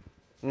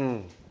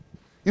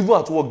 Even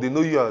at work, they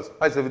know you as,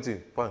 how's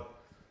everything? Fine.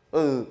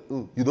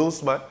 You don't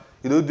smile.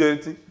 You don't do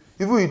anything.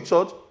 Even in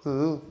church,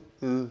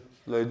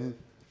 like this.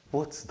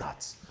 What's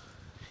that?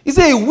 He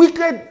said, a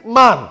wicked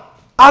man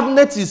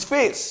hardeneth his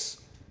face.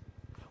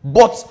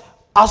 But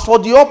as for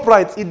the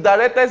upright, he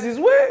directeth his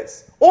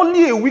ways.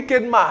 Only a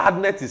wicked man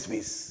hardeneth his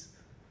face.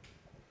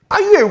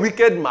 Are you a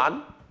wicked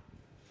man?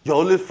 You're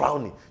always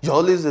frowning. You're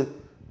always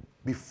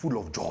be full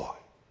of joy.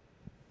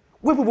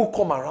 When people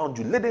come around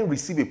you, let them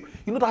receive it.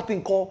 You know that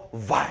thing called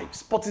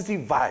vibes,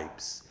 positive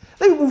vibes.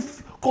 Let people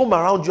come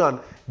around you and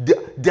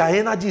their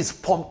energy is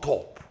pumped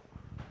up.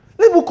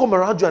 Let people come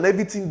around you and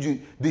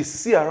everything they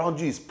see around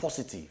you is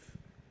positive.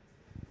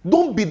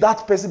 Don't be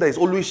that person that is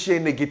always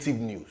sharing negative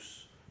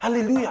news.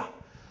 Hallelujah.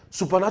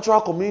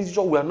 Supernatural Community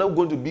Church, we are not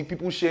going to be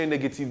people sharing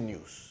negative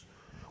news.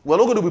 We are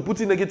not going to be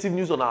putting negative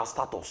news on our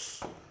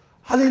status.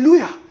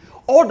 Hallelujah.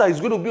 All that is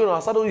going to be on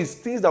our status is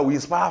things that will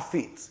inspire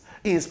faith,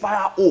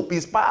 inspire hope,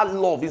 inspire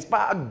love,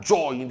 inspire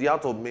joy in the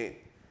heart of men.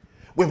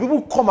 When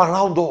people come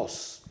around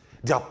us,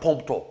 they are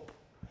pumped up.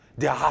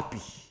 They are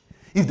happy.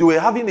 If they were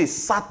having a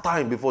sad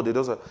time before, they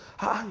just say,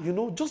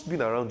 just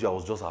being around you, I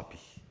was just happy.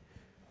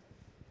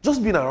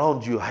 Just being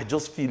around you, I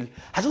just feel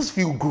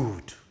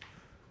good.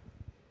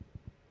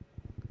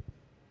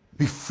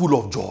 Be full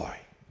of joy.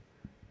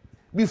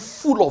 Be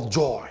full of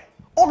joy.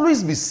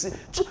 Always be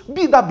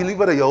that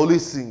believer that you're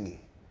always singing.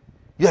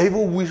 You're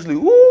even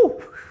whistling.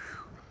 Woo!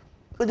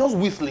 You're just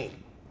whistling.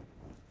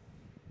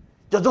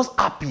 You're just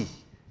happy.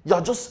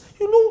 You're just,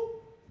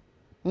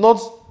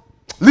 not,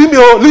 leave me,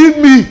 leave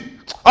me.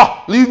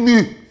 Leave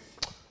me.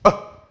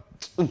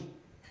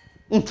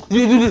 You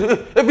do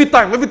this every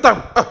time.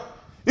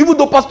 Even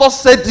though pastor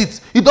said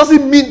it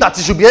doesn't mean that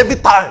it should be every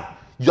time.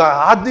 You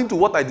are adding to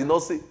what I did not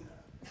say.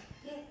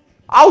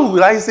 How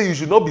will I say you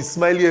should not be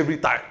smiling every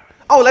time?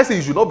 How will I say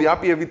you should not be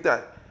happy every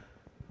time?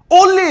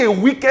 Only a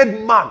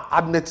wicked man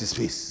hardeneth his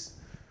face.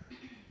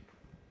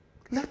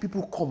 Let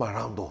people come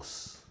around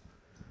us.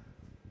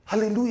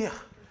 Hallelujah.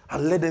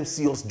 And let them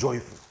see us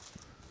joyful.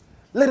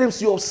 Let them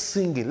see us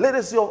singing. Let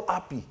them see us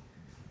happy.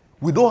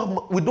 We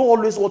don't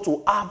always want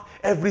to have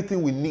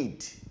everything we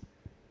need.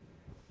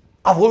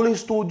 I've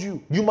always told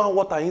you, human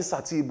water is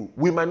insatiable.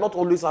 We might not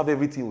always have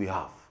everything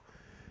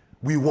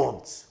we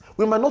want.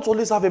 We might not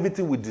always have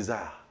everything we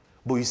desire.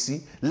 But you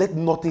see, let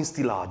nothing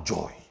steal our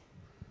joy.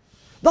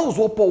 That was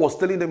what Paul was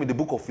telling them in the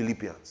book of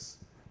Philippians.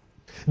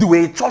 They were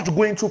a church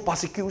going through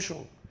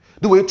persecution.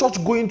 They were a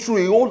church going through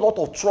a whole lot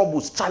of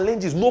troubles,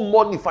 challenges, no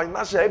money,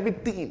 financial,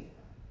 everything.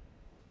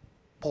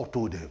 Paul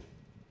told them,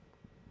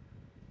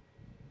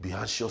 be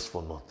anxious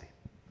for nothing.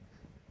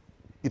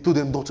 He told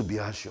them not to be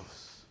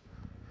anxious.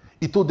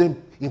 He told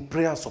them in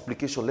prayer and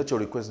supplication, let your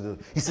requests be known.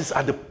 He says,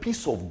 and the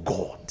peace of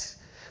God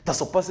that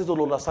surpasses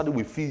all understanding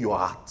will fill your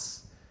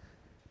hearts.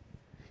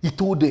 He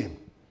told them,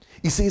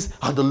 he says,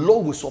 and the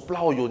Lord will supply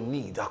all your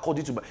needs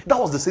according to my... That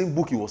was the same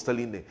book he was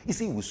telling them. He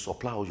said, he will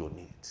supply all your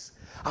needs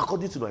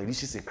according to my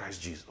riches in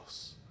Christ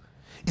Jesus.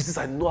 He says,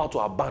 I know how to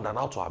abound and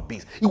how to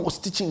abase. He was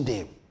teaching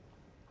them.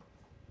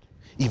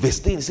 In verse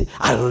 10, he said,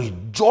 I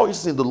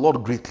rejoice in the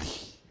Lord greatly.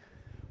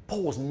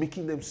 Paul was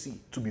making them see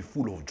to be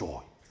full of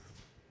joy.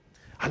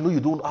 I know you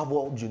don't have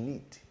all you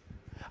need.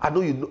 I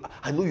know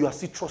you are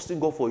still trusting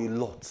God for a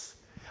lot.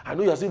 I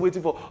know you are still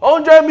waiting for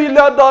 $100 million,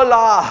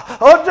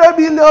 $100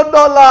 million,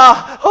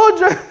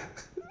 100.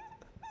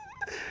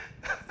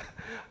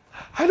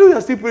 I know you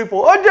are still praying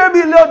for $100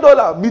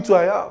 million. Me too,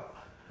 I am.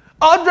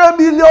 $100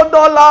 million.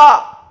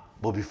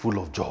 But be full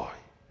of joy.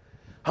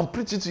 I'm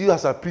preaching to you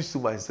as I preach to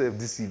myself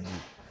this evening.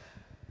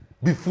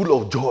 Be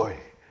full of joy.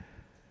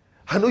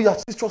 I know you are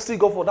still trusting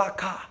God for that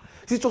car.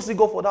 Still trusting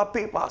God for that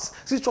papers.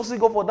 Still trusting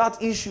God for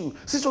that issue.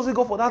 Still trusting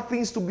God for that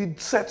things to be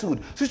settled.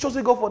 Still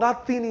trusting God for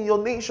that thing in your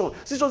nation.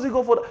 Still trusting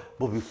God for that.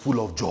 But be full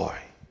of joy.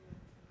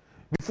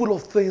 Be full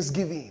of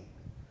thanksgiving.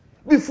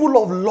 Be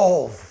full of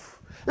love.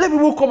 Let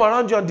people come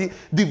around you and the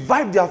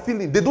vibe they are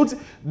feeling.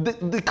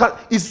 They can.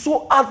 It's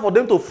so hard for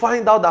them to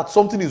find out that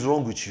something is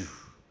wrong with you.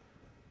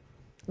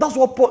 That's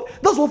what Paul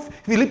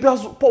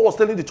was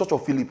telling the church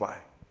of Philippi.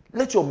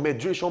 Let your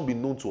meditation be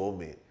known to all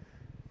men.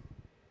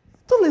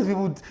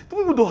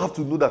 People don't have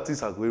to know that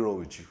things are going wrong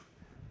with you.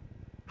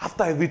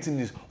 After everything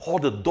is, all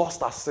the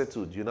dust has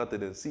settled, you know,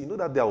 see,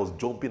 that day I was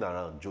jumping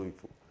around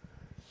joyful.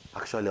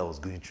 Actually, I was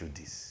going through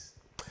this.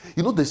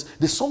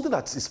 There's something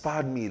that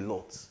inspired me a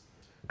lot.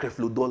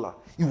 Creflo Dollar.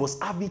 He was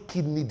having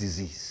kidney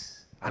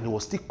disease. And he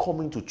was still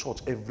coming to church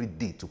every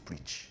day to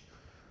preach.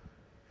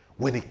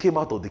 When he came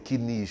out of the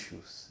kidney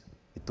issues,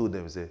 he told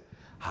them, he said,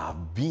 I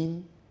have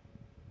been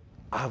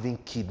having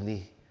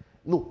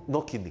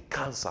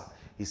cancer.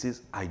 He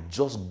says,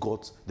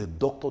 the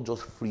doctor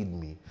just freed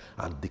me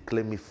and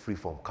declared me free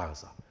from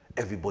cancer.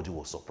 Everybody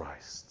was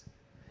surprised.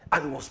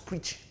 And he was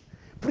preaching.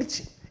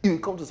 He will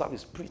come to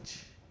service, preach.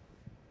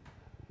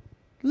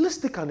 Let's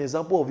take an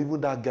example of even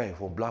that guy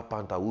from Black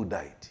Panther who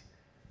died.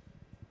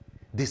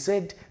 They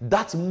said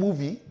that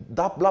movie,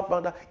 that Black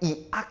Panther,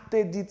 he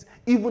acted it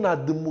even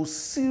at the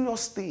most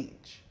serious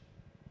stage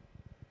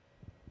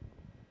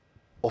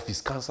of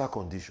his cancer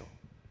condition.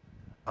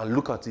 And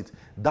look at it,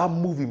 that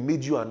movie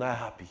made you and I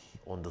happy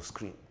on the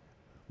screen.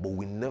 But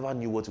we never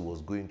knew what he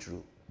was going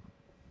through.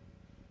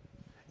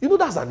 You know,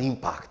 that's an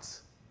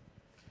impact.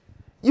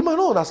 You might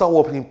not understand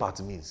what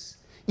impact means.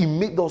 It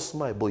made us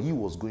smile, but he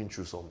was going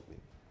through something.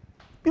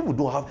 You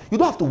don't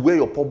have to wear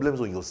your problems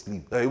on your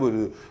sleeve.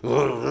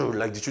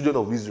 Like the children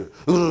of Israel.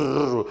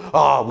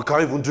 We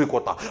can't even drink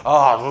water.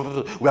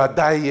 We are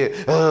dying here.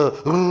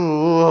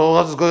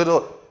 What is going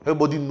on?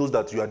 Everybody knows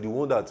that you are the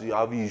one that you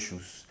have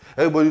issues.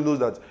 Everybody knows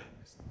that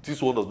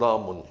this one does not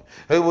have money.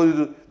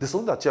 There's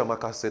something that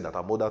Chiamaka said that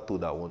her mother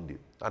told her one day.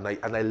 And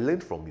I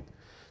learned from it.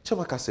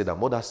 Chiamaka said, her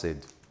mother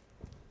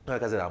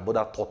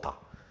taught her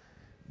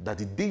that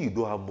the day you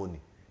don't have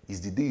money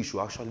is the day you should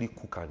actually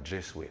cook and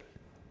dress well.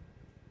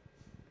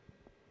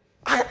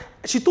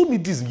 She told me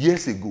this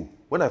years ago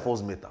when I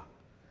first met her.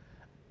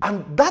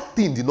 And that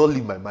thing did not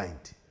leave my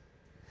mind.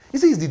 He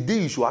says the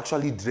day you should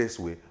actually dress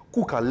well,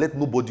 cook and let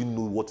nobody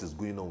know what is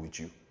going on with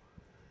you.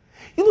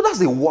 You know,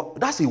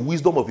 that's a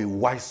wisdom of a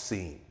wise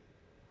saying.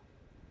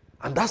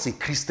 And that's a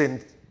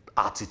Christian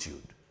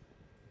attitude.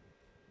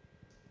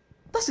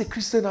 That's a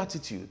Christian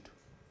attitude.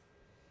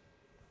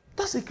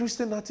 That's a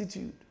Christian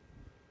attitude.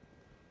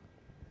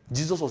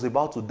 Jesus was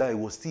about to die. He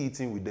was still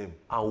eating with them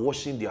and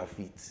washing their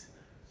feet.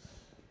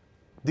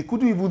 They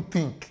couldn't even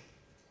think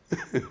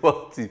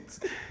about it.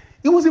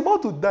 He was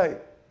about to die.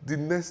 The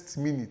next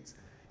minute,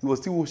 he was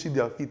still washing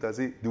their feet and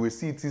say they were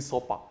still eating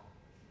supper.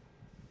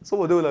 Some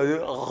of them were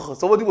like, oh.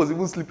 Somebody was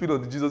even sleeping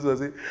on Jesus and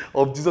say,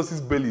 of Jesus'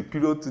 belly,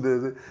 period to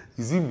them.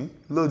 Is it me?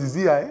 Lord, is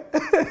he I?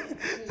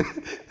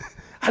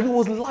 And he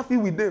was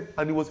laughing with them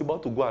and he was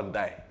about to go and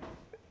die.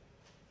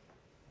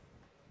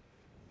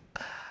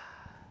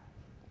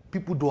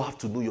 People don't have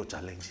to know your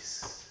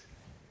challenges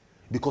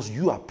because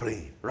you are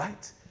praying,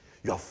 right?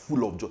 You are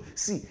full of joy.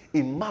 See,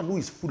 a man who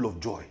is full of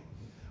joy,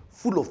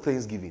 full of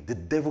thanksgiving, the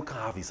devil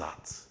can't have his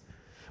heart.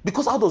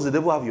 Because how does the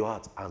devil have your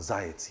heart?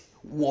 Anxiety,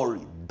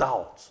 worry,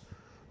 doubt.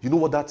 You know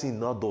what that thing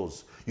now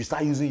does? You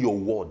start using your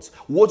words.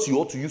 What you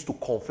ought to use to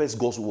confess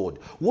God's word.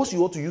 What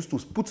you ought to use to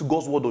put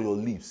God's word on your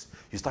lips.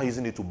 You start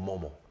using it to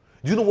murmur.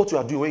 Do you know what you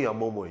are doing when you are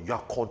murmuring? You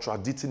are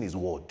contradicting his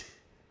word.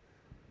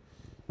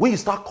 When you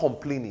start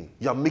complaining,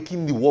 you are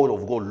making the word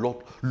of God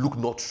look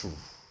not true.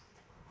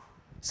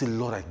 Say,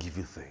 Lord, I give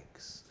you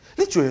thanks.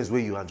 Lift your hands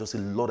where you are and just say,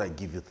 Lord, I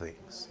give you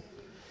thanks.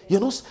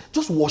 You know,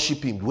 just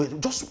worship him.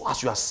 Just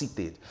as you are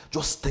seated,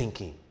 just thank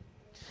him.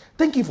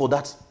 Thank him for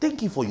that.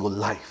 Thank him for your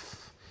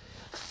life.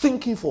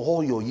 Thank him for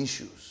all your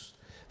issues.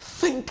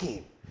 Thank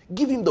him.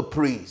 Give him the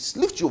praise.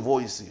 Lift your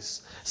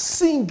voices.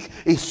 Sing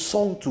a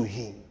song to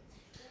him.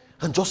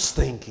 And just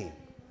thank him.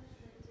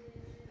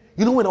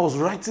 You know, when I was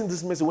writing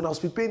this message, when I was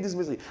preparing this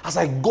message, as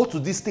I got to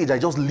this stage, I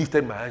just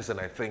lifted my hands and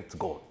I thanked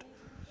God.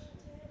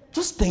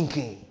 Just thank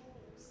him.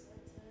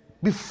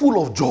 Be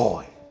full of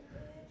joy.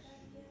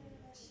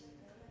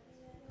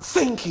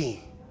 Thank him.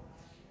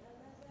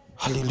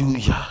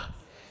 Hallelujah.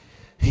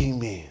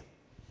 Amen.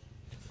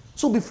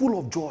 So be full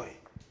of joy.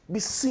 Be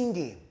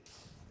singing.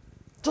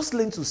 Just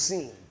learn to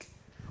sing.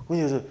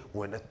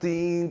 When I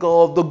think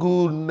of the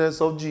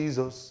goodness of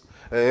Jesus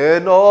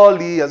and all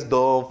he has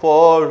done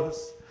for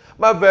us,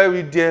 my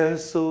very dear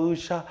soul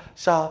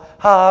shall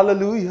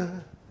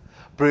hallelujah.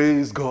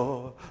 Praise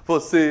God for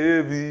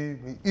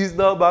saving me. It's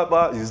not by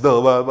power, it's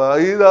not by power,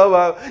 it's not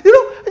by. You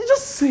know,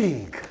 just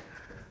sing.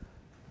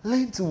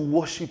 Learn to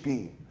worship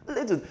him.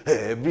 Learn to,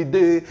 every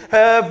day,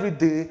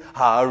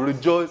 I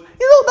rejoice.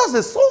 You know, that's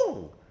a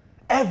song.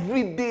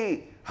 Every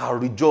day, I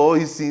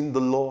rejoice in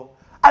the Lord.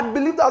 I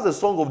believe that's a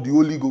song of the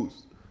Holy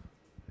Ghost.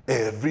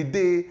 Every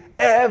day,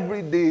 I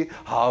rejoice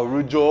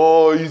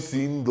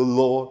in the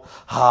Lord.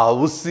 I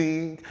will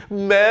sing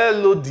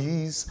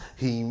melodies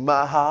in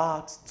my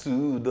heart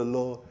to the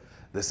Lord.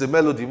 There's a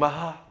melody in my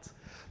heart.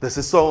 There's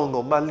a song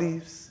on my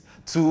lips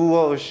to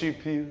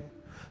worship you,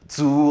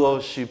 to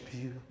worship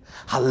you.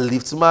 I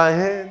lift my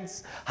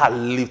hands, I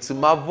lift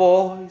my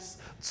voice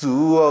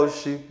to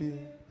worship you,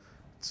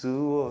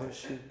 to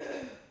worship.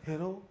 You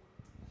know,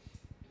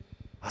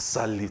 as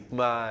I lift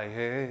my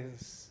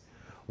hands,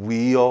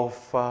 we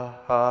offer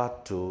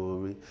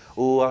adoration.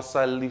 Oh, as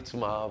I lift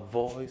my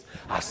voice,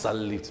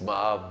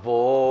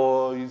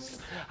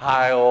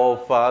 I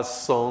offer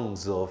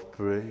songs of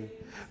praise.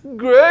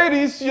 Great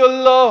is your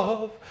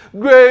love,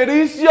 great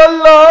is your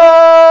love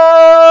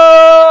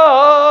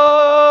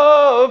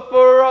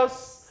for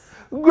us.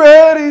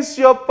 Great is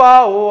your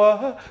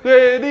power.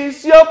 Great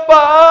is your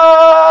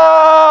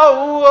power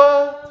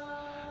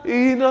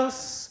in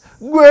us.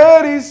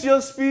 Great is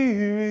your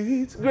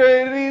spirit.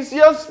 Great is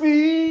your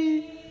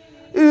spirit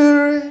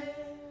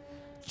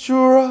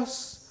through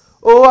us.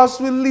 Oh, as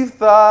we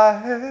lift our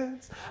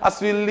hands,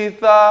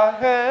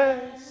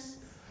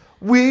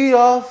 we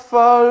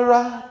offer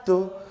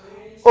adore.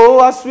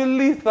 Oh, as we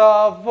lift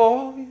our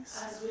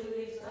voice,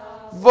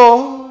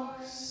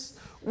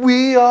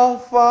 we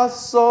offer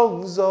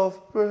songs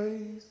of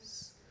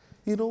praise.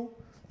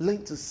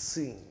 Learn to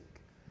sing.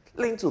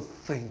 Learn to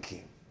thank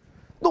Him.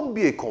 Don't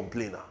be a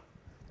complainer.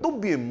 Don't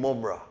be a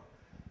murmurer.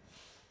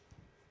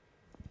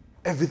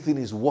 Everything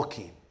is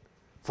working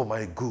for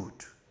my good.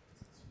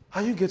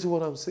 Are you getting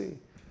what I'm saying?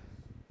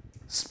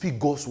 Speak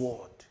God's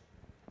word.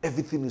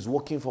 Everything is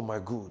working for my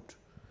good.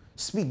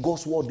 Speak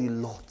God's word a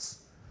lot.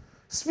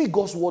 Speak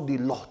God's word a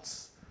lot.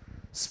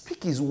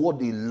 Speak His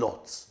word a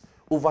lot.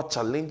 Over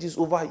challenges,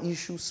 over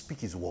issues,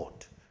 speak His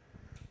word.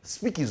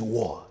 Speak His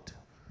word.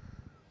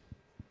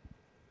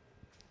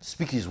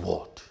 Speak His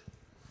word.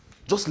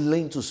 Just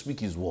learn to speak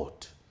His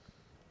word.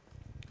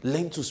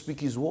 Learn to speak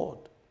His word.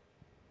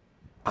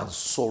 And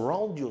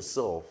surround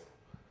yourself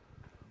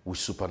with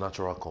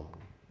supernatural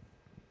company.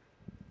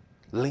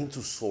 Learn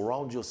to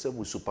surround yourself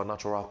with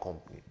supernatural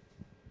company.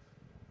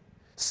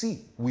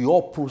 See, we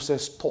all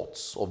process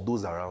thoughts of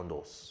those around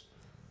us.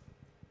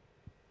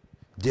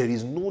 There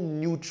is no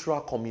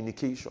neutral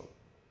communication.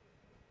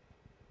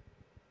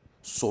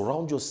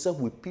 Surround yourself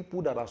with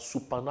people that are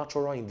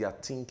supernatural in their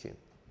thinking.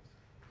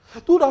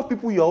 Don't have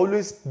people you're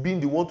always being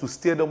the one to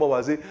steer them up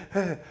and say,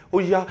 hey, oh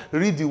yeah,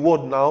 read the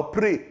word now,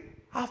 pray.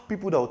 Have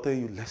people that will tell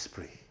you, let's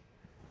pray.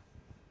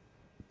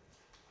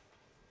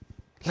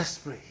 Let's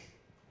pray.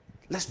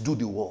 Let's do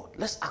the word.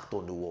 Let's act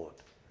on the word.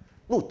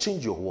 No,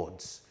 change your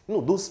words.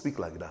 No, don't speak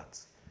like that.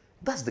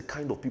 That's the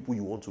kind of people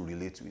you want to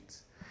relate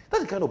with.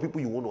 That's the kind of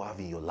people you want to have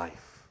in your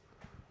life.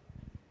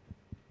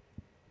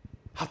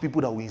 Have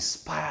people that will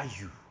inspire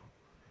you.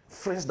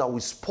 Friends that will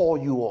spur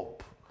you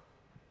up.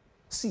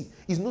 See,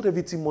 it's not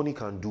everything money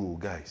can do,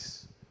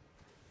 guys.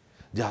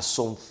 There are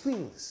some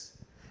things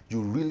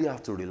you really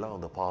have to rely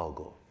on the power of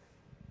God.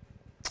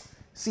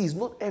 See, it's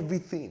not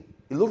everything.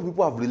 A lot of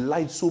people have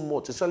relied so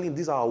much, especially in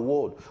this our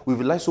world. We've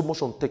relied so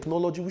much on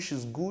technology, which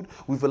is good.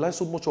 We've relied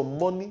so much on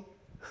money.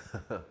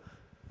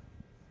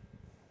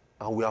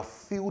 And we have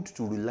failed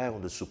to rely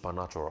on the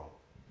supernatural.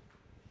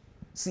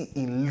 See,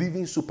 in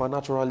living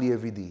supernaturally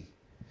every day,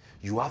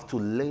 you have to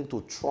learn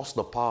to trust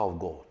the power of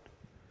God.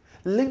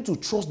 Learn to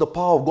trust the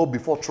power of God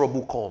before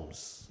trouble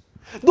comes.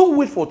 Don't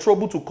wait for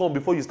trouble to come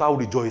before you start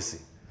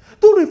rejoicing.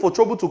 Don't wait for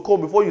trouble to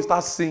come before you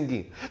start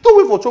singing. Don't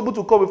wait for trouble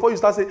to come before you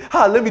start saying,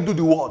 let me do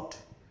the word.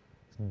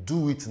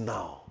 Do it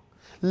now.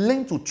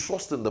 Learn to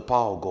trust in the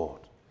power of God.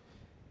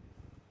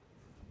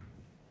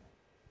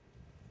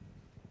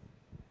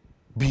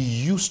 Be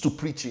used to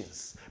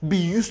preachings. Be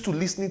used to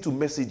listening to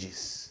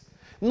messages.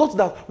 Not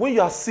that when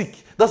you are sick,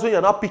 that's when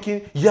you're not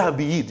picking, yeah, and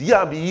be healed,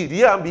 yeah, and be healed,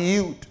 yeah, and be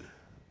healed.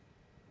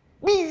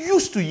 Be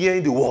used to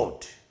hearing the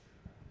word.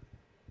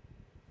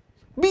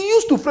 Be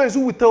used to friends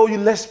who will tell you,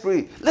 let's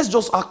pray. Let's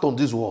just act on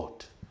this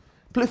word.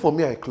 Play for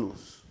me, I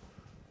close.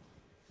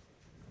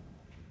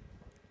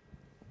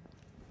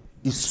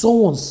 If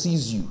someone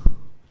sees you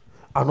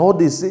and all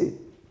they say,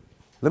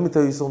 let me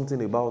tell you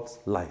something about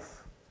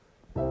life.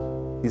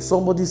 If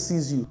somebody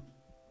sees you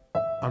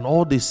and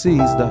all they say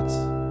is that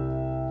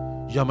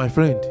you're my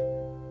friend,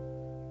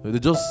 they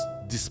just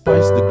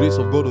despise the grace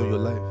of God on your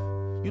life.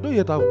 You don't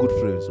yet have good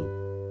friends. So.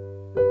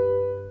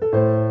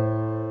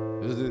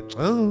 They say,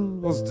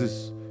 what's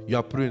this? You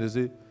are praying. They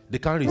say, they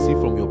can't receive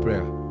from your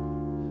prayer.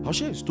 I'll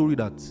share a story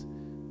that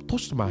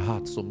touched my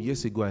heart some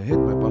years ago. I heard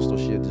my pastor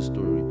share this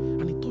story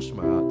and it touched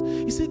my heart.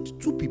 He said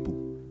two people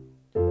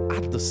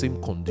had the same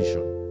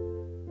condition.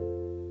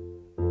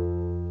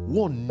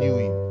 One knew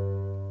him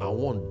and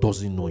one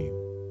doesn't know him.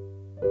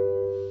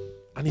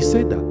 And he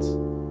said that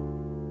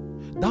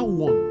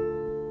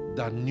one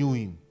that knew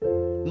him,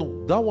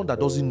 that one that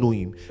doesn't know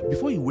him,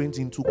 before he went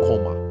into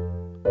coma,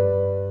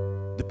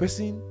 the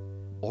person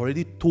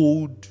already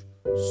told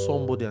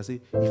somebody and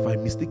said, if I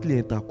mistakenly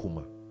enter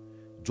coma,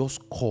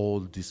 just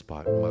call this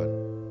man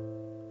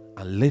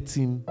and let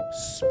him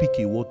speak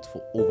a word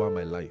over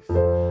my life.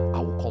 I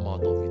will come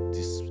out of it,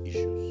 these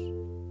issues.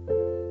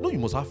 No, you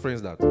must have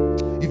friends that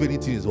if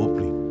anything is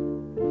opening,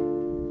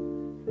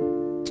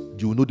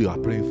 you will know they are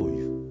praying for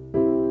you.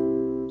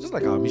 Just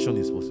like our mission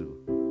is possible.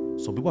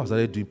 Some people have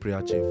started doing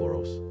prayer chain for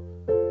us.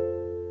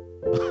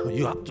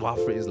 You have to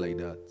have friends like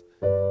that.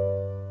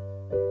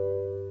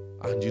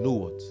 And you know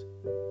what?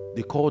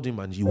 They called him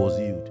and he was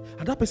healed.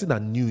 And that person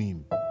that knew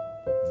him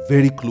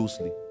very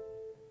closely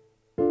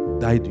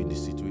died in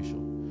this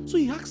situation. So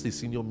he asked the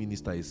senior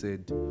minister, he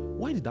said,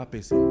 why did that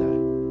person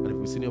die?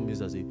 And the senior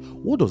minister said,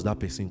 what does that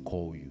person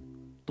call you?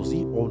 Does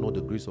he honor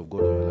the grace of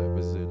God on your life? The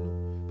person said,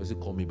 no. The person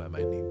called me by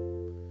my name.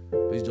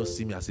 The person just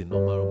see me as a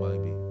normal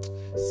human being.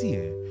 See,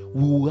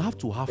 we will have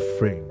to have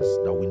friends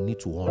that we need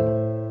to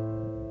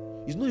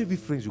honor. It's not every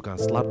friend you can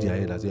slap their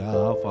head and say,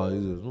 how far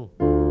is it? No.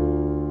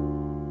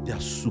 There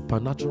are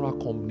supernatural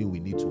company we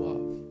need to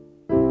have.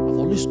 I've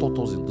always taught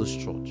us in this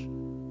church.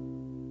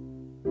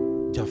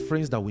 There are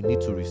friends that we need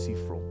to receive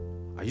from.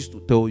 I used to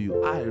tell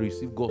you, I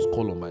received God's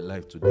call on my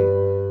life today.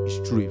 It's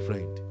through a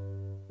friend.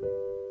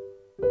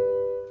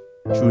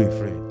 Through a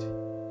friend.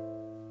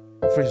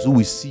 Friends who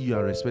will see you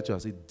and respect you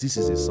and say, this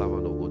is a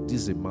servant of God,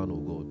 this is a man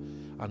of God,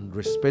 and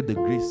respect the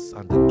grace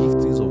and the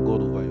giftings of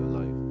God over your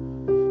life.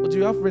 But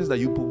you have friends that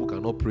you people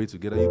cannot pray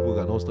together, you people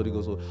cannot study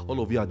God, so all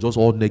of you are just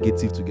all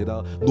negative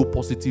together, no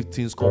positive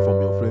things come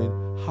from your friend.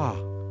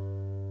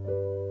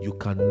 You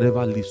can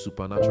never live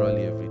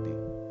supernaturally every day.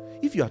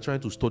 If you are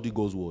trying to study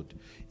God's word,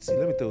 see,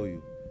 let me tell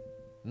you,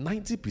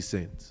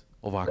 90%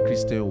 of our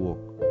Christian work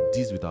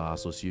deals with our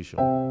association.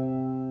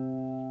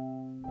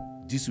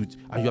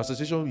 And your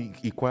association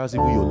requires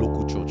even your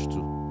local church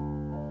too.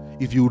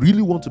 If you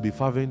really want to be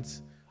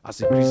fervent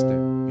as a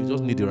Christian, you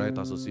just need the right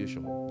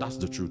association. That's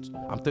the truth.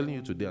 I'm telling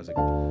you today.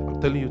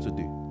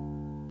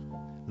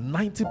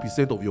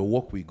 90% of your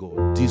work with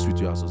God deals with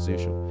your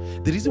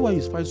association. The reason why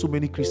you find so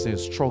many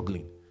Christians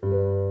struggling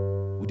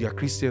with their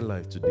Christian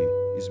life today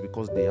is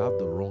because they have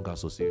the wrong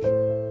association.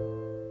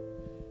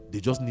 They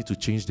just need to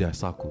change their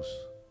circles.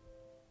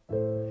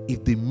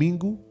 If they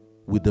mingle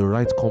with the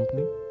right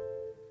company,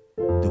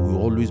 they will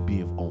always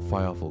be on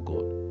fire for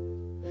God.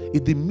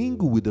 If they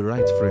mingle with the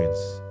right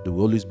friends, they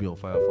will always be on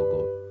fire for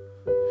God.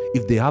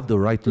 If they have the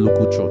right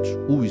local church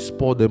who will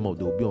spur them up,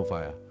 they will be on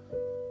fire.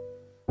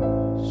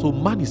 So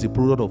man is a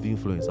product of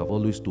influence, I've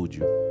always told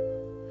you.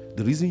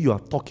 The reason you are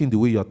talking the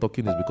way you are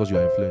talking is because you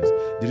are influenced.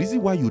 The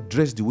reason why you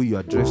dress the way you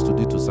are dressed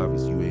today to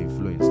service, you are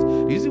influenced.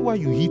 The reason why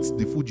you eat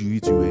the food you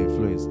eat, you are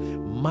influenced.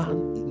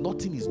 Man,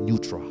 nothing is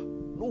neutral.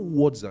 No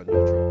words are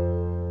neutral.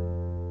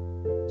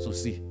 So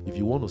see, if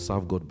you want to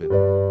serve God better,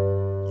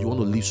 you want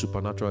to live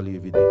supernaturally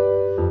every day,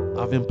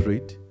 having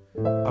prayed,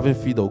 having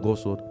feed on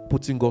God's word,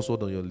 putting God's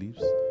word on your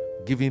lips,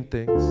 giving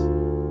thanks.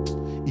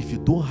 If you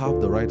don't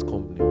have the right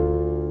company,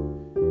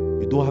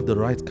 you don't have the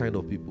right kind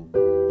of people,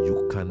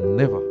 you can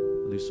never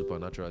live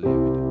supernaturally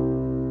every day.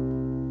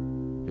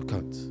 You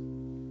can't.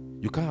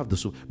 You can't have the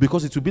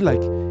because it will be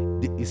like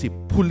it's a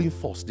pulling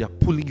force. They are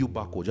pulling you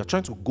backwards. You are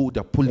trying to go, they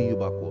are pulling you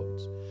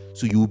backwards.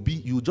 So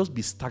you'll just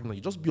be stagnant.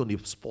 You just be on a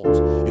spot.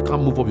 You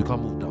can't move up, you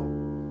can't move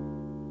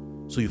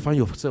down. So you find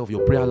yourself,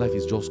 your prayer life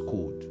is just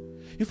cold.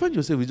 You find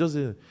yourself, it's just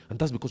and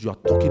that's because you are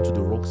talking to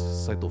the wrong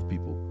set of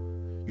people.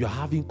 You are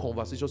having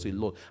conversations a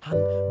lot.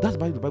 And that's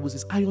why the Bible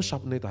says, iron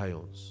sharpeneth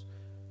irons.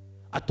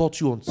 I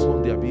taught you on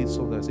Sunday, I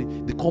say,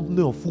 the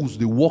company of fools,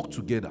 they work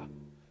together.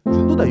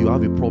 You know that you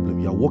have a problem.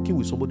 You are working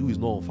with somebody who is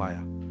not on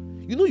fire.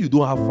 You know you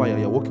don't have fire.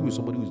 You are working with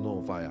somebody who is not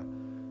on fire.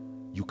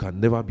 You can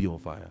never be on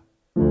fire.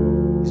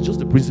 It's just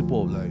the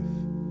principle of life.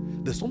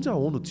 There's something I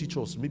want to teach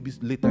us maybe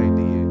later in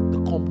the year.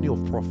 The company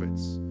of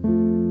prophets.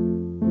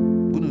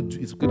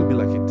 It's going to be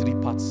like a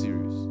 3-part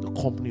series. The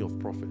company of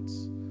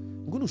prophets.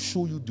 I'm going to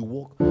show you the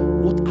work,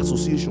 what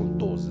association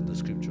does in the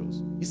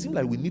scriptures. It seems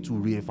like we need to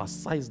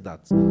re-emphasize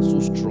that so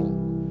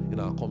strong in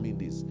our coming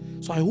days.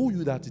 So I owe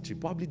you that teaching,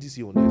 probably this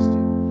year or next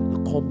year. The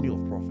company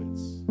of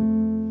prophets.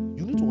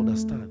 You need to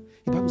understand.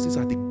 The Bible says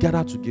that they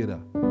gather together.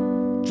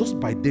 Just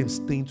by them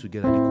staying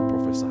together, they could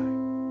prophesy.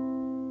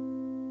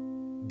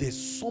 There's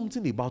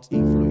something about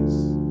influence.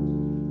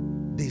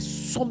 There's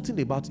something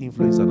about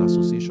influence and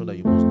association that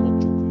you must not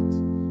joke with.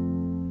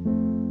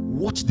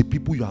 Watch the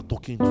people you are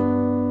talking to.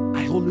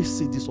 I always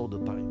say this all the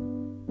time.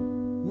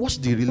 Watch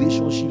the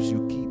relationships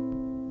you keep.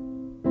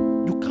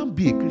 You can't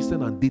be a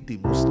Christian and date a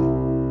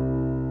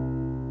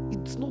Muslim.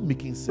 It's not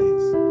making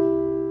sense.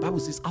 The Bible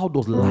says, how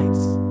does light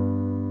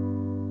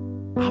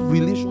have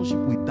relationship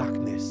with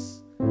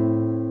darkness?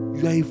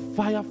 You are a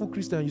fireful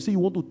Christian and you say you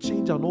want to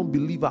change an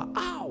unbeliever.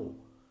 How?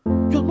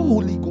 You are not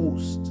Holy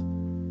Ghost.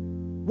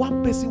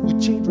 One person will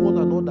change one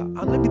another.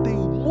 And let me tell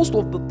you, most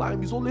of the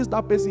time, it's always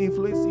that person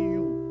influencing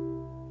you.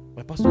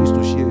 My pastor used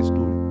to share a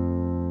story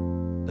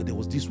that there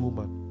was this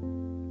woman.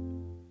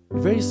 A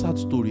very sad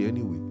story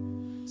anyway.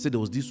 He said there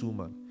was this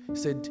woman. He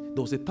said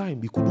there was a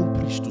time he couldn't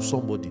preach to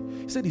somebody.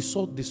 He said they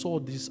saw these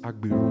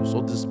agberos,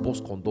 all these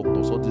bus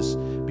conductors, all these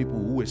people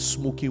who were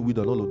smoking weed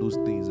and all of those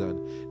things. And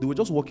they were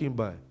just walking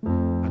by.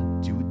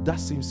 And that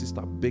same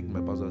sister begged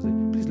my pastor and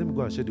said, please let me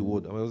go and share the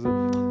word. And I said,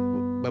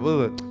 my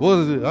brother, what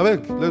is it? I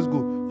beg, let's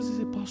go. He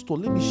said, pastor,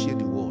 let me share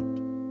the word.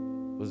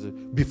 I said,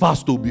 be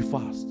fast, oh, be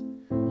fast.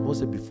 And I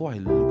said, before I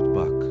looked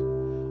back,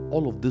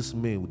 all of these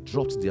men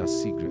dropped their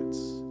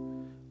cigarettes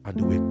and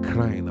they were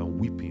crying and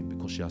weeping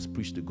because she has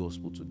preached the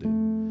gospel to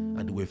them.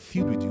 And they were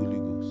filled with the Holy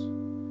Ghost.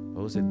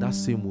 I said, that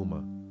same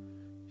woman,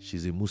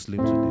 she's a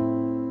Muslim today.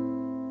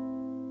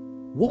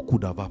 What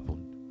could have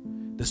happened?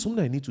 There's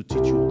something I need to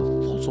teach you on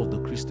the thoughts of the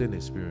Christian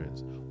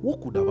experience.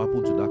 What could have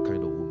happened to that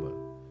kind of woman?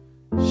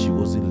 She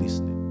wasn't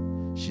listening.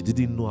 She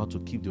didn't know how to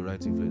keep the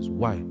right influence.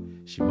 Why?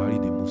 She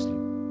married a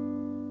Muslim.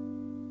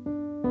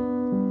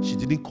 She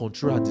didn't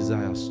control her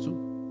desires too.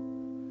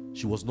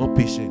 She was not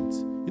patient.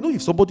 You know,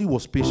 if somebody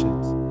was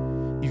patient,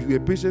 if you are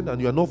patient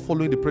and you are not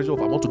following the pressure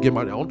of I want to get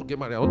married, I want to get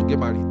married, I want to get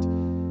married,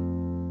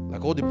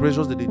 like all the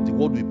pressures that the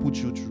world will put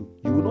you through,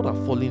 you will not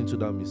have fallen into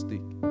that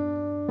mistake.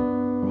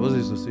 was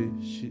used to say,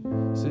 she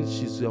said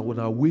she's on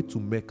her way to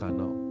Mecca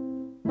now.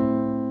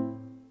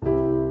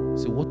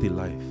 Say, what a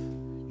life.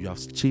 You have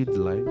changed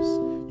lives.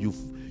 You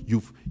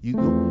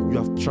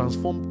have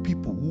transformed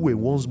people who were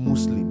once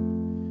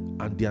Muslim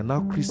and they are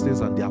now Christians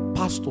and they are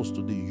pastors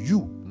today.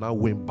 You now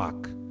went back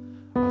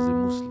as a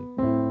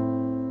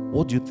Muslim.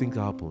 What do you think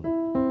happened?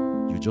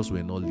 You just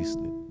were not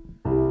listening.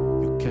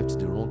 You kept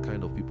the wrong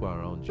kind of people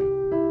around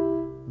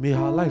you. May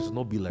our lives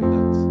not be like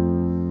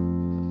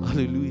that.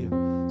 Hallelujah.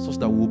 Such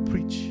that we'll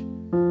preach.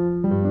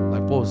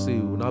 Like Paul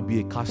said, we will not be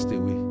a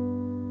castaway.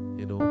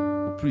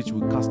 We'll preach,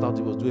 we'll cast out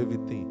devils, do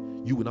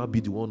everything. You will not be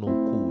the one on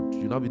cold.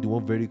 You will not be the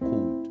one very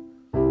cold.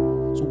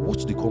 So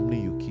watch the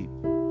company you keep.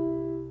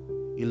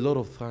 A lot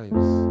of times,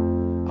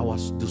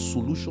 the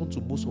solution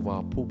to most of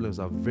our problems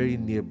are very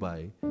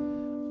nearby,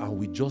 and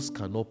we just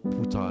cannot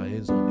put our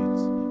hands on it.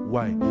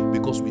 Why?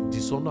 Because we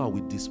dishonor,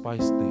 we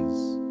despise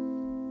things.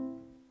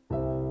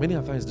 Many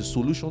times, the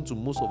solution to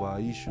most of our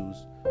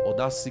issues or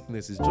that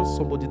sickness is just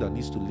somebody that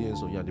needs to lay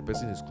hands on you and the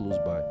person is close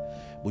by.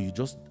 But you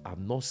just are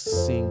not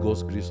seeing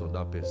God's grace on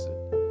that person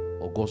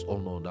or God's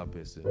honor on that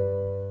person.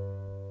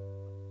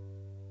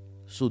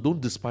 So don't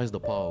despise the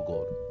power of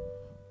God.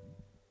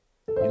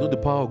 The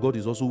power of God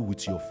is also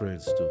with your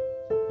friends too.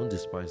 Don't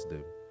despise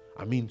them.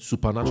 I mean,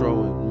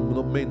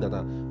 supernatural men that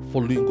are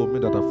following God,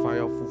 men that are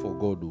fireful for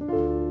God.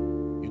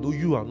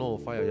 You are not on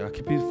fire. You are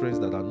keeping friends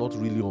that are not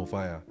really on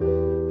fire.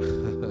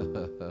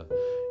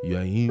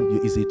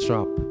 It's a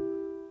trap.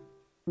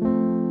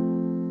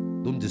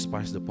 Don't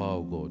despise the power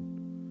of God.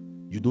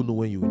 You don't know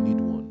when you will need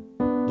one.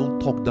 Don't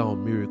talk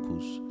down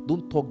miracles.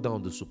 Don't talk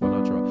down the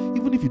supernatural.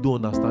 Even if you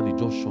don't understand it,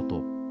 just shut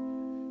up.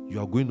 You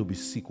are going to be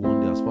sick one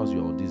day as far as you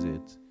are on this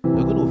earth.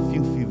 You're going to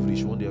feel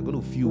feverish one day. You're going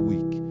to feel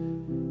weak.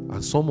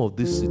 And some of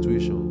these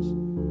situations,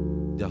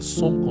 there are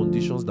some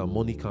conditions that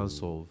money can't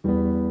solve.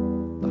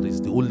 That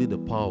is only the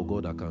power of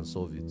God that can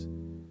solve it.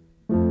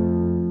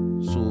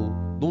 So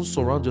don't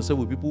surround yourself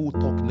with people who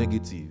talk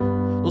negative.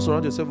 Don't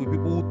surround yourself with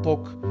people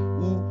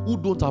who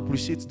don't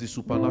appreciate the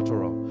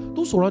supernatural.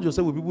 Don't surround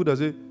yourself with people that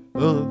say,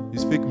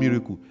 it's fake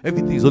miracle.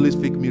 Everything is always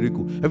fake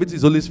miracle. Everything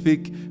is always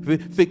fake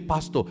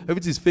pastor.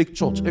 Everything is fake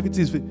church.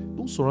 Everything is fake.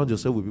 Don't surround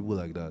yourself with people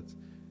like that.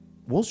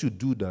 Once you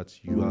do that,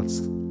 you are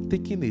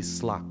taking a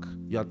slack.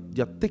 You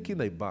are taking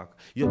a back.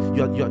 You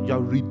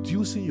are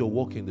reducing your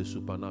work in the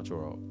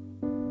supernatural.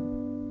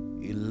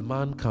 A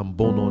man can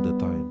burn all the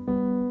time.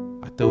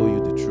 I tell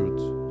you the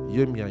truth.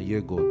 Hear me and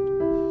hear God.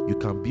 You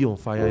can be on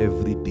fire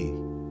every day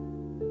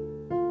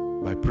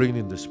by praying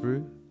in the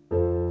Spirit,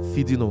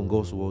 feeding on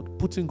God's word,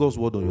 putting God's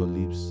word on your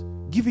lips,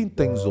 giving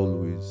thanks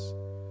always,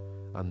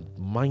 and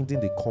minding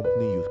the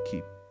company you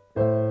keep.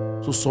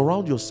 So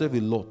surround yourself a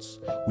lot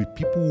with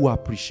people who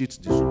appreciate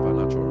the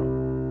supernatural.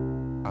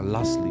 And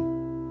lastly,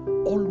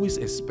 always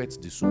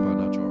expect the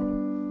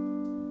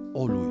supernatural.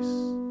 Always.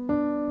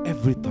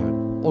 Every time.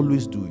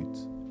 Always do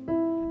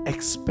it.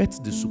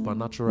 Expect the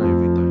supernatural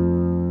every time.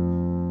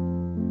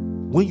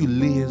 When you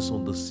lay hands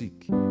on the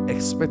sick,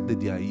 expect that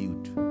they are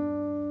healed.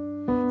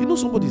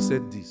 Somebody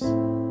said this.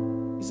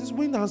 He says,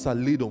 when hands are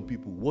laid on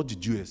people, what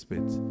did you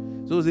expect?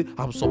 So they say,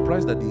 I'm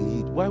surprised that they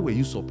healed. Why were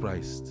you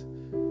surprised?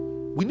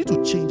 We need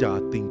to change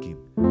our thinking.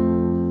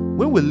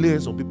 When we lay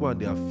hands on people and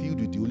they are filled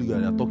with the Holy Ghost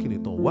and they are talking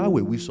in tongues, why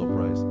were we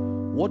surprised?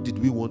 What did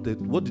we want to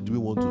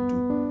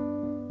do?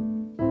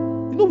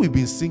 We've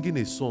been singing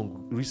a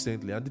song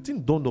recently, and the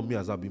thing dawned on me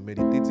as I've been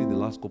meditating the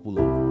last couple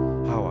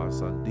of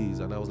hours and days,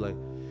 and I was like,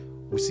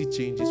 we see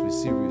changes, we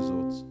see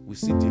results, we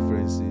see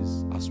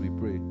differences as we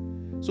pray.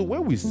 So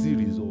when we see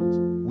results,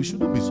 we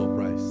shouldn't be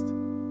surprised.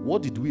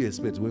 What did we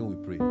expect when we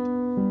prayed?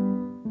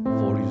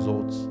 For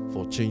results,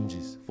 for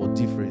changes, for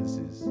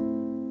differences.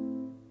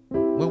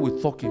 When we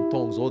talk in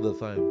tongues all the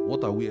time,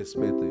 what are we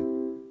expecting?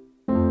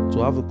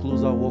 To have a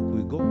closer walk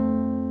with God.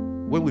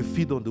 When we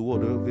feed on the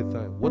word every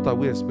time, what are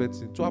we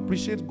expecting? To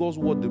appreciate God's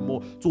word the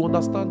more, to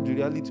understand the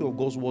reality of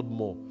God's word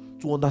more,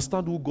 to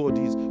understand who God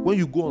is. When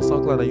you go on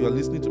SoundCloud and you are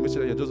listening to me,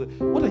 you're just like,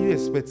 what are you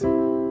expecting?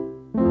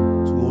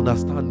 To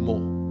understand more.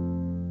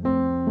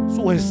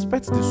 So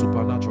expect the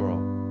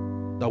supernatural.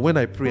 That when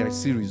I pray, I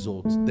see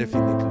results,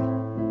 definitely.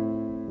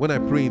 When I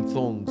pray in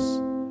tongues,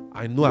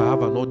 I know I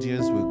have an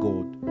audience with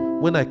God.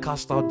 When I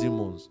cast out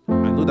demons,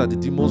 I know that the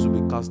demons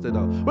will be casted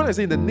out. When I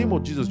say in the name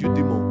of Jesus, you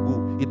demon,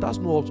 go. It has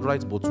no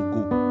right but to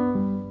go.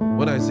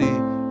 When I say,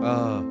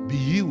 be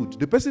healed,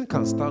 the person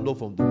can stand up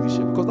from the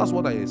wheelchair because that's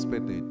what I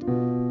expected.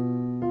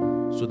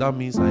 So that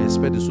means I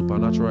expect the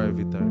supernatural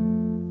every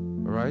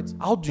time. All right?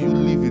 How do you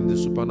live in the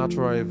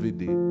supernatural every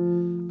day?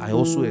 I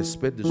also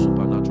expect the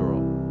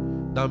supernatural.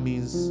 That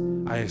means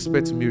I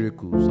expect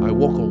miracles. I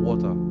walk on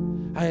water.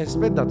 I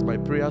expect that my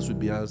prayers will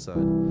be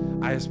answered.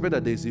 I expect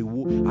that there's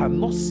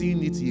I'm not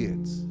seeing it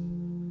yet,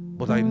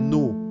 but I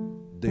know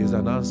there's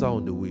an answer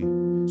on the way.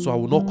 So I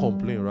will not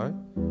complain, right?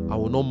 I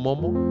will not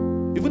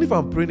murmur. Even if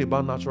I'm praying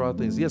about natural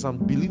things, yes, I'm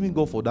believing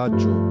God for that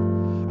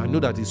job. I know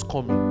that it's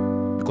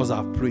coming because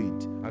I've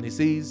prayed. And He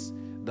says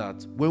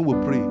that when we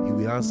pray, He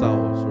will answer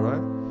us,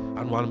 right?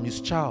 And when I'm His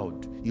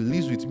child, He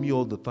lives with me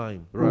all the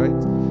time, right?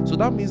 So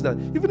that means that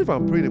even if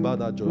I'm praying about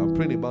that job, I'm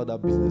praying about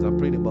that business, I'm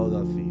praying about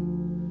that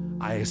thing,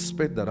 I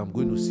expect that I'm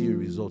going to see a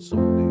result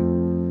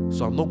someday.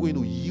 So I'm not going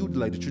to yield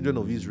like the children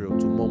of Israel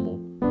to murmur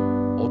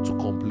or to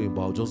complain,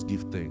 but I'll just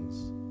give thanks.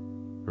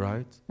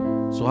 Right?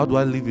 So how do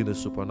I live in the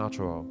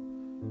supernatural?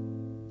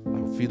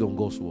 I feed on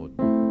God's word.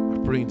 I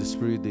pray in the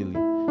spirit daily.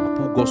 I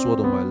put God's word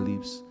on my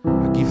lips.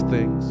 I give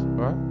thanks.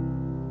 Right?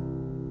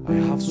 I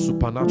have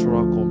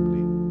supernatural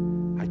company.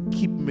 I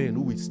keep men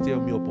who will stir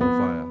me up on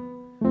fire.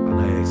 And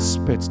I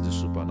expect the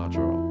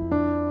supernatural.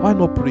 Why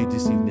not pray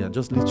this evening and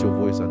just lift your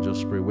voice and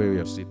just pray where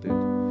you are seated?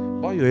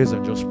 Bow your heads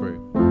and just pray.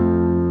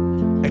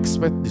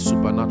 Expect the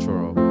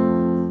supernatural.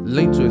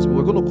 Learn to expect.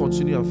 We're going to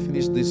continue and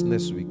finish this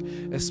next week.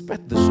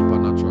 Expect the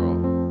supernatural.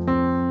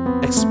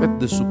 Expect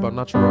the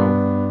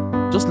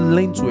supernatural. Just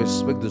learn to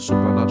expect the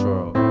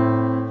supernatural.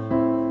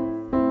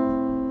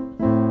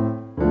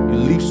 You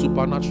live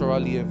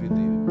supernaturally every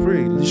day.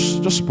 Pray.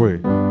 Just pray.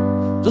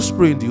 Just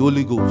pray in the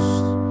Holy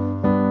Ghost.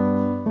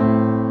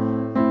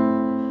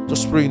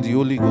 Just pray in the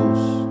Holy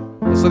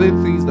Ghost. There's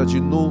certain things that you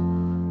know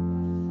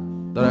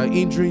that are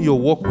hindering your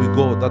walk with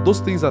God, that those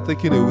things are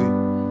taken away.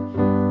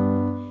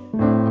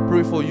 I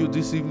pray for you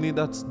this evening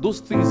that those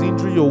things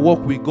hindering your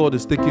walk with God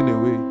is taken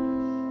away.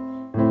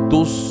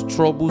 Those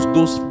troubles,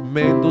 those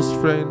men, those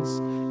friends,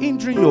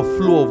 hindering your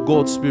flow of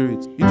God's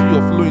Spirit, hindering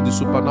your flow in the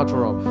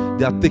supernatural,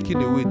 they are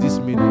taken away this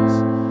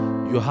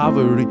minute. You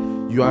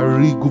are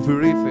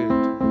rejuvenated,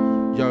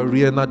 you are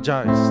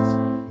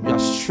re-energized, you are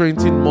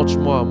strengthened much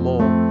more and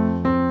more.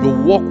 Your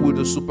walk with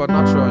the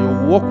supernatural,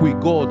 your walk with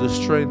God is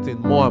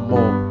strengthened more and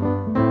more.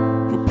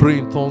 You pray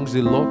in tongues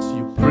a lot,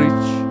 you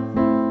preach,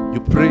 you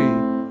pray,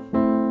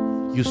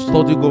 you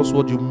study God's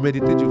word, you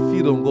meditate, you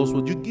feed on God's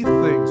word, you give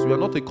thanks. You are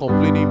not a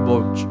complaining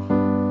bunch.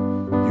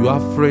 You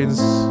have friends,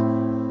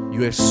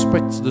 you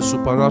expect the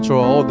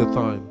supernatural all the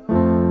time.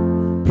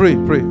 Pray,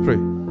 pray, pray.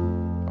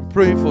 I'm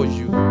praying for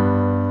you.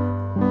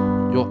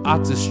 Your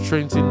heart is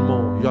strengthened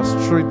more. You are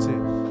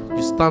strengthened.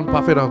 You stand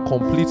perfect and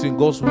complete in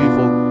God's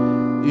will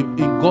in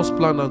God's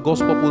plan and God's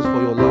purpose for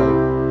your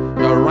life.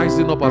 You are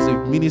rising up as a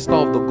minister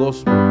of the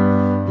gospel.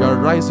 You are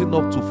rising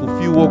up to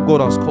fulfill what God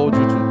has called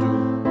you to do.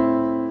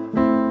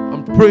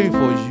 I'm praying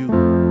for you.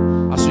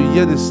 As you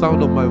hear the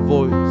sound of my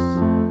voice,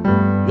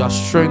 you are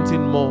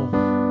strengthened more.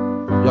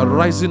 You are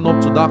rising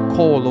up to that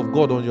call of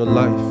God on your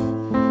life.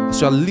 As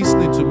you are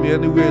listening to me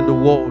anywhere in the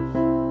world,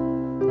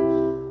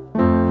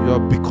 you are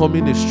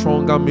becoming a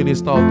stronger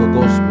minister of the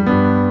gospel.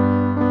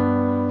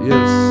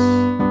 Yes.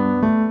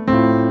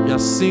 You are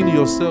seeing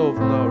yourself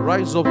now.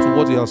 Rise up to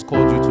what He has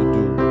called you to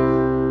do.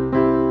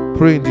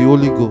 Pray in the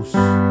Holy Ghost.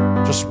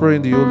 Just pray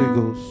in the Holy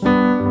Ghost.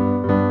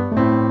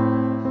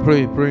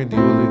 Pray in the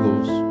Holy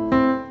Ghost.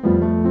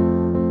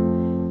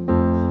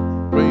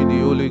 Pray in the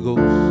Holy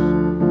Ghost.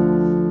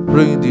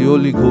 Pray in the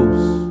Holy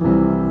Ghost.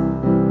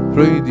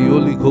 Pray in the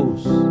Holy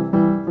Ghost.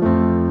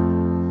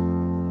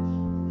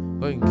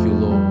 Thank you,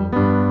 Lord.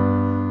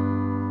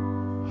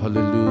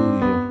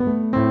 Hallelujah.